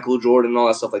Scotty and Michael Jordan and all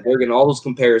that stuff. Like they're getting all those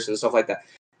comparisons and stuff like that,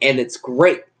 and it's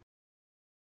great.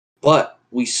 But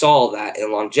we saw that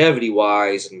in longevity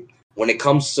wise, and when it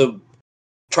comes to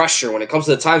pressure, when it comes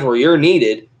to the times where you're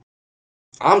needed,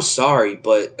 I'm sorry,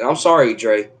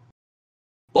 Dre.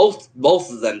 Both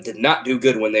of them did not do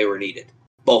good when they were needed.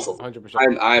 Both of them.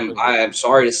 100%. I'm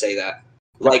sorry to say that.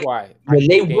 Like why when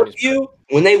they whip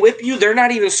you, they're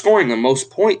not even scoring the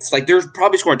most points. Like they're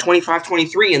probably scoring 25,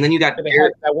 23, and then you got they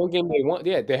had that one game they won.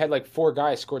 Yeah, they had like 4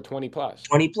 guys scored 20 plus.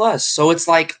 20 plus. So it's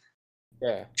like,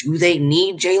 do they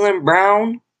need Jaylen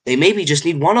Brown? They maybe just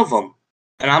need one of them.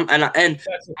 And I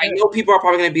know people are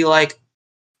probably going to be like,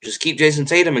 just keep Jason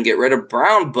Tatum and get rid of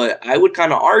Brown. But I would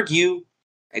kind of argue,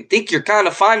 I think you're kind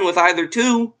of fine with either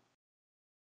two.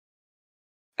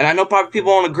 And I know probably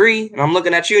people won't agree. And I'm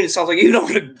looking at you, and it sounds like you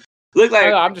don't look like.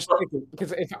 No, I'm just thinking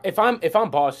because if I'm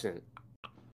Boston,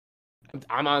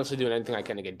 I'm honestly doing anything I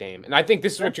can to get Dame. And I think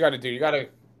this is what you got to do. You got to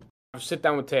sit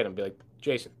down with Tatum and be like,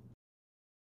 Jason,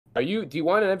 do you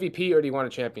want an MVP or do you want a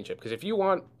championship? Because if you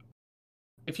want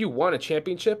a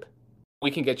championship, we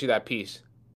can get you that piece.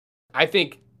 I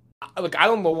think, look, I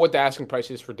don't know what the asking price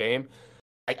is for Dame.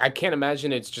 I can't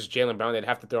imagine it's just Jaylen Brown. They'd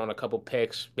have to throw in a couple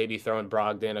picks, maybe throw in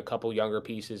Brogdon, a couple younger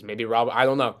pieces, maybe Robert. I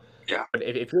don't know. Yeah. But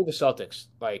if you're the Celtics,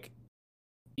 like,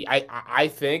 I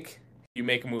think you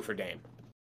make a move for Dame.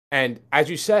 And as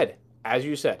you said,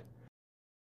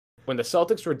 when the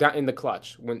Celtics were down in the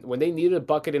clutch, when they needed a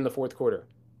bucket in the fourth quarter,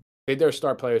 did their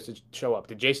star players show up?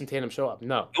 Did Jason Tatum show up?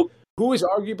 No. Nope. Who is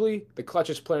arguably the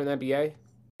clutchest player in the NBA?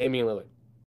 Damian Lillard.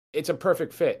 It's a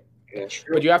perfect fit. Yeah,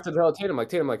 but you have to tell Tatum,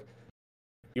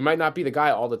 you might not be the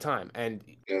guy all the time. And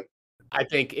I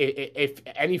think if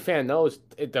any fan knows,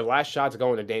 the last shot's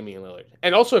going to Damian Lillard.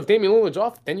 And also, if Damian Lillard's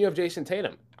off, then you have Jason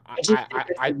Tatum.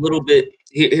 A little bit.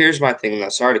 Here's my thing. Now,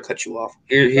 sorry to cut you off.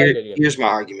 Here's my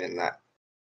argument in that.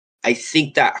 I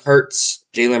think that hurts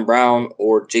Jaylen Brown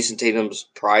or Jason Tatum's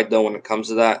pride, though, when it comes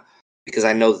to that, because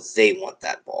I know they want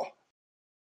that ball.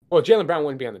 Well, Jaylen Brown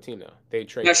wouldn't be on the team, though. They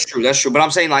trade. That's true. But I'm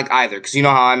saying like either, because you know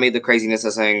how I made the craziness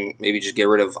of saying maybe just get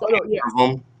rid of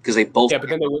them because they both. Yeah, but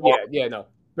then they would. No.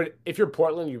 But if you're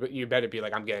Portland, you better be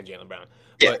like, I'm getting Jaylen Brown.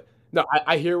 Yeah. But no,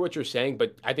 I hear what you're saying,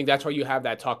 but I think that's why you have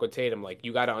that talk with Tatum. Like,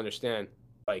 you got to understand,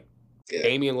 like,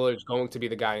 Damian Lillard's going to be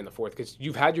the guy in the fourth because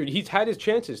he's had his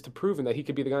chances to prove that he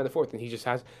could be the guy in the fourth, and he just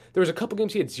has. There was a couple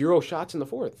games he had 0 shots in the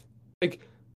fourth. Like,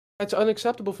 that's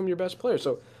unacceptable from your best player.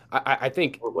 So I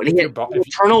think when he had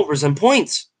turnovers and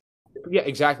points. Yeah,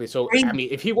 exactly. So I mean,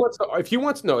 if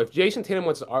Jason Tatum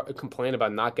wants to complain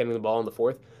about not getting the ball in the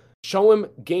fourth, show him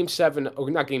game 1,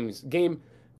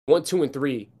 2, and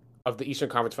 3 of the Eastern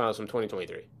Conference Finals from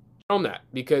 2023. Show him that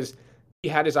because he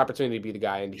had his opportunity to be the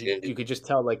guy, and you could just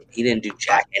tell he didn't do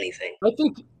jack anything.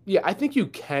 I think you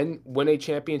can win a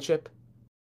championship.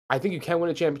 I think you can win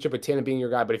a championship with Tatum being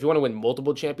your guy, but if you want to win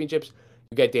multiple championships,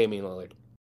 you get Damian Lillard.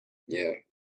 Yeah.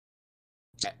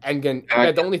 And again,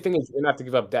 the only thing is you're going to have to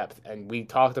give up depth, and we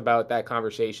talked about that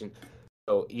conversation.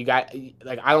 So you got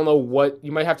I don't know what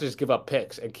you might have to just give up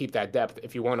picks and keep that depth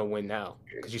if you want to win now.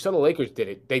 Because you saw the Lakers did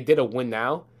it; they did a win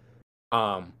now,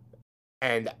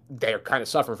 and they're kind of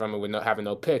suffering from it with having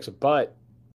no picks. But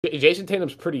Jason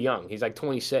Tatum's pretty young; he's like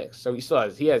 26, so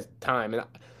he has time, and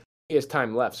he has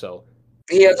time left. So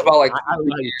he has about like I don't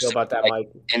know how you feel about that, Mike.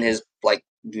 In his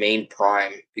main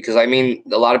prime, because I mean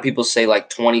a lot of people say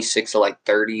 26 to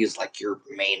 30 is your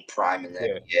main prime in the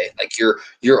NBA. Like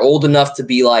you're old enough to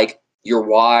be you're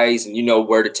wise and you know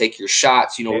where to take your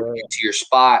shots, you know where to get to your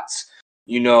spots,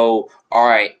 all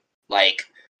right,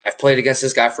 I've played against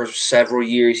this guy for several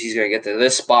years, he's gonna get to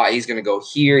this spot, he's gonna go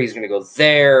here, he's gonna go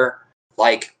there.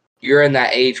 You're in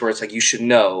that age where it's you should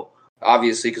know,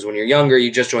 obviously, because when you're younger, you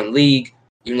just joined the league,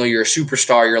 even though you're a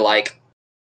superstar, you're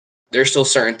there's still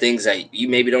certain things that you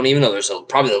maybe don't even know. There's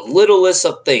probably the littlest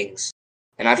of things.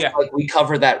 And I feel like we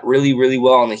cover that really, really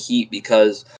well on the Heat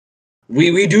because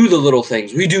we do the little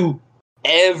things. We do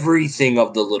everything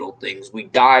of the little things. We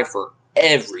die for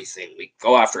everything. We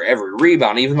go after every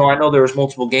rebound, even though I know there was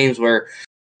multiple games where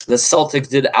the Celtics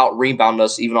did out-rebound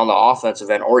us even on the offensive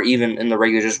end or even in the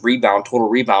regular just total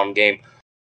rebound game.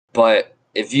 But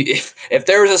if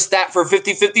there was a stat for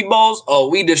 50-50 balls,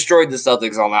 we destroyed the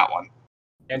Celtics on that one.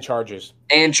 And charges.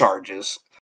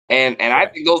 And I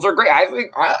think those are great.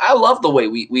 I love the way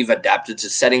we've adapted to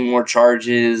setting more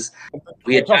charges.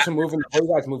 We also moving.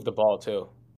 You guys move the ball too.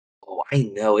 Oh, I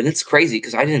know, and it's crazy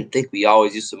because I didn't think we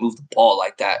always used to move the ball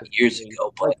like that years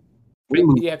ago, but we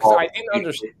moved Yeah, the because ball I didn't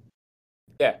understand.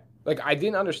 Yeah, like I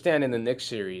didn't understand in the Knicks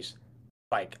series,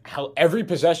 like how every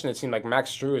possession it seemed like Max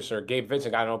Strus or Gabe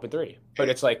Vincent got an open three, but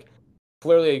it's like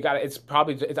clearly you got it's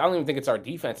probably I don't even think it's our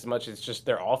defense as much as it's just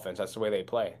their offense. That's the way they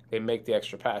play. They make the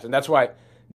extra pass, and that's why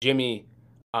Jimmy.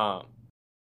 Um,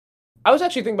 I was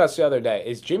actually thinking about this the other day.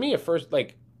 Is Jimmy a first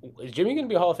like? Is Jimmy going to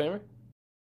be a Hall of Famer?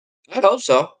 I hope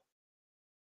so.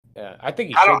 Yeah, I think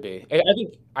he I don't should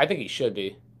be. I think he should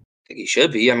be. think he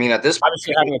should be. I mean, at this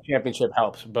Obviously, point, having a championship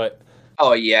helps, but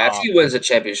oh yeah, if um, he wins a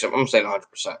championship, I'm saying 100%,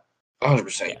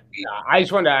 100%. yeah. Nah, I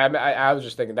just wonder. I was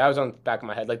just thinking that was on the back of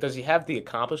my head. Like, does he have the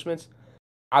accomplishments?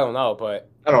 I don't know, but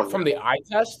I don't from know. the eye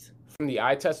test,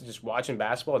 of just watching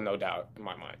basketball, no doubt in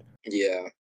my mind. Yeah,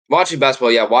 watching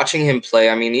basketball. Yeah, watching him play.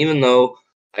 I mean, even though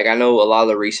like I know a lot of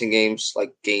the recent games,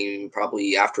 like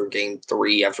probably after game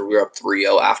 3, after we were up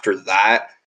 3-0, after that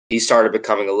he started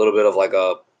becoming a little bit of like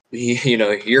a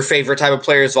your favorite type of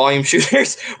players, volume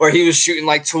shooters, where he was shooting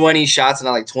like 20 shots and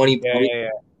like 20 Yeah, points. yeah, yeah.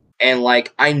 And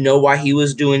like I know why he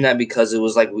was doing that because it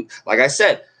was like I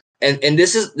said, and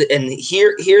this is and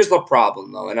here's the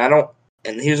problem though,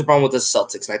 and here's the problem with the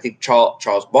Celtics, and I think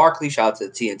Charles Barkley, shout out to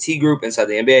the TNT group inside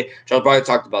the NBA, Charles Barkley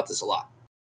talked about this a lot.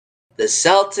 The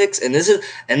Celtics, and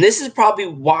this is probably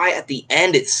why at the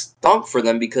end it stunk for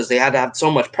them because they had to have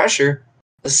so much pressure.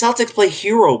 The Celtics play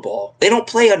hero ball. They don't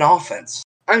play an offense.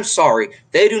 I'm sorry,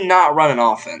 they do not run an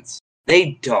offense.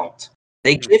 They don't.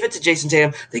 They give it to Jason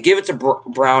Tatum, they give it to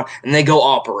Brown, and they go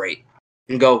operate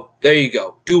and go, there you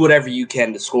go. Do whatever you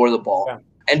can to score the ball. Yeah.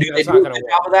 And do they That's do not a gonna good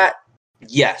work. job of that?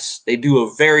 Yes, they do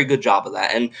a very good job of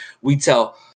that. And we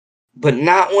tell, but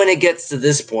not when it gets to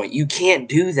this point. You can't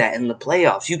do that in the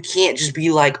playoffs. You can't just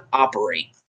be like, operate.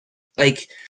 Like,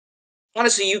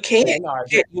 honestly, you can't. Yeah, no, I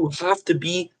agree. You have to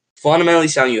be fundamentally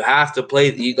sound. You have to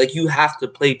play, you have to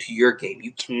play to your game.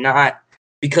 You cannot,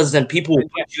 because then people will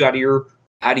Yeah. put you out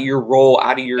of your role,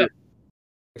 out of your. Yeah.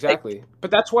 Exactly.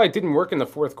 But that's why it didn't work in the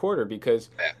fourth quarter because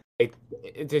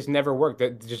it just never worked.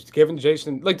 That just giving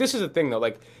Jason like this is the thing though.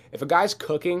 Like if a guy's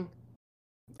cooking,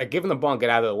 like give him the ball and get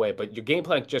out of the way. But your game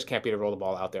plan just can't be to roll the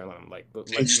ball out there and let him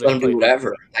And just let them do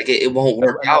whatever. Like it won't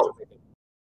work out.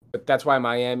 But that's why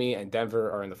Miami and Denver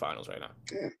are in the finals right now.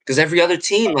 Because every other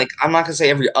team, like I'm not gonna say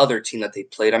every other team that they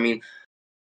played. I mean,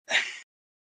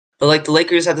 but like the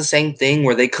Lakers had the same thing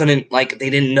where they couldn't, like they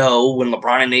didn't know when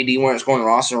LeBron and AD weren't scoring,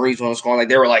 Ross and Reeves weren't scoring. Like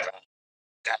they were like,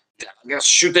 I guess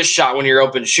shoot this shot when you're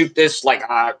open. Shoot this, like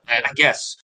I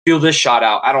guess feel this shot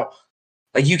out. I don't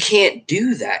like you can't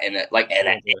do that in it. Like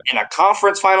in a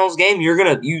conference finals game,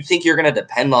 you think you're gonna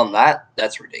depend on that?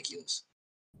 That's ridiculous.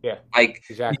 Yeah, like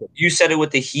exactly. You said it with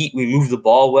the Heat. We moved the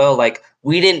ball well. Like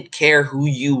we didn't care who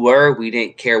you were. We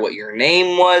didn't care what your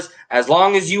name was. As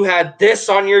long as you had this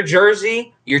on your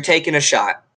jersey, you're taking a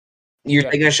shot. You're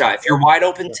taking a shot. If you're wide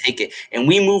open, take it. And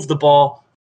we moved the ball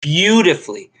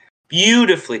beautifully.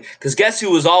 Because guess who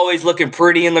was always looking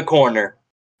pretty in the corner?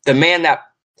 The man that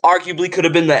arguably could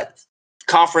have been the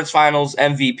conference finals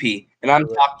MVP. And I'm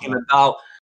talking about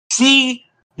C.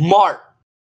 Mart.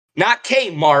 Not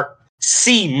K. Mart.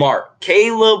 C. Mart.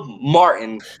 Caleb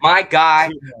Martin. My guy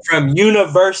from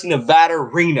University of Nevada,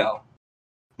 Reno.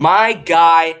 My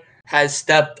guy has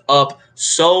stepped up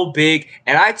so big.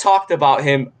 And I talked about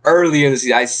him early in the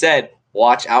season. I said,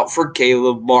 watch out for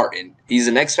Caleb Martin. He's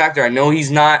an X factor. I know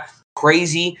he's not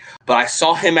crazy, but I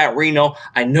saw him at Reno.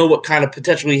 I know what kind of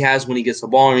potential he has when he gets the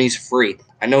ball and he's free.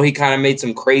 I know he kind of made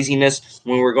some craziness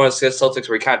when we were going to the Celtics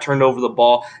where he kind of turned over the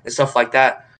ball and stuff like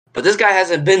that. But this guy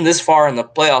hasn't been this far in the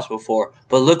playoffs before.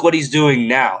 But look what he's doing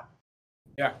now.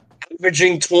 Yeah.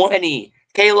 Averaging 20.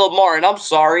 Caleb Martin, I'm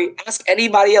sorry. Ask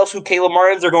anybody else who Caleb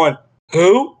Martin's. They're going,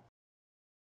 who?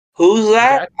 Who's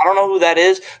that? Exactly. I don't know who that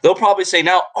is. They'll probably say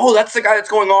now, oh, that's the guy that's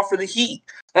going off for the Heat.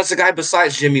 That's the guy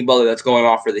besides Jimmy Butler that's going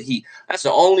off for the Heat. That's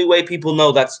the only way people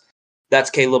know that's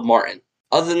Caleb Martin.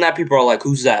 Other than that, people are like,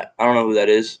 who's that? I don't know who that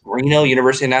is. Reno,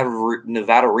 University of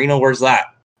Nevada, Reno, where's that?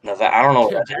 Nevada, I don't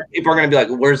know. People are going to be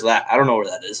like, where's that? I don't know where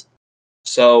that is.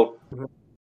 So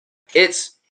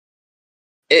it's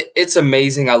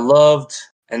amazing. I loved,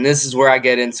 and this is where I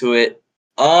get into it,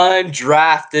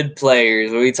 undrafted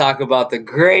players. When we talk about the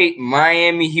great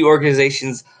Miami Heat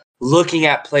organizations looking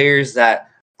at players that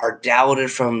are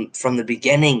doubted from the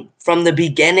beginning. From the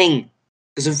beginning.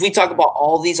 Because if we talk about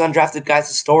all these undrafted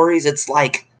guys' stories, it's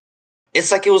like it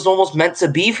was almost meant to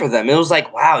be for them. It was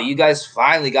like, wow, you guys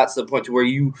finally got to the point to where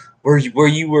you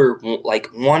were like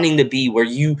wanting to be, where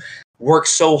you worked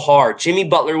so hard. Jimmy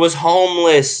Butler was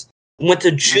homeless, went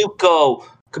to JUCO,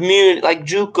 community like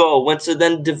JUCO, went to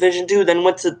then Division II, then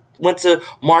went to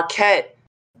Marquette,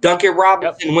 Duncan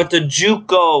Robinson went to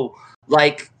JUCO.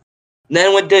 Like,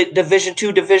 then went to Division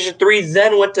II, Division III,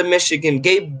 then went to Michigan.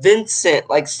 Gabe Vincent,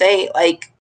 went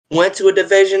to a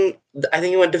division. I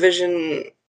think he went division.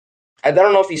 I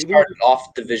don't know if he started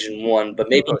off Division I, but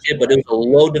maybe he did. But it was a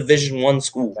low Division I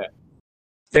school,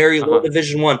 very low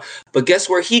Division I. But guess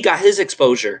where he got his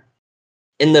exposure?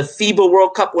 In the FIBA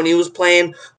World Cup when he was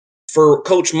playing for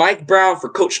Coach Mike Brown for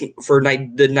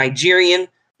the Nigerian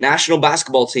national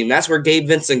basketball team. That's where Gabe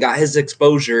Vincent got his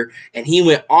exposure, and he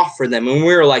went off for them. And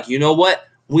we were like, you know what?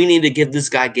 We need to give this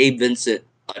guy Gabe Vincent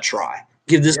a try.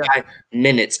 Give this guy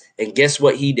minutes. And guess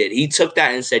what he did? He took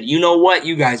that and said, you know what?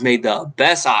 You guys made the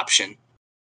best option.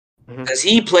 Because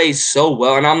he plays so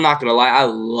well, and I'm not going to lie, I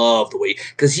love the way –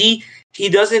 because he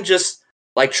doesn't just,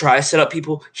 try to set up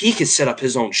people. He can set up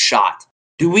his own shot.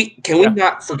 Can we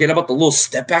not forget about the little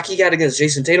step back he got against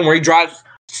Jason Tatum where he drives,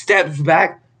 steps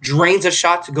back, drains a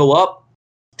shot to go up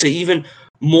to even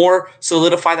more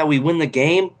solidify that we win the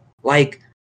game?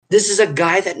 This is a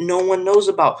guy that no one knows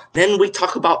about. Then we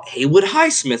talk about Haywood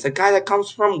Highsmith, a guy that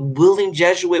comes from Willing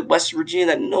Jesuit, West Virginia,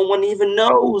 that no one even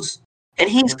knows. And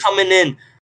he's coming in,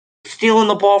 stealing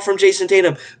the ball from Jason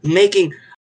Tatum,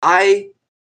 I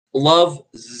love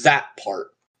that part.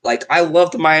 I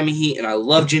love the Miami Heat, and I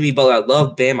love Jimmy Butler. I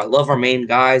love Bam. I love our main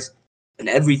guys and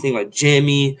everything like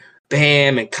Jimmy,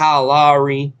 Bam, and Kyle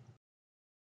Lowry.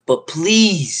 But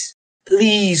please, for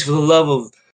the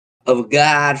love of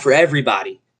God, for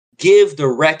everybody, give the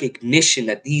recognition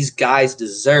that these guys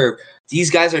deserve. These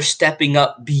guys are stepping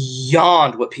up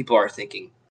beyond what people are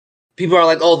thinking. People are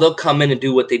like, oh, they'll come in and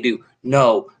do what they do.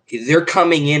 No, they're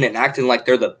coming in and acting like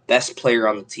they're the best player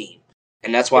on the team.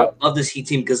 And that's why I love this Heat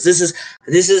team, because this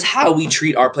is how we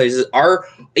treat our players.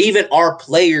 Even our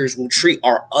players will treat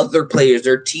our other players,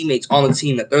 their teammates on the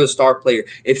team, that they're the star player.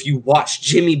 If you watch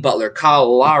Jimmy Butler,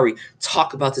 Kyle Lowry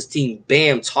talk about this team,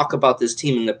 Bam talk about this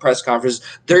team in the press conference,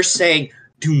 they're saying,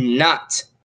 do not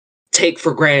take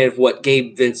for granted what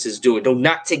Gabe Vince is doing. Do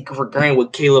not take for granted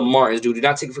what Caleb Martin is doing. Do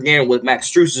not take for granted what Max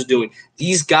Strus is doing.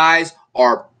 These guys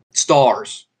are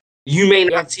stars. You may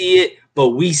not see it, but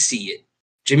we see it.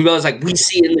 Jimmy Butler's like, we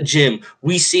see it in the gym.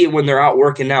 We see it when they're out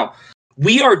working out.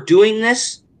 We are doing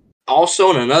this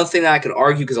also, and another thing that I could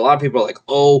argue, because a lot of people are like,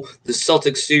 oh, the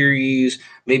Celtics series,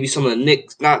 maybe some of the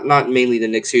Knicks, not mainly the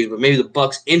Knicks series, but maybe the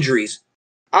Bucks injuries.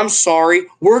 I'm sorry.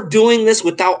 We're doing this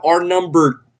without our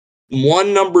number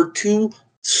 1, number 2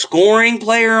 scoring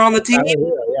player on the team.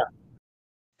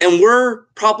 And we're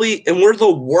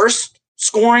the worst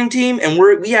scoring team, and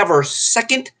we have our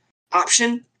second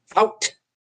option out.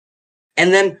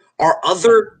 And then our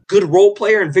other good role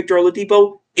player in Victor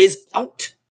Oladipo is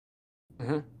out.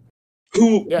 When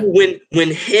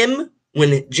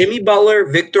Jimmy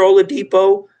Butler, Victor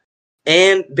Oladipo,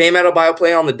 and Bam Adebayo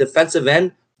play on the defensive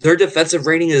end, their defensive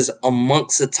rating is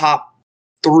amongst the top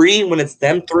 3 when it's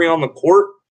them 3 on the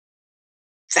court.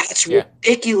 That's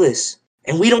ridiculous.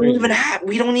 And we don't even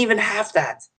have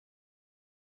that.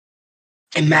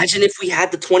 Imagine if we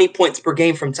had the 20 points per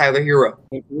game from Tyler Hero.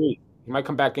 He might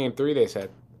come back game 3, they said.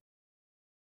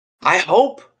 I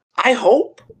hope.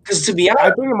 Because to be honest, I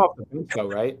bring him off the bench, though,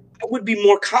 right? I would be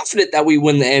more confident that we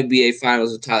win the NBA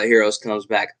Finals if Tyler Heroes comes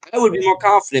back. I would be more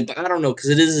confident, but I don't know, because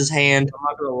it is his hand. I'm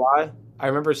not going to lie. I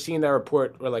remember seeing that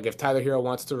report where, if Tyler Hero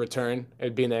wants to return,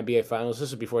 it'd be in the NBA Finals. This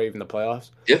is before even the playoffs.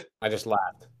 Yeah. I just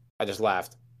laughed.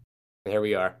 And here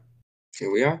we are. It's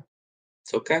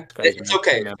okay. It's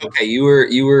okay. Okay, you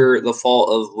were the fault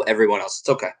of everyone else. It's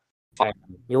okay. Fine.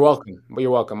 You're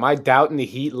welcome. My doubt in the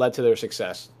Heat led to their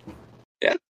success.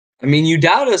 Yeah. I mean, you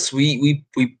doubt us. We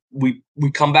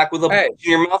come back with a punch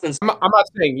in your mouth. And I'm not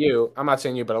saying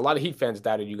you. But a lot of Heat fans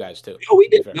doubted you guys too. No, we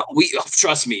did. No,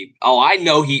 trust me. Oh, I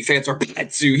know Heat fans are bad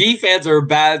too. Heat fans are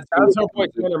bad. That's no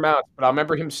point in their mouth. But I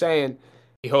remember him saying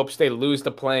he hopes they lose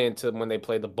the play-in to when they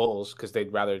play the Bulls, because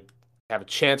they'd rather have a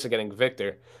chance of getting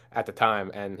Victor at the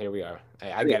time. And here we are.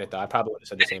 I get it though. I probably would have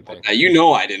said the same thing. You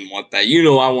know I didn't want that. You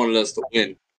know I wanted us to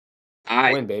win.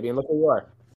 Win, baby, and look where you are.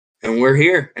 And we're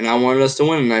here, and I wanted us to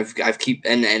win,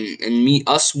 and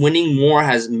us winning more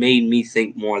has made me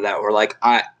think more that we're like,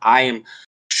 I am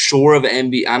sure of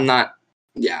NBA. I'm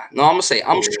gonna say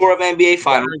I'm sure of NBA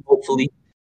Finals, hopefully.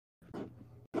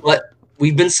 But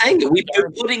we've been saying it. We've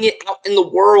been putting it out in the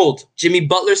world. Jimmy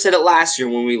Butler said it last year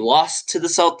when we lost to the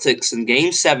Celtics in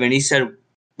Game 7. He said,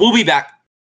 "We'll be back."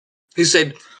 He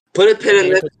said, "Put a pin in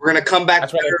this. We're gonna come back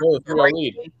better."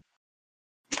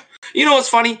 You know what's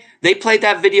funny? They played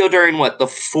that video during the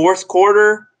 4th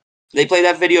quarter? They played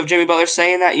that video of Jimmy Butler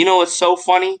saying that. You know what's so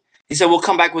funny? He said, we'll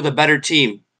come back with a better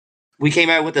team. We came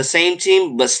out with the same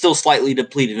team, but still slightly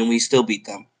depleted, and we still beat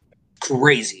them.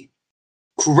 Crazy.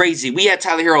 Crazy. We had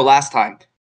Tyler Hero last time.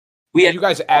 You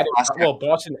guys added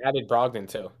Boston added Brogdon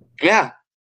too. Yeah.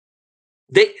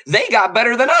 They got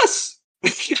better than us.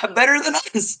 They got better than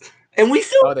us. And we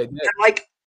feel like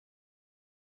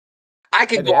I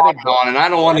could go on, and I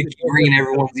don't want to ring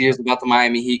everyone's ears about the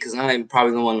Miami Heat because I'm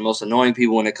probably one of the most annoying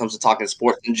people when it comes to talking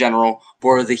sports in general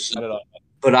or the Heat.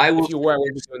 But I will. If you were, I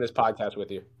would be doing this podcast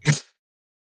with you.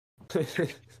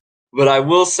 But I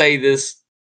will say this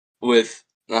with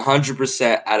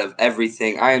 100% out of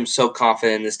everything. I am so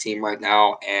confident in this team right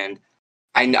now, and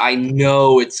I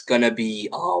know it's gonna be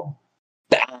a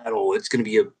battle. It's gonna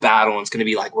be a battle. And it's gonna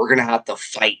be like we're gonna have to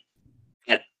fight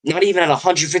at not even at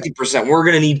 150%. We're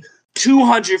gonna need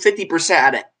 250%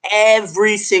 out of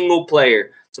every single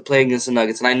player to play against the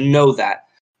Nuggets, and I know that.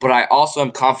 But I also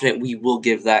am confident we will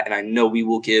give that, and I know we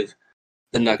will give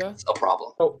the Nuggets a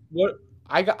problem. So what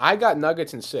I got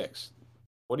Nuggets in 6.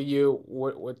 What do you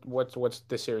what's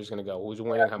this series gonna go? Who's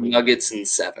winning? How many? Nuggets in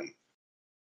 7.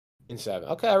 In 7.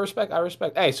 Okay, I respect.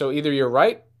 Hey, so either you're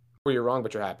right or you're wrong,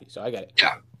 but you're happy. So I get it.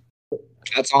 Yeah.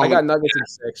 That's all. I got Nuggets in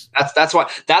 6. That's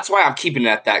why I'm keeping it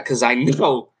at that, because I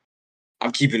know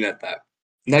I'm keeping it at that.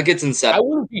 Nuggets in 7. I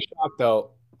wouldn't be shocked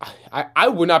though. I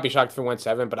would not be shocked if it went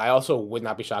 7, but I also would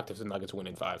not be shocked if the Nuggets win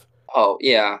in 5. Oh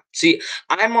yeah. See,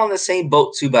 I'm on the same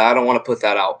boat too, but I don't want to put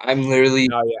that out. I'm literally.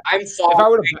 Oh, yeah. I'm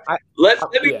following. Let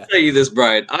me tell you this,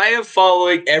 Brian. I am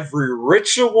following every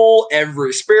ritual,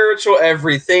 every spiritual,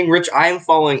 everything. I am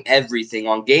following everything.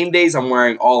 On game days, I'm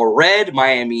wearing all red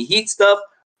Miami Heat stuff.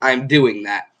 I'm doing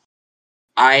that.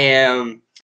 I am.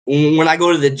 When I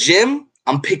go to the gym,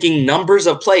 I'm picking numbers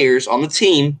of players on the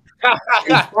team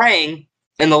and praying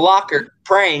in the locker,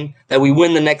 praying that we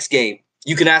win the next game.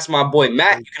 You can ask my boy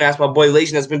Matt. You can ask my boy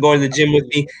Lation that's been going to the gym with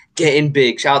me, getting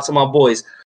big. Shout out to my boys.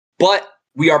 But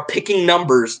we are picking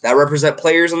numbers that represent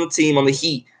players on the team, on the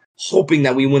Heat, hoping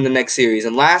that we win the next series.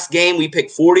 And last game, we picked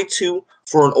 42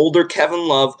 for an older Kevin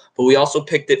Love, but we also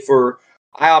picked it for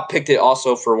 – I picked it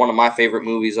also for one of my favorite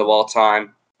movies of all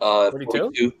time.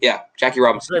 42? Yeah, Jackie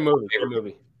Robinson. Great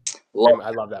movie.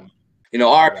 I love that movie. You know,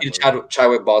 R.I.P. to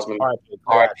Chadwick Boseman.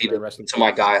 R.I.P. to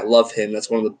my guy. I love him. That's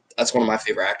one of my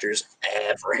favorite actors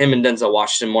ever. Him and Denzel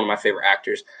Washington, one of my favorite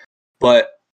actors.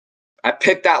 But I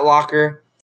picked that locker,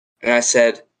 and I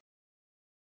said,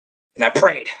 and I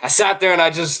prayed. I sat there, and I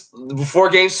just, before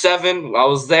Game 7, I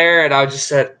was there, and I just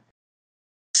said,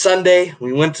 Sunday,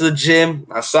 we went to the gym.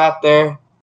 I sat there.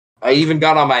 I even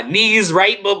got on my knees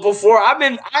right before. I'm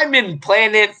in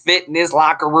Planet Fitness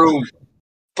locker room.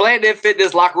 Planet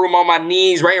Fitness locker room on my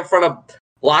knees right in front of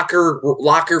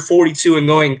locker 42 and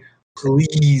going,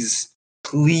 please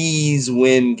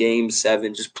win Game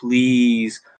 7. Just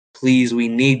please, we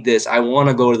need this. I want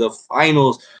to go to the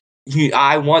finals.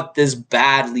 I want this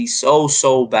badly, so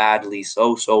badly,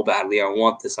 so badly. I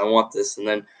want this. And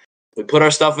then we put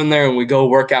our stuff in there and we go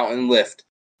work out and lift.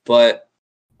 But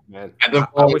man, I've been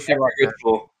following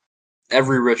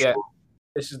every ritual. Yeah.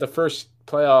 This is the first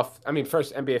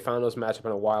NBA Finals matchup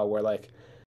in a while where, like,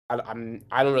 I don't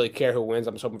really care who wins.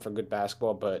 I'm just hoping for good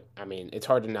basketball, but I mean, it's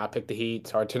hard to not pick the Heat.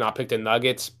 It's hard to not pick the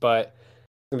Nuggets, but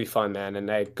it's gonna be fun, man. And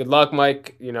hey, good luck,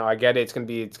 Mike. You know, I get it. It's gonna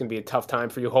be a tough time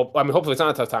for you. Hopefully, it's not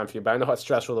a tough time for you, but I know how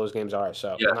stressful those games are.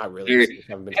 So yeah, not really.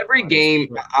 Every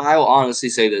game, I'll honestly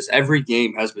say this: every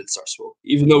game has been stressful.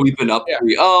 Even though we've been up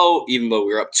 3-0, even though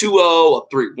we were up 2-0,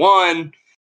 up 3-1.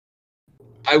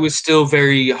 I was still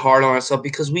very hard on myself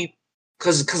because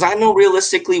I know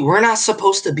realistically we're not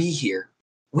supposed to be here.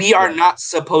 We are not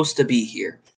supposed to be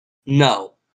here.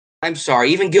 No. I'm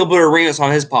sorry. Even Gilbert Arenas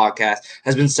on his podcast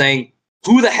has been saying,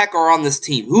 who the heck are on this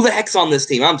team? Who the heck's on this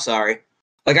team? I'm sorry.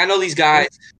 Like, I know these guys.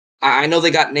 I know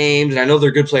they got names, and I know they're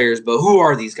good players, but who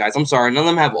are these guys? I'm sorry. None of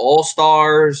them have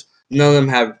all-stars. None of them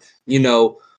have,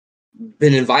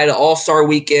 been invited to All-Star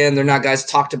Weekend. They're not guys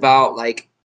talked about, like,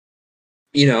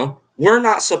 we're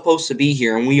not supposed to be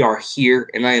here, and we are here,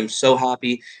 and I am so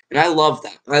happy, and I love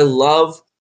that. I love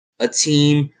a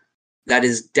team that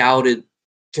is doubted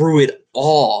through it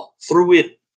all.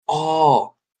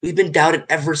 We've been doubted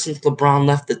ever since LeBron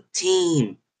left the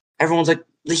team. Everyone's like,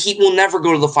 the Heat will never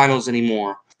go to the finals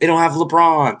anymore. They don't have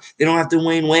LeBron. They don't have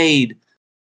Dwayne Wade.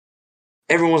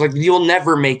 Everyone's like, you'll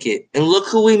never make it. And look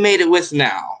who we made it with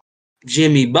now.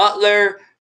 Jimmy Butler,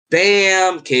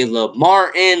 Bam, Caleb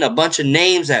Martin, a bunch of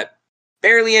names that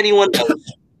barely anyone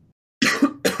knows.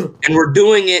 And we're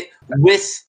doing it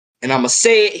with, and I'm going to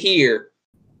say it here,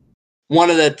 one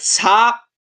of the top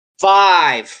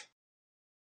 5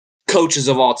 coaches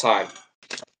of all time.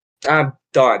 I'm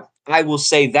done. I will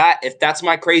say that. If that's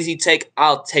my crazy take,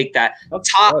 I'll take that.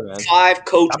 Top good, 5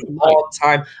 coach of all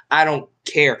time. I don't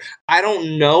care. I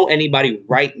don't know anybody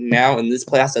right now in this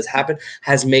playoffs that's happened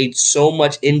has made so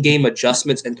much in-game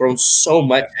adjustments and thrown so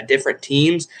much at different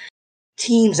teams.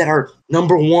 Teams that are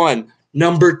number 1,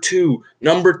 number 2,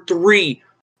 number 3,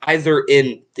 either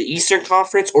in the Eastern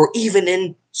Conference or even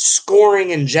in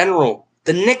scoring in general.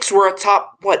 The Knicks were a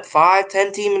top, 5,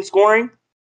 10 team in scoring?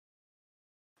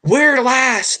 We're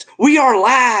last. We are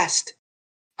last.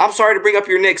 I'm sorry to bring up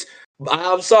your Knicks.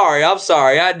 I'm sorry.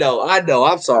 I know.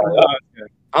 I'm sorry.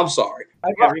 I'm sorry.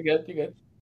 Okay, you're good.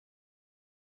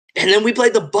 And then we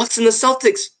played the Bucks and the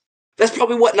Celtics. That's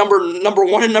probably what number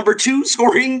 1 and number 2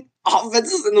 scoring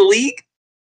offenses in the league.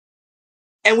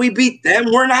 And we beat them.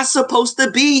 We're not supposed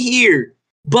to be here,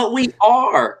 but we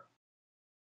are.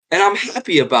 And I'm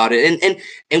happy about it.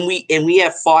 And we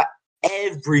have fought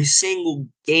every single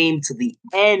game to the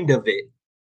end of it.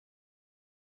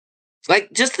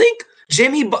 Like, just think,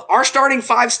 our starting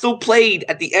 5 still played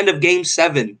at the end of Game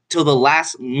 7 till the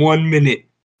last 1 minute.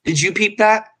 Did you peep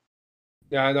that?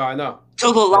 Yeah, I know.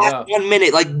 Till the last 1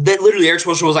 minute. Like, literally, Eric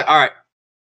Spoelstra was like, all right,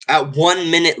 at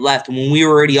 1 minute left, when we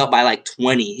were already up by like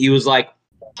 20, he was like,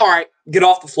 all right, get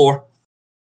off the floor.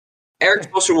 Eric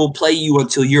Spoelstra will play you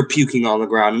until you're puking on the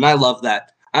ground, and I love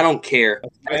that. I don't care.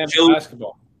 That's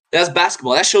basketball. That's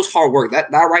basketball. That shows hard work.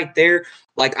 That right there,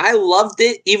 like, I loved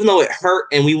it, even though it hurt,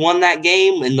 and we won that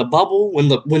game in the bubble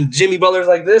when Jimmy Butler's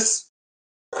like this.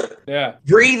 Yeah.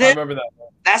 Breathing. I remember that.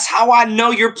 That's how I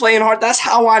know you're playing hard. That's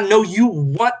how I know you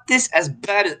want this as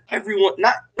bad as everyone.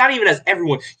 Not even as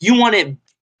everyone. You want it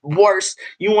worse.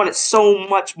 You want it so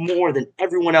much more than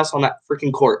everyone else on that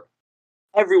freaking court.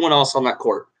 Everyone else on that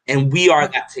court. And we are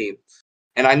that team.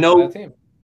 And I know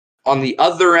on the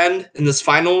other end in this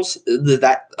finals,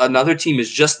 that another team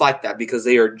is just like that because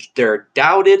they're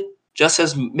doubted just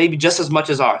as much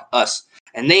as us.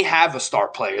 And they have a star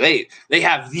player. They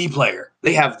have the player.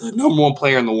 They have the number 1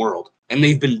 player in the world. And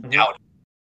they've been doubted.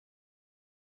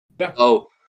 Yeah. So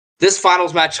this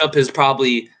finals matchup is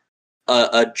probably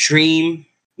a dream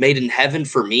made in heaven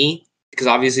for me because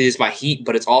obviously it's my Heat,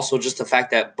 but it's also just the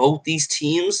fact that both these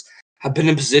teams have been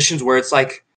in positions where it's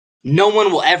like no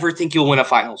one will ever think you'll win a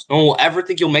finals. No one will ever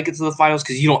think you'll make it to the finals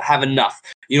because you don't have enough.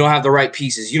 You don't have the right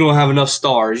pieces. You don't have enough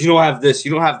stars. You don't have this.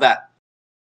 You don't have that.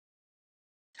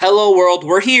 Hello, world.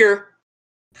 We're here.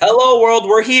 Hello, world.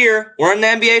 We're here. We're in the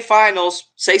NBA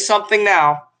Finals. Say something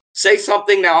now. Say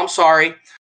something now. I'm sorry.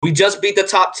 We just beat the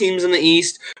top teams in the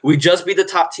East. We just beat the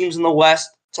top teams in the West.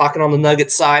 Talking on the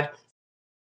Nuggets side.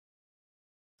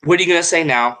 What are you going to say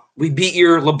now? We beat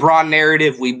your LeBron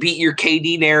narrative. We beat your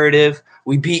KD narrative.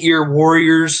 We beat your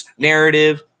Warriors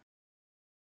narrative.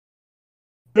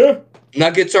 Yeah.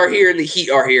 Nuggets are here and the Heat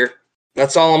are here.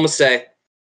 That's all I'm going to say.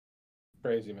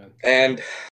 Crazy, man. And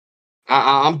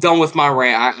I'm done with my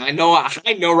rant. I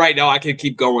know right now I could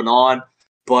keep going on,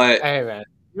 but... Hey, man.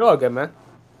 You're all good, man.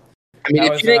 I mean,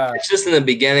 if you didn't catch this in the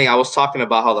beginning, I was talking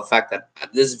about how the fact that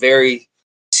this very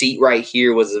seat right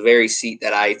here was the very seat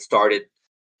that I started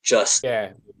just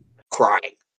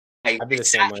crying. I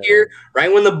sat here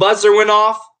right when the buzzer went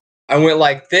off. I went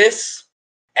like this,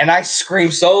 and I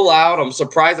screamed so loud. I'm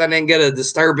surprised I didn't get a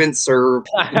disturbance or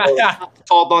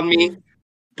called on me.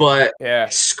 But I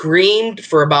screamed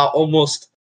for about almost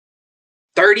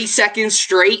 30 seconds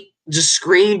straight. Just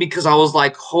screamed because I was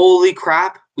like, holy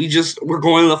crap, we're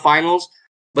going to the finals.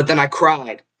 But then I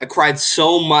cried. I cried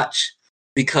so much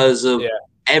because of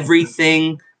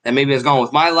everything that maybe has gone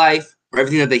with my life or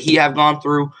everything that he have gone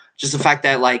through. Just the fact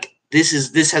that, like,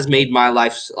 this has made my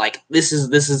life, like,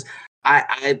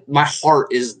 my heart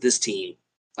is this team.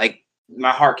 Like,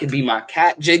 my heart could be my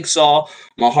cat Jigsaw.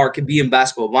 My heart could be in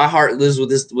basketball. My heart lives with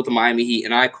the Miami Heat,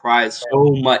 and I cried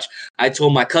so much. I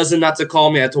told my cousin not to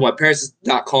call me. I told my parents to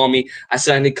not call me. I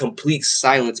said I need complete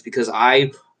silence because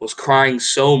I was crying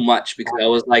so much because I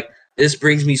was like, this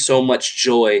brings me so much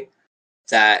joy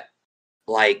that,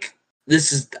 like,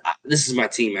 this is my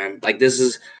team, man. Like,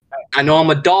 I know I'm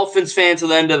a Dolphins fan to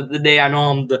the end of the day. I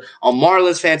know I'm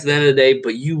Marlins fan to the end of the day,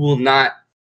 but you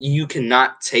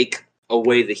cannot take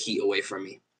away the Heat away from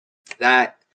me.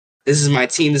 This is my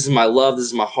team. This is my love. This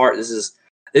is my heart. This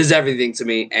is everything to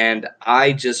me. And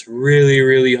I just really,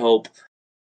 really hope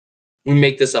we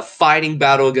make this a fighting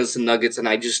battle against the Nuggets. And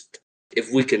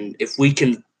if we can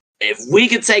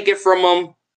take it from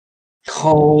them,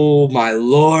 oh my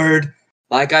Lord.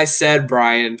 Like I said,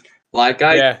 Brian,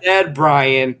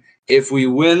 if we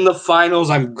win the finals,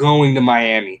 I'm going to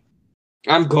Miami.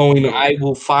 I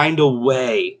will find a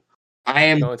way. I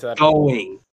am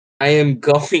going. I'm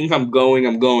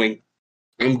going.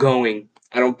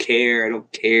 I don't care. I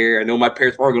don't care. I know my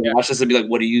parents are going to watch this and be like,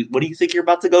 what do you think you're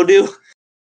about to go do?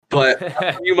 But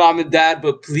I love you, mom and dad,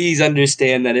 but please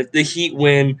understand that if the Heat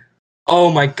win,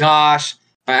 oh my gosh.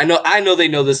 I know they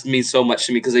know this means so much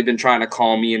to me because they've been trying to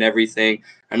call me and everything.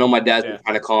 I know my dad's been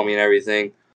trying to call me and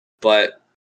everything. But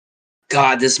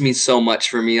God, this means so much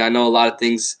for me. I know a lot of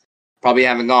things probably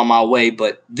haven't gone my way,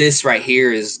 but this right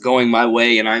here is going my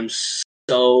way, and I'm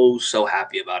so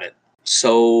happy about it.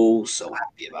 So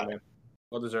happy about it.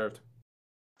 Well deserved.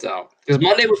 So, because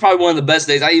Monday was probably one of the best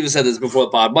days. I even said this before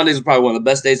the pod. Mondays was probably one of the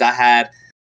best days I had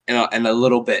in a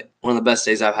little bit. One of the best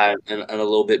days I've had in a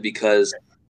little bit because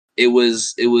it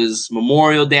was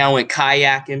Memorial Day. I went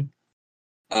kayaking,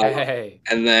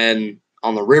 and then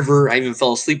on the river. I even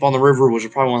fell asleep on the river, which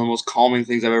is probably one of the most calming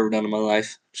things I've ever done in my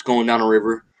life. Just going down a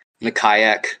river in a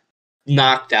kayak,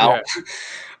 knocked out.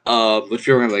 But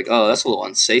people were like, "Oh, that's a little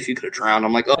unsafe. You could have drowned."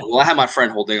 I'm like, "Oh, well, I had my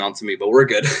friend holding on to me, but we're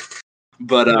good."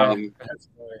 But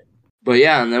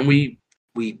yeah, and then we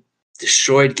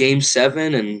destroyed Game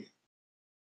 7, and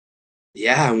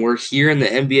and we're here in the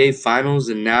NBA Finals,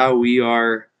 and now we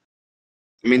are.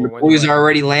 I mean, the boys are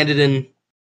already landed in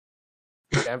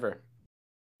Denver.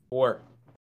 Four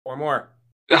more.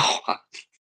 Oh,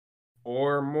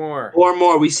 Four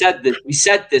more. We said this. We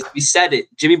said it.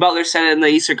 Jimmy Butler said it in the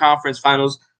Eastern Conference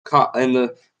Finals in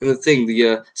the thing,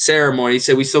 the ceremony. He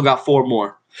said we still got 4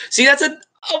 more. See,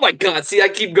 oh my God. See, I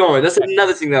keep going. That's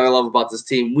another thing that I love about this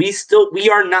team. We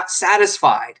are not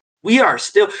satisfied. We are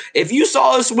still. If you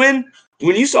saw us win,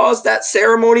 when you saw us that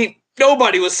ceremony,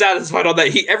 nobody was satisfied on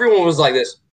that. Everyone was like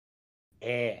this.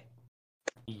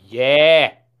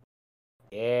 Yeah.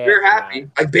 We're happy.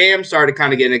 Like Bam started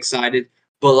kind of getting excited,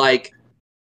 but like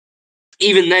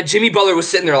even then, Jimmy Butler was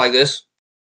sitting there like this.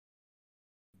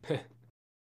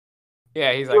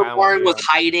 Yeah, he's Caleb Martin was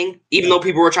hiding, even though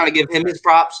people were trying to give him his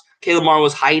props. Caleb Martin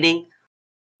was hiding.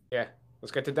 Yeah,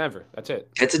 let's get to Denver. That's it.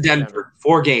 Get to Denver.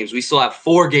 4 games. We still have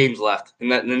 4 games left, and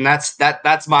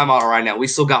that's my motto right now. We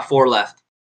still got 4 left.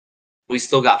 We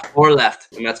still got 4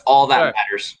 left, and that's all that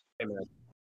matters. Amen.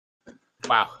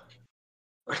 Wow.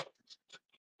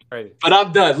 Right. But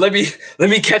I'm done. Let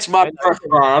me catch my breath.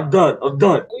 I'm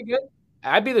done.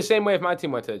 I'd be the same way if my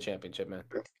team went to the championship, man.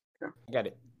 I get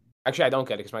it. Actually, I don't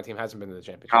get it because my team hasn't been to the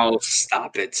championship. Oh,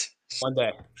 stop it. One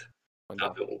day.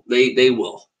 They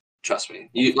will. Trust me.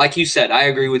 Like you said, I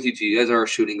agree with you too. You guys are a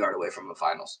shooting guard away from the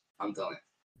finals. I'm telling you.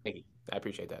 Thank you. I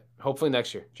appreciate that. Hopefully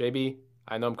next year. JB,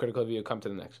 I know I'm critical of you. Come to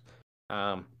the next.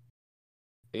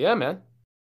 Yeah, man.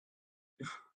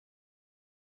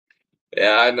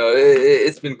 Yeah, I know.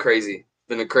 It's been crazy. It's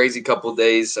been a crazy couple of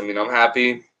days. I mean, I'm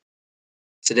happy.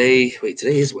 Today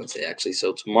is Wednesday, actually.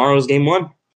 So tomorrow's game 1.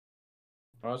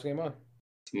 Tomorrow's game 1.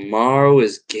 Tomorrow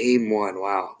is game 1.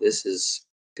 Wow. This is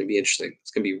going to be interesting.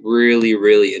 It's going to be really,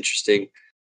 really interesting.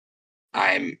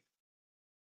 I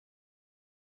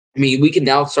mean, we can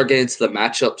now start getting into the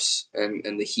matchups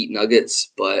and the Heat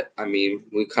Nuggets, but, I mean,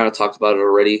 we kind of talked about it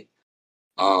already.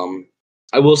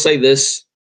 I will say this.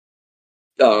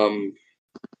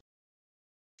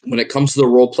 When it comes to the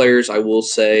role players, I will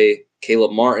say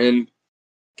Caleb Martin,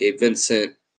 Gabe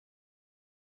Vincent,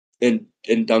 and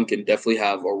Duncan definitely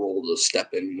have a role to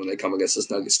step in when they come against this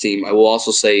Nuggets team. I will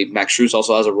also say Max Strus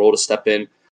also has a role to step in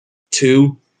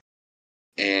too.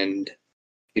 And,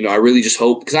 I really just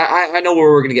hope, because I know what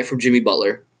we're going to get from Jimmy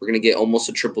Butler. We're going to get almost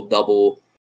a triple-double,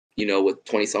 with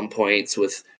 20-some points,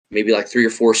 with maybe like 3 or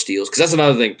 4 steals. Because that's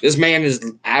another thing. This man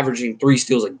is averaging 3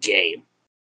 steals a game.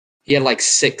 He had like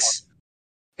 6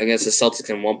 against the Celtics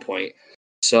at one point.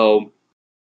 So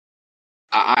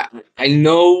I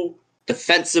know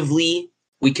defensively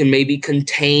we can maybe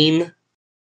contain,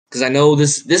 because I know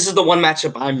this is the one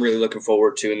matchup I'm really looking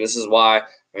forward to, and this is why,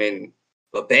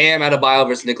 but Bam Adebayo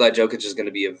versus Nikola Jokic is going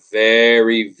to be a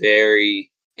very,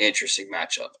 very interesting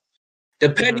matchup.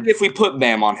 Depending if we put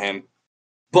Bam on him.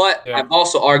 But I've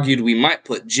also argued we might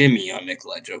put Jimmy on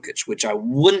Nikola Jokic, which I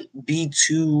wouldn't be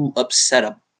too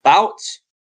upset about,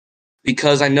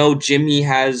 because I know Jimmy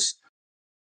has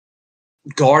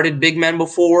guarded big men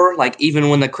before, like even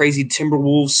when the crazy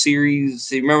Timberwolves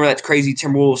series, you remember that crazy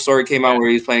Timberwolves story came out where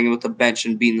he was playing with the bench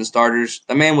and beating the starters?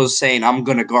 The man was saying, I'm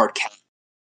going to guard Cat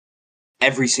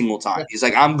every single time. He's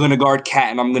like, I'm going to guard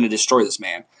Cat and I'm going to destroy this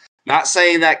man. Not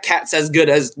saying that Cat's as good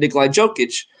as Nikola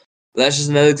Jokic, but that's just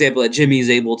another example that Jimmy is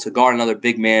able to guard another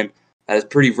big man that is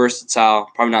pretty versatile.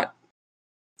 Probably not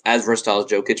as versatile as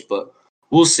Jokic, but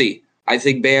we'll see. I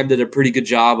think Bam did a pretty good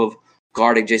job of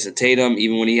guarding Jason Tatum,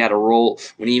 even when he had a role,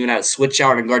 when he even had a switch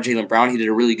out and guard Jaylen Brown, he did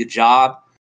a really good job.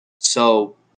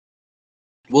 So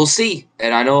we'll see.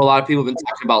 And I know a lot of people have been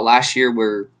talking about last year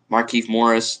where Markieff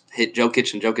Morris hit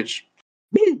Jokic and Jokic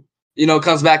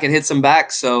comes back and hits him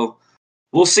back. So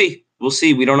we'll see. We'll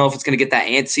see. We don't know if it's going to get that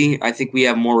antsy. I think we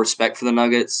have more respect for the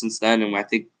Nuggets since then, and I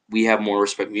think we have more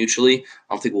respect mutually.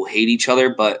 I don't think we'll hate each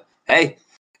other, but hey,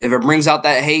 if it brings out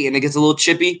that hate and it gets a little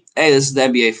chippy, hey, this is the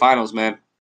NBA Finals, man.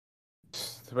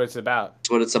 That's what it's about.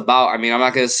 That's what it's about. I mean, I'm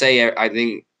not going to say I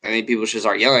think people should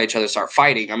start yelling at each other, start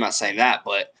fighting. I'm not saying that,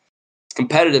 but it's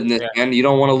competitiveness, man. You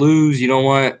don't want to lose. You don't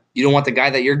want the guy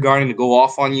that you're guarding to go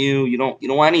off on you. You don't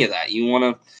want any of that. You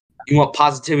want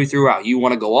positivity throughout. You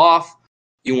want to go off.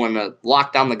 You want to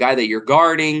lock down the guy that you're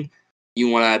guarding. You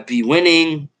want to be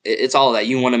winning. It's all of that.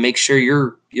 You want to make sure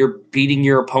you're beating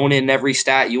your opponent in every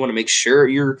stat. You want to make sure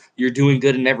you're doing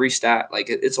good in every stat. Like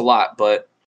it's a lot, but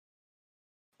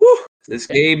this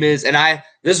game is. And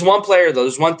this one player though.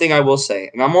 There's one thing I will say,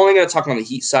 and I'm only going to talk on the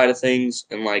Heat side of things,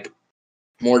 and like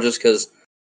more just because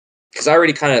I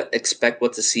already kind of expect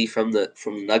what to see from the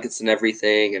Nuggets and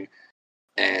everything,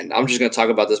 and I'm just going to talk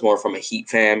about this more from a Heat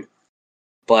fan.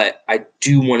 But I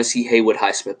do want to see Haywood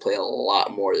Highsmith play a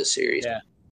lot more this series. Yeah.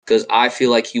 Because I feel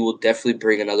like he will definitely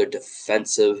bring another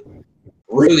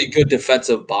really good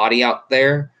defensive body out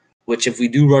there, which if we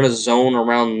do run a zone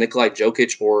around Nikolai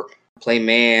Jokic or play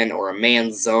man or a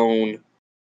man zone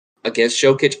against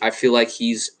Jokic, I feel like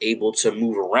he's able to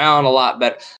move around a lot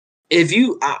better.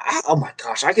 Oh my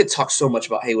gosh, I could talk so much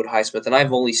about Haywood Highsmith, and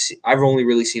I've only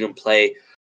really seen him play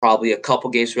probably a couple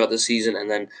games throughout the season, and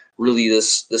then really the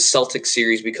Celtics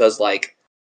series because like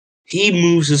he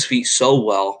moves his feet so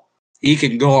well, he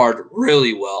can guard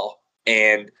really well,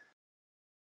 and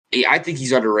I think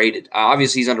he's underrated.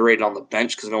 Obviously, he's underrated on the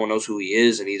bench because no one knows who he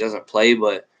is and he doesn't play.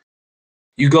 But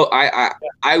you go,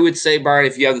 I would say, Brian,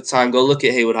 if you have the time, go look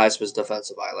at Haywood Highsmith's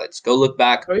defensive highlights. Go look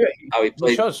back how he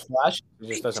played. He shows flash, he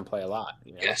just doesn't play a lot.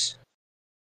 Yes,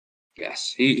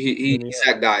 he's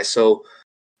that guy. So.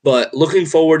 But looking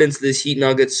forward into this Heat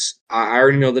Nuggets, I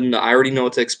already know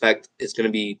what to expect. It's going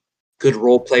to be good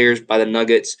role players by the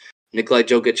Nuggets. Nikolai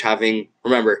Jokic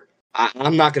remember,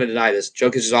 I'm not going to deny this.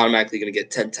 Jokic is automatically going to get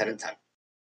 10, 10, and 10.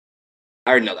 I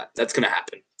already know that. That's going to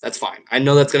happen. That's fine. I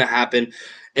know that's going to happen.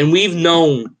 And we've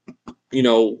known,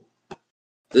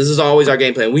 this is always our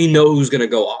game plan. We know who's going to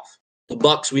go off. The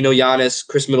Bucks, we know Giannis,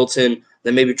 Chris Middleton,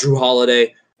 then maybe Drew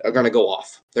Holiday are going to go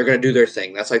off. They're going to do their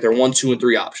thing. That's like their 1, 2, and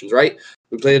 3 options, right?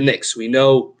 We play the Knicks. We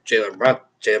know Jalen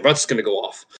Brunson's going to go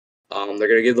off. They're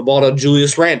going to give the ball to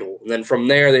Julius Randle. And then from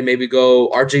there, they maybe go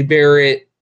RJ Barrett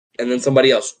and then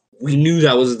somebody else. We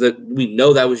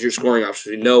know that was your scoring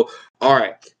option. We know, all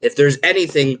right, if there's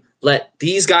anything, let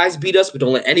these guys beat us, but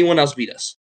don't let anyone else beat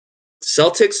us.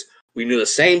 Celtics, we knew the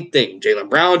same thing. Jaylen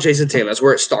Brown, Jason Tatum. That's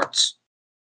where it starts.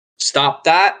 Stop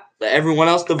that. Let everyone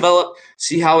else develop.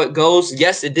 See how it goes.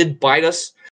 Yes, it did bite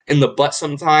us in the butt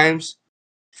sometimes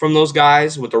from those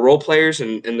guys with the role players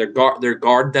and their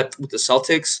guard depth with the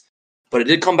Celtics. But it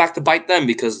did come back to bite them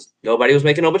because nobody was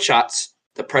making open shots.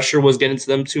 The pressure was getting to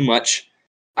them too much,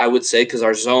 I would say, because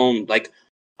our zone, like,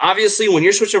 obviously when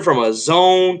you're switching from a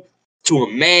zone to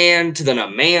a man to then a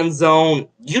man zone,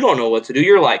 you don't know what to do.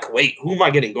 You're like, wait, who am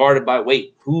I getting guarded by?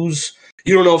 Wait,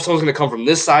 you don't know if someone's going to come from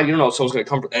this side. You don't know if someone's going to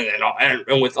come from,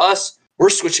 and with us, we're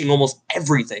switching almost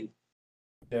everything.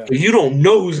 Yeah. So you don't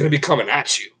know who's going to be coming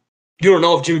at you. You don't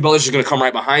know if Jimmy Butler's just going to come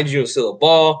right behind you and steal the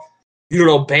ball. You don't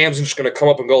know Bam's just going to come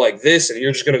up and go like this, and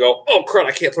you're just going to go, oh, crud,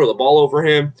 I can't throw the ball over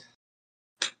him.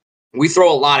 We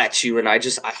throw a lot at you, and I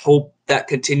hope that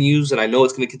continues, and I know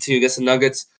it's going to continue against the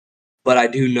Nuggets, but I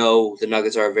do know the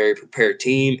Nuggets are a very prepared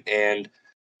team, and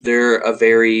they're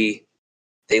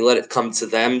they let it come to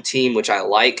them team, which I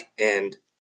like, and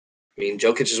I mean,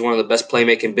 Jokic is one of the best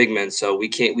playmaking big men, so we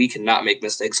cannot make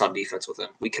mistakes on defense with him.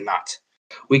 We cannot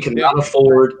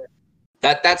afford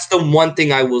that. That's the one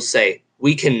thing I will say.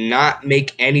 We cannot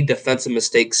make any defensive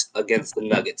mistakes against the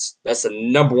Nuggets. That's the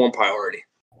number one priority.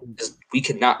 We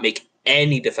cannot make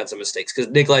any defensive mistakes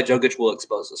because Nikolai Jokic will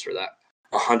expose us for that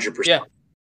 100%. Yeah,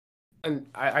 and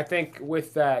I think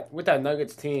with that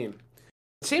Nuggets team,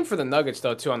 same for the Nuggets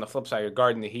though too. On the flip side, you're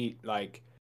guarding the Heat. Like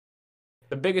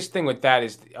the biggest thing with that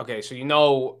is okay. So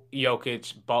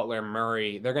Jokic, Butler,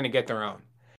 Murray, they're going to get their own.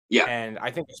 Yeah, and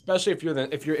I think especially if you're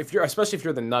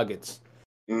the Nuggets,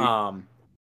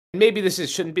 maybe this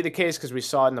shouldn't be the case because we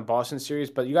saw it in the Boston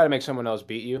series, but you got to make someone else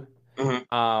beat you.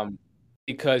 Mm-hmm.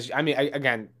 Because I mean,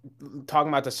 again, talking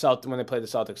about the Celtics when they played the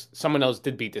Celtics, someone else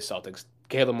did beat the Celtics.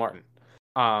 Caleb Martin,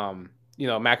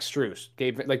 Max Strus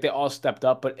they all stepped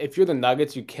up. But if you're the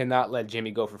Nuggets, you cannot let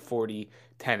Jimmy go for 40,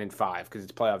 10, and 5 because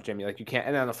it's playoff Jimmy. Like you can't.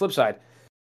 And then on the flip side,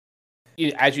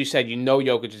 as you said,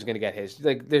 Jokic is going to get his.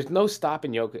 Like there's no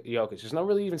stopping Jokic. There's no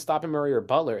really even stopping Murray or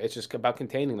Butler. It's just about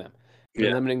containing them and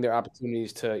limiting their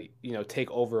opportunities to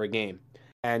take over a game.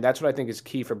 And that's what I think is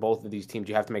key for both of these teams.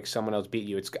 You have to make someone else beat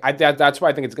you. That's why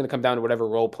I think it's going to come down to whatever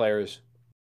role players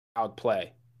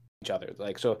outplay each other.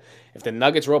 Like, so if the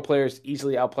Nuggets role players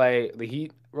easily outplay the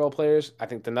Heat role players, I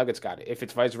think the Nuggets got it. If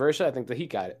it's vice versa, I think the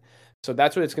Heat got it. So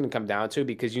that's what it's going to come down to,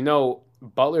 because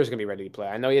Butler's going to be ready to play.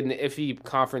 I know he had an iffy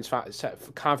conference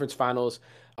finals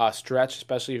stretch,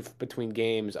 especially between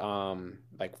games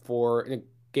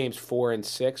games 4 and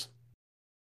 6.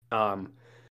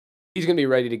 He's going to be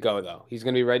ready to go, though. He's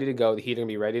going to be ready to go. The Heat are going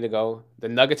to be ready to go. The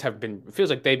Nuggets it feels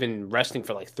like they've been resting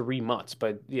for like 3 months,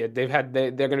 but yeah, they're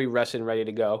going to be rested and ready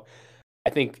to go. I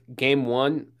think game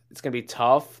 1, it's going to be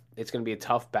tough. It's going to be a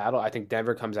tough battle. I think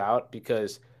Denver comes out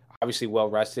because obviously well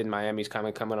rested. Miami's kind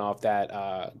of coming off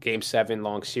that game 7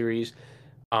 long series.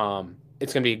 It's going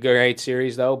to be a great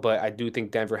series, though, but I do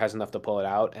think Denver has enough to pull it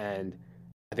out. And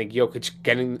I think if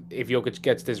Jokic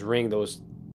gets this ring, those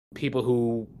people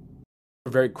who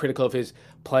are very critical of his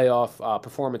playoff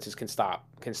performances can stop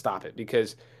it,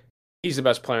 because he's the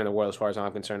best player in the world as far as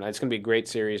I'm concerned. It's going to be a great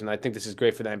series, and I think this is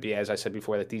great for the NBA, as I said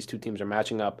before, that these two teams are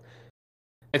matching up.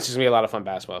 It's just going to be a lot of fun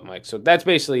basketball, Mike. So that's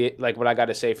basically like what I got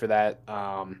to say for that.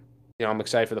 I'm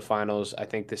excited for the finals. I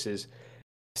think this is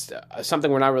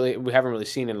something we haven't really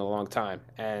seen in a long time,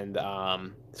 and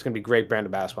it's going to be a great brand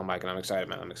of basketball, Mike, and I'm excited,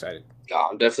 man. I'm excited.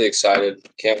 I'm definitely excited.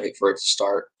 Can't wait for it to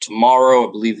start tomorrow.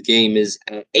 I believe the game is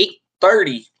at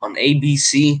 8:30 on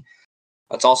ABC.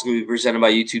 That's also going to be presented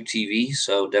by YouTube TV,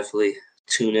 so definitely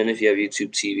tune in if you have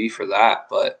YouTube TV for that.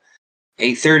 But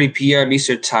 8:30 p.m.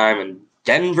 Eastern Time in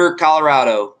Denver,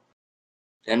 Colorado.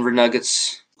 Denver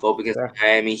Nuggets go up against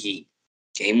Miami Heat.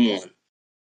 Game 1.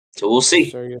 So we'll see.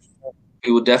 Sure, yes.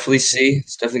 We will definitely see.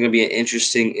 It's definitely going to be an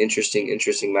interesting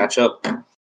matchup.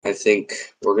 I think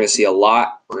we're going to see a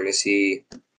lot. We're going to see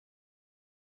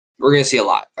a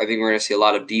lot. I think we're going to see a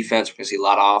lot of defense. We're going to see a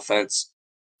lot of offense.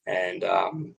 And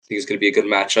I think it's going to be a good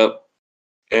matchup.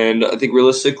 And I think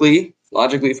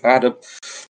logically, if I had to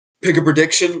pick a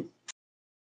prediction,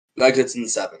 Nuggets in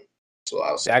 7. That's what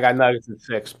I was saying. Yeah, I got Nuggets in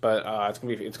 6, but it's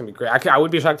gonna be great. I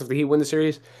wouldn't be shocked if the Heat win the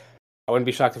series. I wouldn't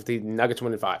be shocked if the Nuggets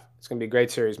win in 5. It's gonna be a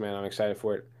great series, man. I'm excited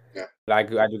for it. Yeah. But I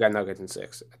do got Nuggets in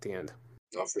 6 at the end.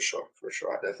 No, for sure.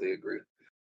 I definitely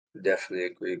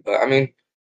agree. But I mean,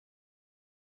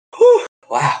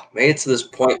 wow, made it to this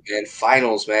point, man.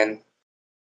 Finals, man.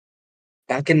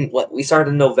 Back in we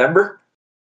started in November?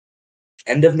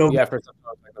 End of November. Yeah, for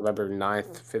like November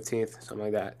 9th, 15th, something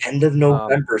like that. End of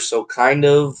November, so kind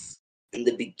of in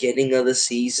the beginning of the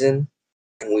season,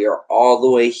 and we are all the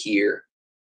way here.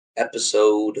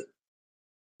 Episode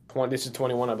 20. This is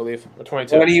 21, I believe, or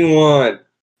 22. 21.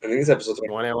 I think it's episode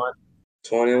 21.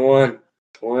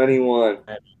 21.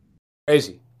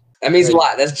 Crazy. That means a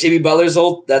lot. That's Jimmy Butler's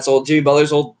old. That's old Jimmy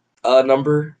Butler's old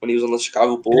number when he was on the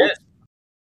Chicago Bulls.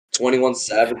 21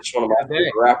 Savage, one of my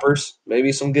favorite rappers.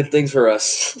 Maybe some good things for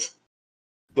us.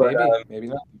 But, maybe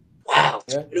not. Wow,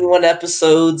 21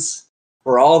 episodes.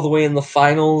 We're all the way in the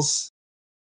finals,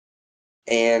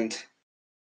 and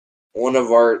one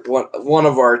of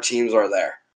our teams are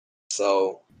there.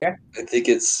 So I think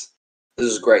this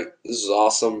is great. This is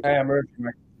awesome. Hey, I'm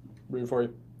rooting for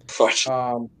you.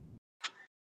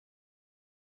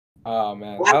 Oh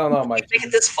man, I don't know, Mike. Make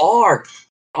it this far,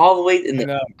 all the way in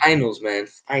the finals, man.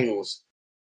 Finals,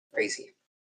 crazy.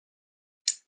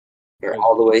 We're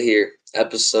all the way here,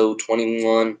 episode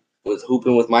 21 with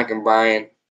Hoopin with Mike and Brian,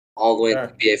 all the way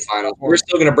to the NBA Finals. We're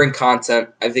still gonna bring content.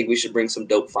 I think we should bring some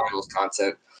dope finals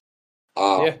content.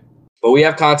 But we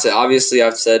have content. Obviously,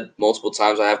 I've said multiple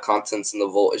times I have contents in the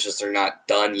vault. It's just they're not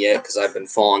done yet because I've been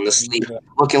falling asleep,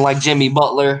 looking like Jimmy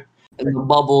Butler in the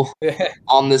bubble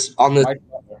on this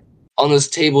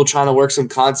table trying to work some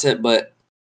content. But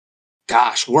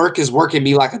gosh, work is working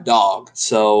me like a dog.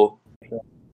 So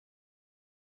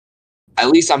at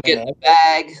least I'm getting the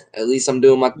bag. At least I'm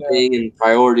doing my thing, and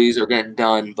priorities are getting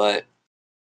done. But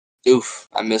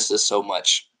I miss this so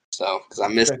much. So, because I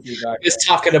miss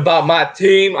talking about my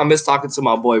team. I miss talking to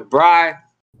my boy Bri.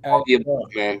 Man. Be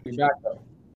back though.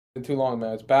 It's been too long,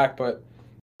 man. It's back, but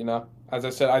as I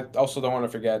said, I also don't want to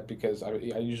forget, because I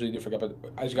usually do forget. But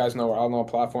as you guys know, we're on all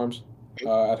platforms at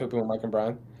Hoopin with Mike and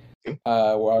Brian.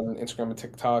 We're on Instagram and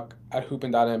TikTok at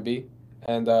hoopin.mb,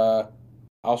 and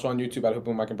also on YouTube at Hoopin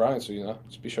with Mike and Brian. So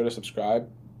just be sure to subscribe,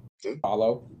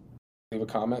 follow, leave a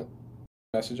comment,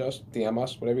 message us, DM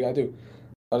us, whatever you gotta do.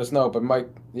 Let us know. But Mike,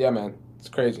 man, it's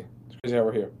crazy. It's crazy how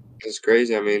we're here. It's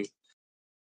crazy. I mean,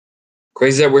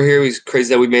 crazy that we're here. It's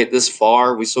crazy that we made it this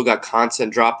far. We still got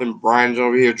content dropping. Brian's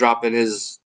over here dropping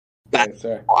his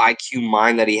basketball IQ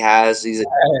mind that he has. He's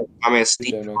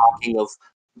Steve talking of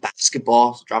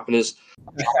basketball, dropping his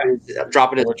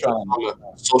dropping it We're trying. on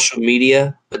the social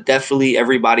media, but definitely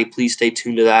everybody, please stay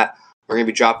tuned to that. We're gonna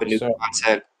be dropping new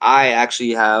content. I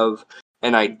actually have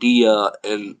an idea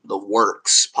in the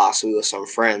works, possibly with some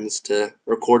friends, to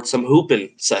record some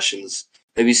hooping sessions.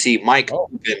 Maybe see Mike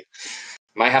hooping.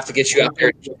 Might have to get you out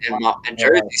there in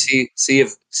Jersey. See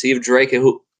if Drake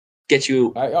can get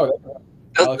you.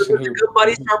 Does the Good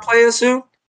Buddies start playing soon?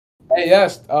 Hey,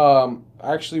 yes.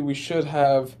 Actually, we should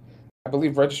have. I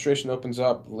believe registration opens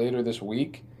up later this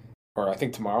week, or I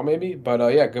think tomorrow maybe.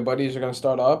 But yeah, Good Buddies are gonna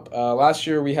start up. Last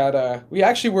year we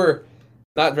actually were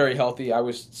not very healthy. I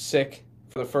was sick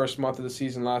for the first month of the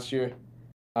season last year.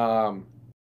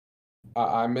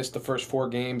 I missed the first 4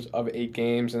 games of 8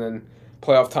 games, and then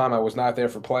playoff time I was not there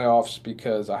for playoffs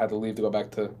because I had to leave to go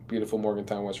back to beautiful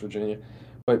Morgantown, West Virginia.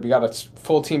 But we got a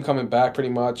full team coming back pretty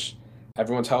much.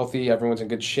 Everyone's healthy. Everyone's in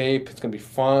good shape. It's gonna be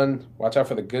fun. Watch out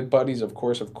for the Good Buddies, of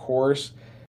course.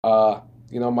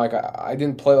 Mike, I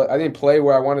didn't play. I didn't play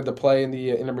where I wanted to play in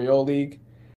the Intramural League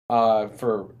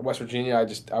for West Virginia. I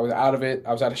was out of it.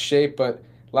 I was out of shape. But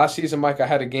last season, Mike, I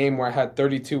had a game where I had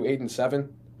 32, 8, and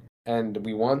 7, and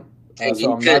we won. So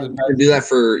I'm not. You could do that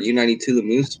for U92 the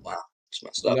Moose. Wow, it's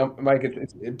messed up. Mike,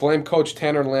 blame Coach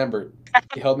Tanner Lambert.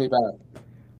 He held me back.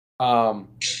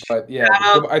 But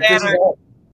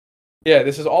yeah,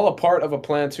 this is all a part of a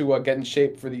plan to get in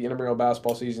shape for the intramural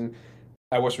basketball season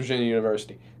at West Virginia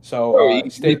University. So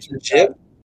stay tuned.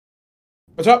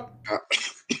 What's up? I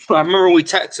remember we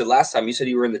texted last time. You said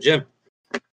you were in the gym.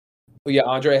 Well, yeah,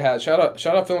 Andre has shout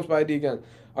out Films by ID again.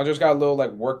 Andre's got a little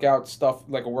workout stuff,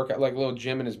 like a little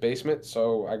gym in his basement.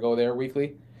 So I go there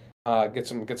weekly, get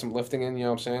some lifting in. You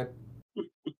know what I'm saying?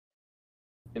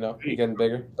 You're getting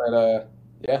bigger, but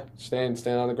yeah, staying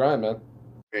on the grind, man.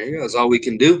 There you go. That's all we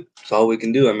can do. That's all we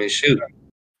can do. I mean, shoot,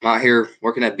 I'm out here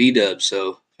working at B-Dubs, so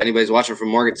if anybody's watching from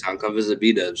Morgantown, come visit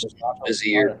B-Dubs. Visit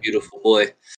your beautiful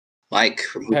boy, Mike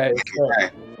from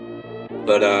Hoopin.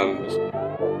 But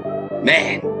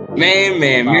man,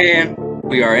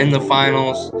 we are in the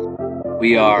finals.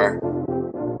 We are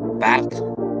back,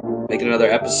 making another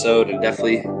episode, and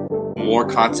definitely more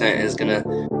content is gonna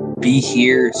be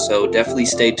here. So definitely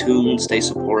stay tuned, stay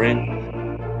supporting.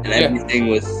 And everything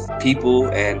with people,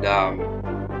 and I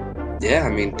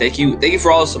mean, thank you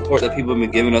for all the support that people have been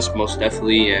giving us, most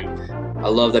definitely. And I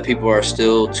love that people are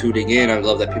still tuning in. I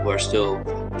love that people are still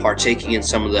partaking in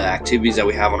some of the activities that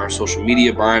we have on our social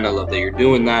media. Brian, I love that you're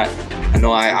doing that. I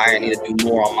know I need to do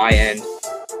more on my end,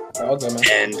 and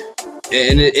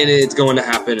it's going to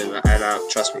happen. And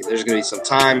trust me, there's going to be some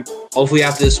time. Hopefully,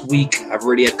 after this week, I've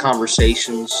already had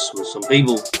conversations with some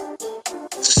people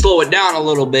to slow it down a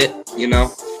little bit,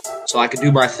 so I could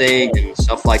do my thing and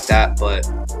stuff like that. But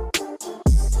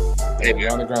hey, we're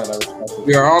on the grind.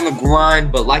 We are on the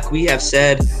grind, but like we have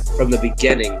said from the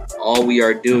beginning, all we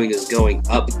are doing is going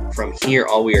up from here.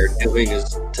 All we are doing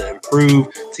is to improve,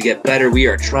 to get better. We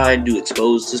are trying to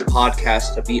expose this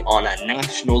podcast to be on a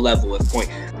national level, at point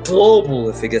global,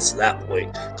 if it gets to that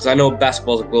point. Because I know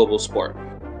basketball is a global sport.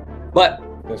 But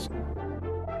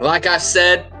like I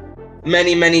said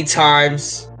many, many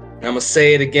times, and I'm going to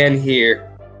say it again here,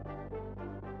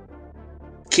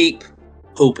 keep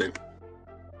hooping.